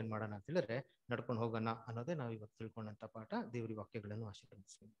ನಾವು ಏನ್ ಮಾಡೋಣ ಅಂತ ಹೇಳಿದ್ರೆ ನಡ್ಕೊಂಡು ಹೋಗೋಣ ಅನ್ನೋದೇ ನಾವು ಇವತ್ತು ತಿಳ್ಕೊಂಡಂತ ಪಾಠ. ದೇವರ ವಾಕ್ಯಗಳನ್ನು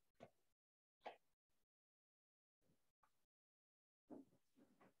ಆಶೀರ್ವದಿಸ್ತೀವಿ.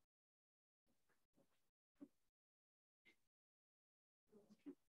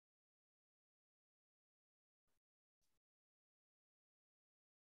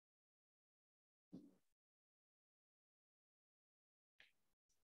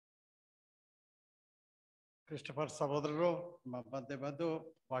 ಕ್ರಿಸ್ಟಫರ್ ಸಹೋದರರು ಮಧ್ಯೆ ಬಂದು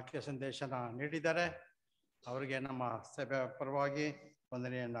ವಾಕ್ಯ ಸಂದೇಶನ ನೀಡಿದ್ದಾರೆ. ಅವರಿಗೆ ನಮ್ಮ ಸಭೆ ಪರವಾಗಿ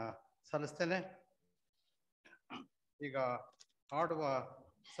ವಂದನೆಯನ್ನು ಸಲ್ಲಿಸ್ತೇನೆ. ಈಗ ಹಾಡುವ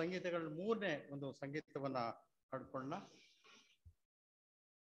ಸಂಗೀತಗಳ 3ನೇ ಒಂದು ಸಂಗೀತವನ್ನು ಹಾಡ್ಕೊಳ್ಳೋಣ.